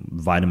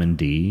vitamin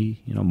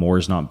D, more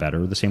is not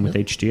better. The same with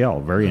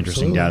HDL. Very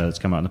interesting data that's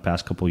come out in the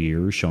past couple of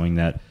years showing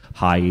that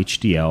high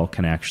HDL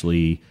can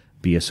actually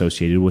be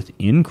associated with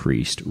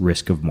increased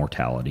risk of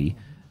mortality.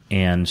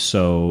 And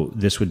so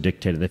this would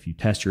dictate that if you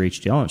test your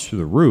HDL and it's through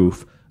the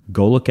roof,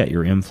 go look at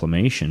your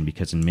inflammation,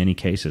 because in many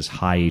cases,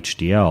 high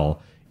HDL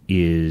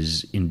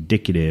is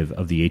indicative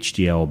of the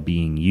HDL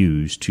being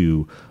used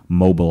to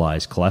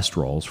mobilize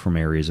cholesterols from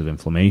areas of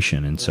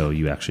inflammation. And so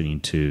you actually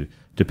need to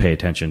pay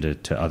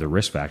attention to other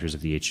risk factors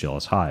if the HDL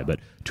is high. But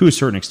to a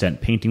certain extent,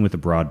 painting with a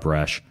broad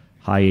brush,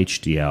 high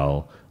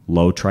HDL,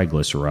 low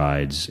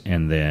triglycerides,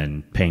 and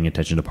then paying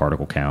attention to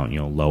particle count,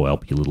 low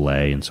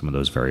LP(a) and some of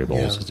those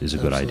variables is a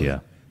good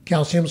idea.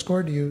 Calcium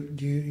score, do you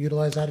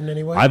utilize that in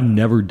any way? I've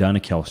never done a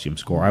calcium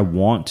score. I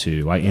want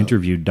to. I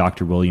interviewed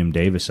Dr. William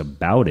Davis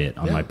about it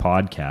on my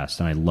podcast,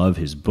 and I love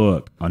his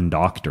book,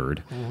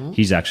 Undoctored.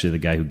 He's actually the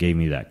guy who gave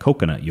me that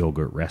coconut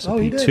yogurt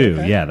recipe too.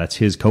 Okay. Yeah, that's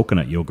his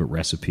coconut yogurt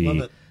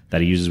recipe that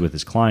he uses with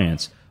his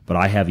clients. But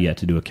I have yet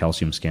to do a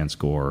calcium scan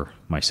score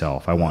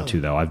myself. I want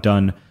to, though. I've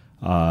done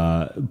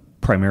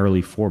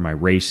primarily for my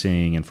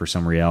racing and for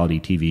some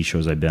reality TV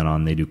shows I've been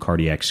on. They do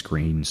cardiac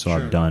screens, so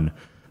I've done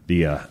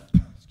the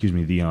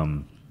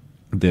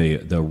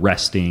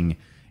resting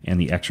and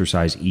the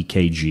exercise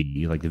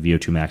EKG, like the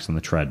VO2 max on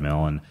the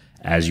treadmill. And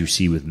as you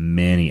see with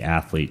many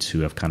athletes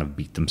who have kind of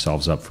beat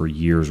themselves up for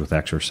years with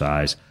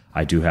exercise,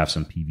 I do have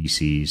some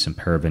PVCs, some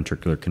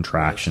paraventricular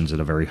contractions at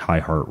a very high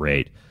heart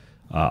rate.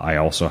 I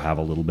also have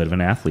a little bit of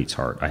an athlete's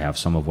heart. I have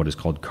some of what is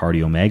called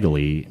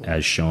cardiomegaly,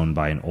 as shown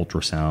by an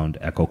ultrasound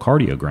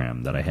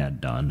echocardiogram that I had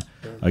done.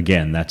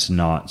 Again, that's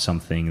not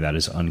something that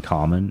is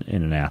uncommon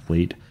in an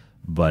athlete,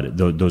 but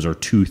those are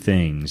two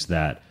things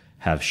that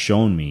have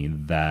shown me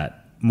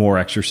that more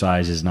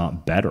exercise is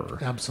not better.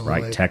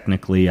 Absolutely. Right?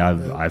 Technically,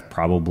 I've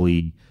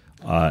probably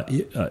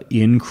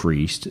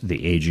increased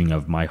the aging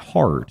of my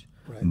heart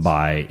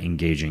by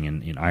engaging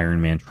in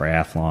Ironman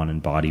triathlon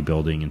and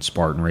bodybuilding and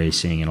Spartan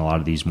racing and a lot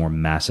of these more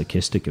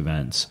masochistic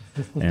events.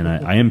 And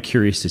I am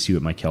curious to see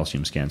what my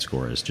calcium scan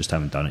score is. Just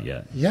haven't done it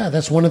yet. Yeah,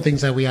 that's one of the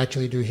things that we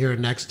actually do here at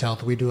Next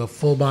Health. We do a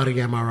full body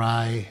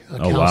MRI, a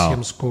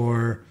calcium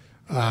score.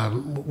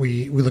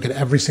 We look at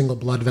every single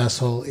blood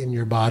vessel in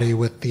your body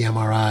with the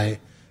MRI,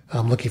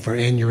 looking for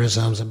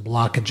aneurysms and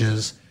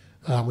blockages.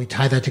 We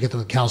tie that together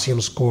with calcium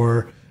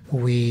score.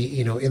 We,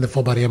 in the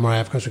full body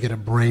MRI, of course, we get a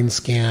brain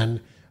scan,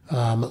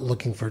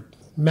 looking for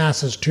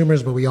masses,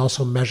 tumors, but we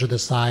also measure the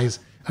size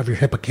of your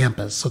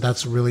hippocampus. So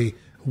that's really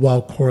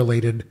well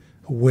correlated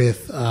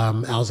with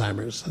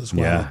Alzheimer's as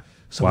well. Yeah.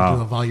 So we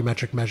do a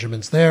volumetric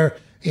measurements there.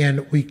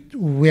 And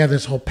we have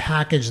this whole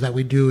package that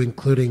we do,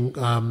 including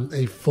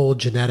a full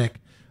genome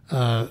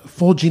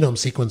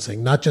sequencing,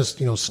 not just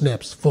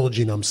SNPs, full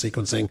genome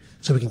sequencing,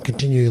 so we can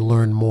continue to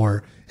learn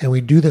more. And we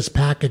do this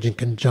package in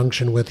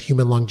conjunction with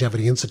Human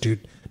Longevity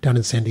Institute down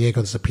in San Diego.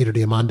 This is a Peter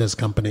Diamandis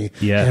company.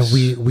 Yes.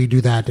 And we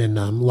do that in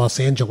Los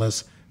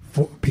Angeles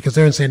because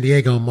they're in San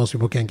Diego. Most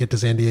people can't get to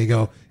San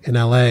Diego in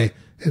LA,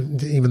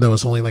 even though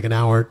it's only like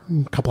a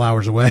couple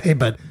hours away.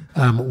 But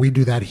we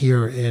do that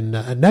here in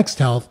Next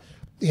Health.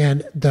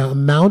 And the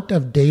amount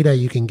of data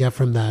you can get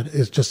from that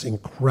is just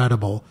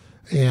incredible.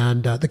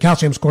 And the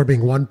calcium score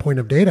being 1 point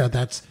of data,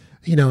 that's,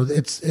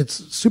 it's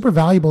super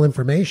valuable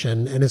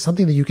information, and it's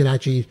something that you can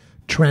actually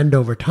trend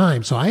over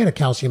time. So I had a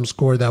calcium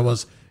score that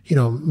was,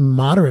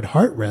 moderate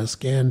heart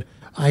risk, and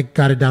I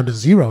got it down to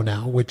 0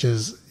 now, which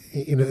is,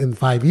 in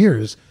 5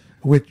 years,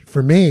 which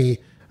for me,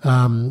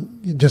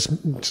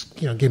 just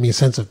gave me a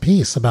sense of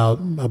peace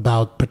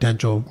about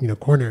potential,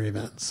 coronary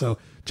events. So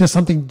just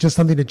something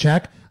to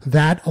check.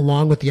 That,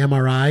 along with the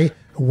MRI,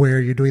 where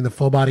you're doing the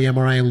full body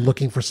MRI and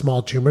looking for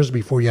small tumors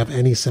before you have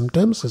any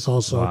symptoms is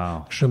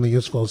also extremely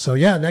useful. So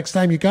yeah, next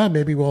time you come,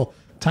 maybe we'll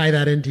tie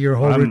that into your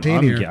whole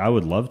routine here. I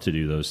would love to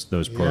do those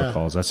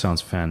protocols. That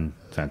sounds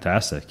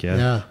fantastic.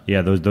 Yeah.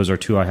 Those are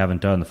two I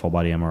haven't done: the full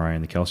body MRI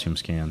and the calcium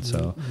scan.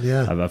 So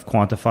I've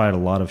quantified a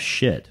lot of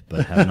shit,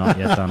 but have not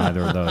yet done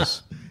either of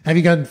those. Have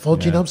you gotten full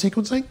genome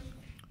sequencing?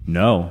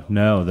 No.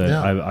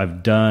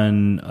 I've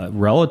done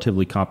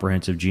relatively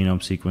comprehensive genome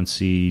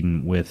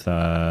sequencing with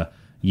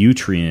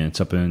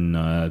Nutrients up in,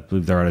 I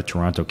believe they're out of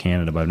Toronto,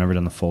 Canada, but I've never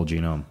done the full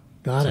genome.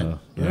 Got it. All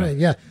right.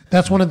 Yeah.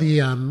 That's one of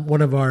the,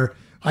 one of our,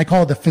 I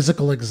call it the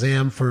physical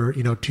exam for,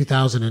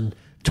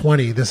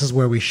 2020. This is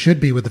where we should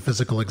be with the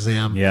physical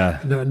exam. Yeah.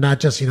 Not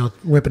just,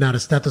 whipping out a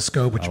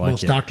stethoscope, which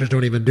most doctors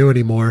don't even do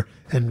anymore,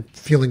 and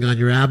feeling on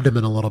your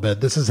abdomen a little bit.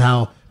 This is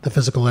how the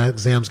physical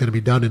exam is going to be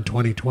done in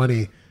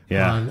 2020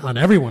 on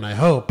everyone, I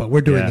hope, but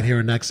we're doing it here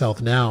in Next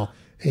Health now.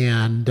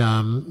 And,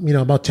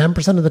 about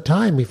 10% of the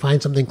time we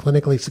find something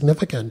clinically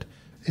significant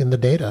in the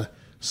data.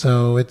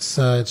 So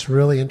it's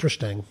really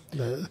interesting.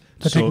 The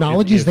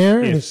technology's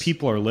there. If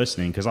people are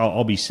listening, because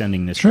I'll be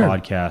sending this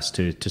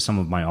podcast to some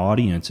of my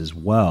audience as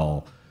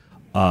well,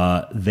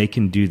 they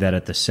can do that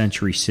at the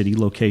Century City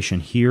location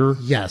here.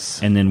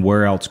 Yes. And then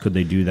where else could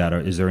they do that? Or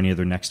is there any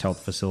other Next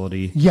Health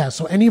facility? Yeah,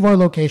 so any of our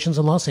locations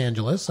in Los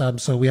Angeles.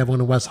 So we have one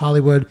in West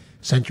Hollywood,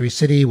 Century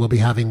City. We'll be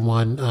having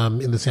one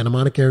in the Santa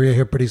Monica area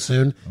here pretty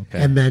soon.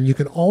 Okay. And then you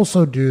can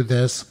also do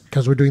this,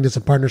 because we're doing this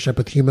in partnership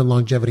with Human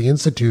Longevity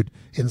Institute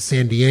in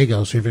San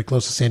Diego. So if you're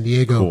close to San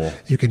Diego,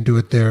 you can do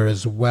it there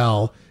as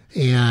well.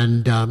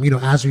 And,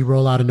 as we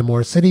roll out into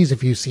more cities,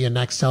 if you see a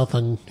Next Health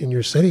in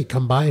your city,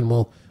 come by and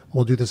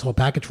we'll do this whole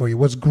package for you.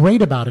 What's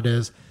great about it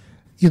is,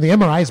 the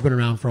MRI has been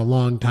around for a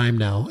long time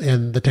now,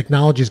 and the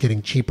technology is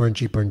getting cheaper and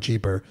cheaper and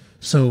cheaper.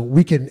 So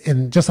we can,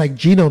 and just like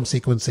genome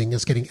sequencing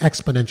is getting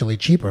exponentially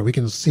cheaper, we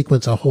can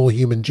sequence a whole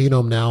human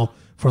genome now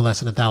for less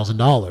than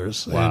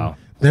 $1,000. Wow. And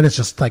then it's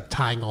just like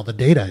tying all the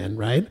data in,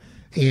 right?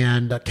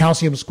 And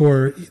calcium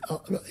score,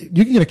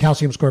 you can get a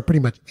calcium score pretty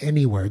much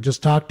anywhere.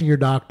 Just talk to your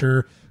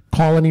doctor,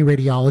 call any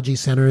radiology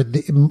center.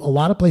 A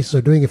lot of places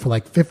are doing it for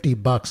like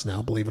 $50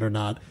 now, believe it or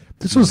not.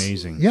 This was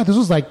amazing. Yeah, this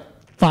was like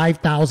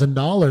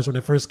 $5,000 when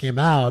it first came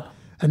out,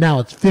 and now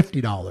it's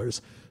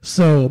 $50.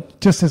 So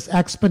just this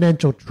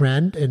exponential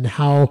trend in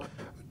how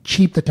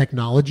cheap the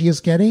technology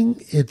is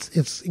getting,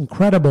 it's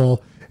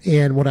incredible.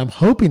 And what I'm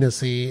hoping to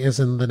see is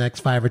in the next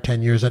 5 or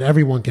 10 years that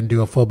everyone can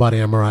do a full body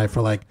MRI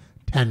for like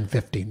 $10,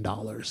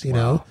 $15, you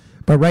know?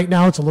 But right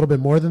now it's a little bit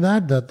more than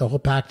that. The whole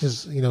package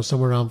is,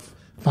 somewhere around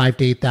 5,000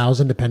 to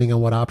 8,000, depending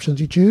on what options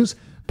you choose.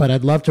 But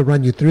I'd love to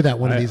run you through that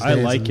one of these days.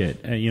 I like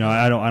it.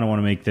 I don't want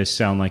to make this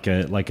sound like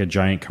a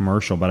giant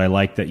commercial, but I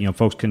like that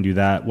folks can do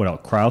that. What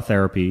else?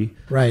 Cryotherapy,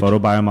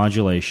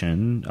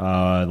 photobiomodulation.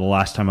 The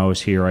last time I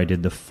was here, I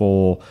did the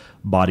full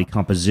body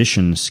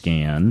composition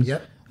scan.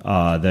 Yep.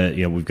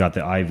 We've got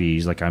the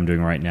IVs like I'm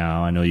doing right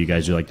now. I know you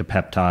guys do like the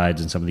peptides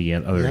and some of the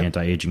other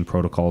anti-aging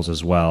protocols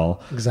as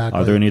well. Exactly.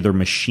 Are there any other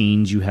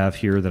machines you have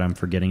here that I'm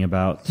forgetting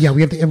about? Yeah,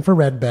 we have the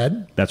infrared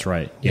bed. That's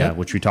right. Yeah,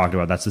 which we talked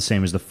about. That's the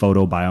same as the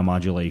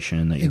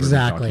photobiomodulation that you were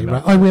talking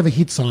about. Right. Oh, we have a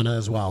heat sauna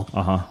as well.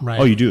 Right.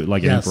 Oh, you do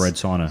like an infrared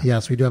sauna.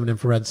 Yes, we do have an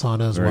infrared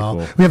sauna as well.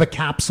 Cool. We have a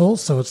capsule,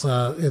 so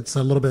it's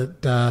a little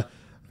bit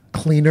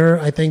cleaner,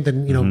 I think,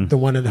 than the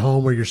one at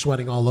home where you're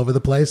sweating all over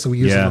the place. So we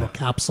use a little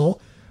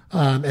capsule.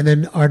 And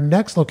then our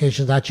next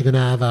location is actually going to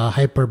have a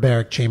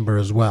hyperbaric chamber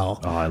as well.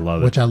 Oh, I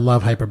love it. Which I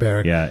love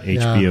hyperbaric. Yeah,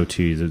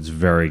 HBOT, it's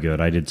very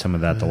good. I did some of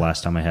that the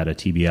last time I had a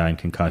TBI and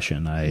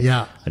concussion. I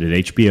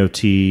did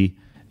HBOT,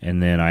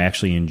 and then I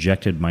actually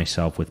injected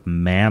myself with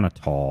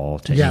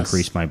mannitol to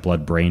increase my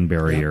blood-brain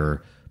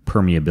barrier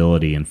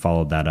permeability, and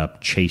followed that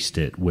up, chased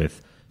it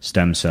with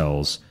stem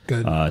cells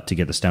to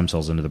get the stem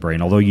cells into the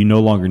brain. Although you no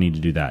longer need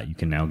to do that. You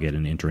can now get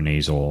an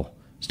intranasal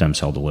stem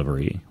cell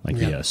delivery, like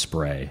via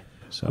spray.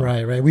 So,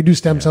 right. We do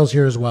stem cells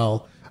here as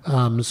well.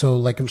 So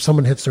like if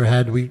someone hits their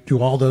head, we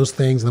do all those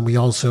things. And then we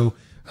also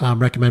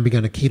recommend being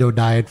on a keto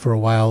diet for a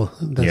while.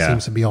 That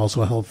seems to be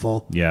also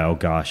helpful. Yeah. Oh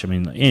gosh. I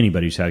mean,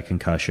 anybody who's had a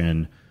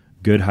concussion,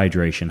 good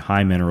hydration,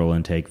 high mineral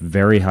intake,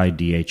 very high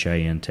DHA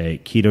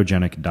intake,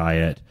 ketogenic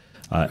diet,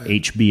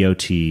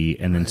 HBOT,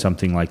 and then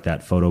something like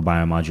that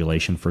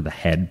photobiomodulation for the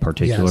head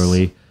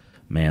particularly.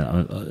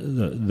 Man,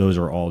 those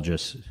are all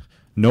just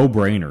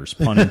no-brainers,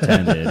 pun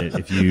intended.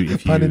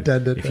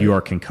 If you are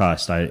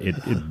concussed,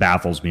 it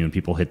baffles me when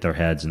people hit their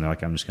heads and they're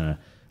like, "I'm just going to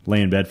lay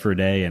in bed for a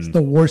day and it's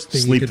the worst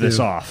thing sleep you could this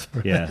do. off."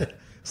 Yeah,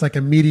 it's like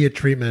immediate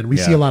treatment. We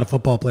see a lot of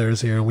football players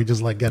here, and we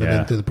just like get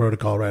them into the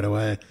protocol right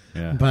away.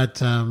 Yeah.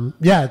 But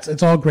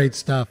it's all great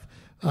stuff.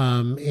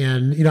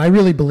 And I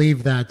really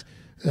believe that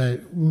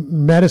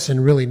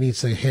medicine really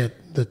needs to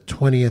hit the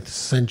 20th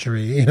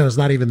century. It's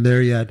not even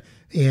there yet,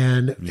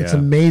 and it's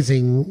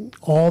amazing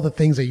all the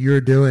things that you're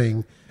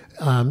doing.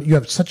 You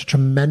have such a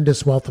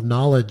tremendous wealth of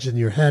knowledge in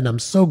your head. And I'm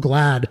so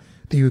glad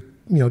that you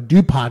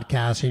do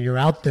podcasts and you're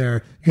out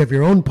there. You have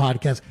your own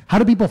podcast. How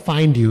do people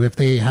find you if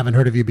they haven't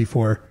heard of you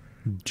before?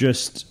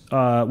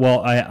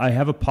 I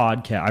have a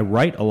podcast. I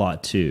write a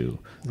lot too.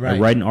 Right. I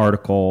write an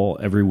article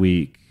every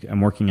week.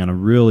 I'm working on a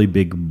really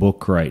big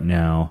book right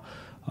now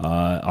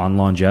on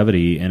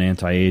longevity and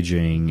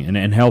anti-aging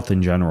and health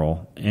in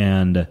general.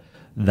 And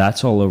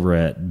that's all over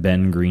at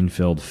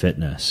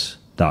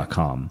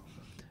bengreenfieldfitness.com.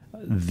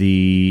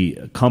 The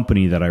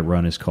company that I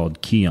run is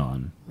called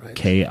Kion, right.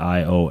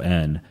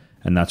 Kion,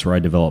 and that's where I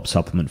develop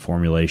supplement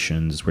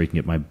formulations, where you can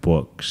get my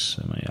books.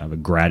 I have a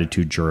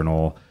gratitude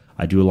journal.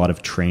 I do a lot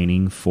of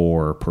training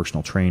for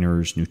personal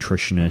trainers,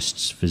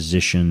 nutritionists,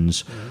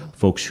 physicians,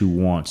 folks who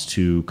want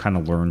to kind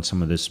of learn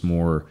some of this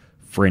more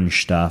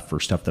fringe stuff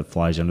or stuff that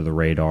flies under the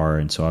radar.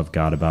 And so I've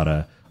got about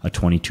a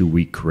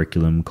 22-week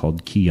curriculum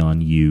called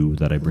Kion U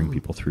that I bring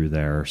people through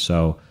there.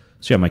 So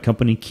yeah, my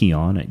company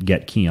Kion at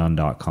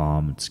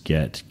getkion.com. It's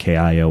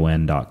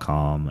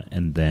getkion.com,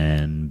 and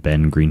then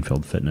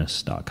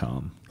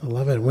bengreenfieldfitness.com. I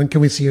love it. When can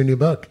we see your new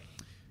book?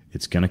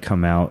 It's going to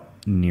come out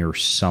near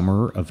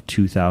summer of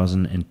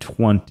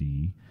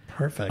 2020.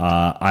 Perfect.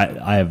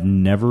 I have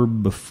never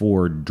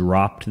before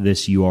dropped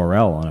this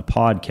URL on a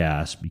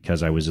podcast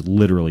because I was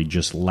literally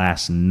just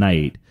last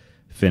night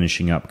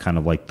finishing up kind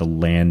of like the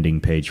landing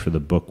page for the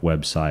book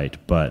website.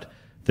 But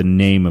the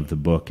name of the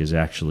book is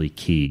actually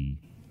Ki.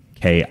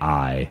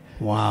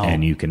 Wow.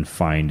 And you can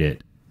find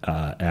it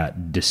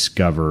at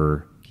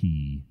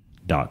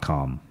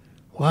discoverkey.com.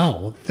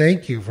 Wow. Well,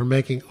 thank you for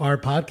making our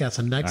podcast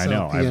a next. I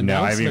know.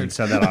 I've even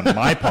said that on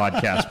my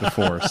podcast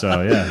before.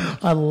 So, yeah.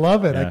 I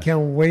love it. Yeah. I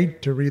can't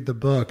wait to read the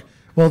book.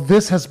 Well,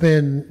 this has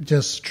been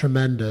just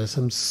tremendous.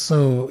 I'm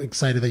so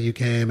excited that you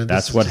came. And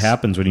that's what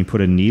happens when you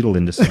put a needle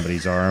into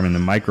somebody's arm and the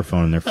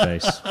microphone in their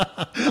face.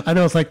 I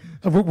know. It's like,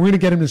 we're going to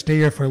get him to stay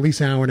here for at least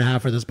an hour and a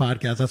half for this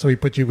podcast. That's why we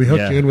put you. We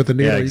hooked you in with the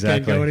needle. Yeah, exactly.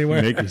 You can't go anywhere.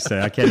 You make me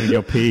say, I can't even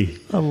go pee.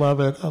 I love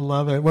it. I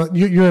love it. Well,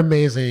 you're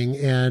amazing.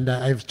 And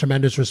I have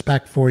tremendous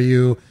respect for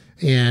you.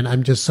 And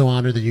I'm just so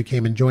honored that you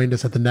came and joined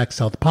us at the Next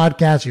Health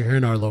podcast. You're here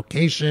in our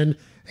location.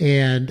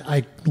 And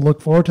I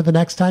look forward to the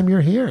next time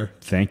you're here.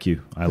 Thank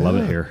you. I love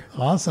it here.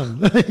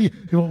 Awesome.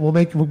 We'll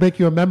make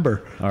you a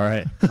member. All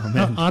right.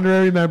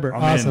 Honorary member.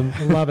 Awesome.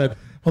 I love it.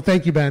 Well,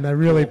 thank you, Ben. I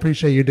really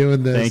appreciate you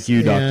doing this. Thank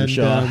you, Dr.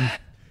 Shaw.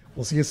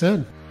 We'll see you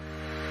soon.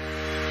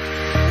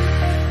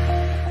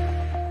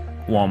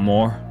 Want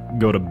more?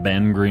 Go to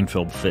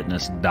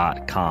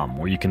bengreenfieldfitness.com,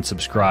 where you can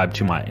subscribe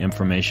to my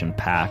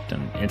information-packed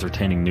and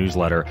entertaining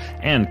newsletter,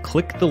 and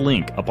click the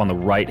link up on the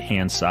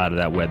right-hand side of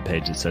that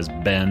webpage that says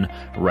Ben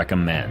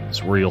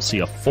Recommends, where you'll see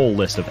a full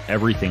list of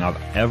everything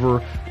I've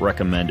ever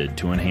recommended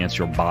to enhance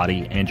your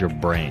body and your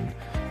brain.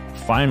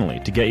 Finally,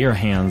 to get your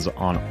hands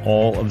on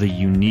all of the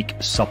unique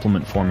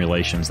supplement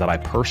formulations that I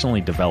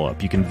personally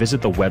develop, you can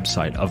visit the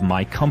website of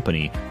my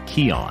company,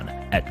 Kion,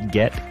 at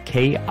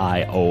getkion.com.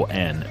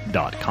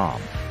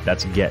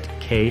 That's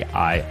getkion.com.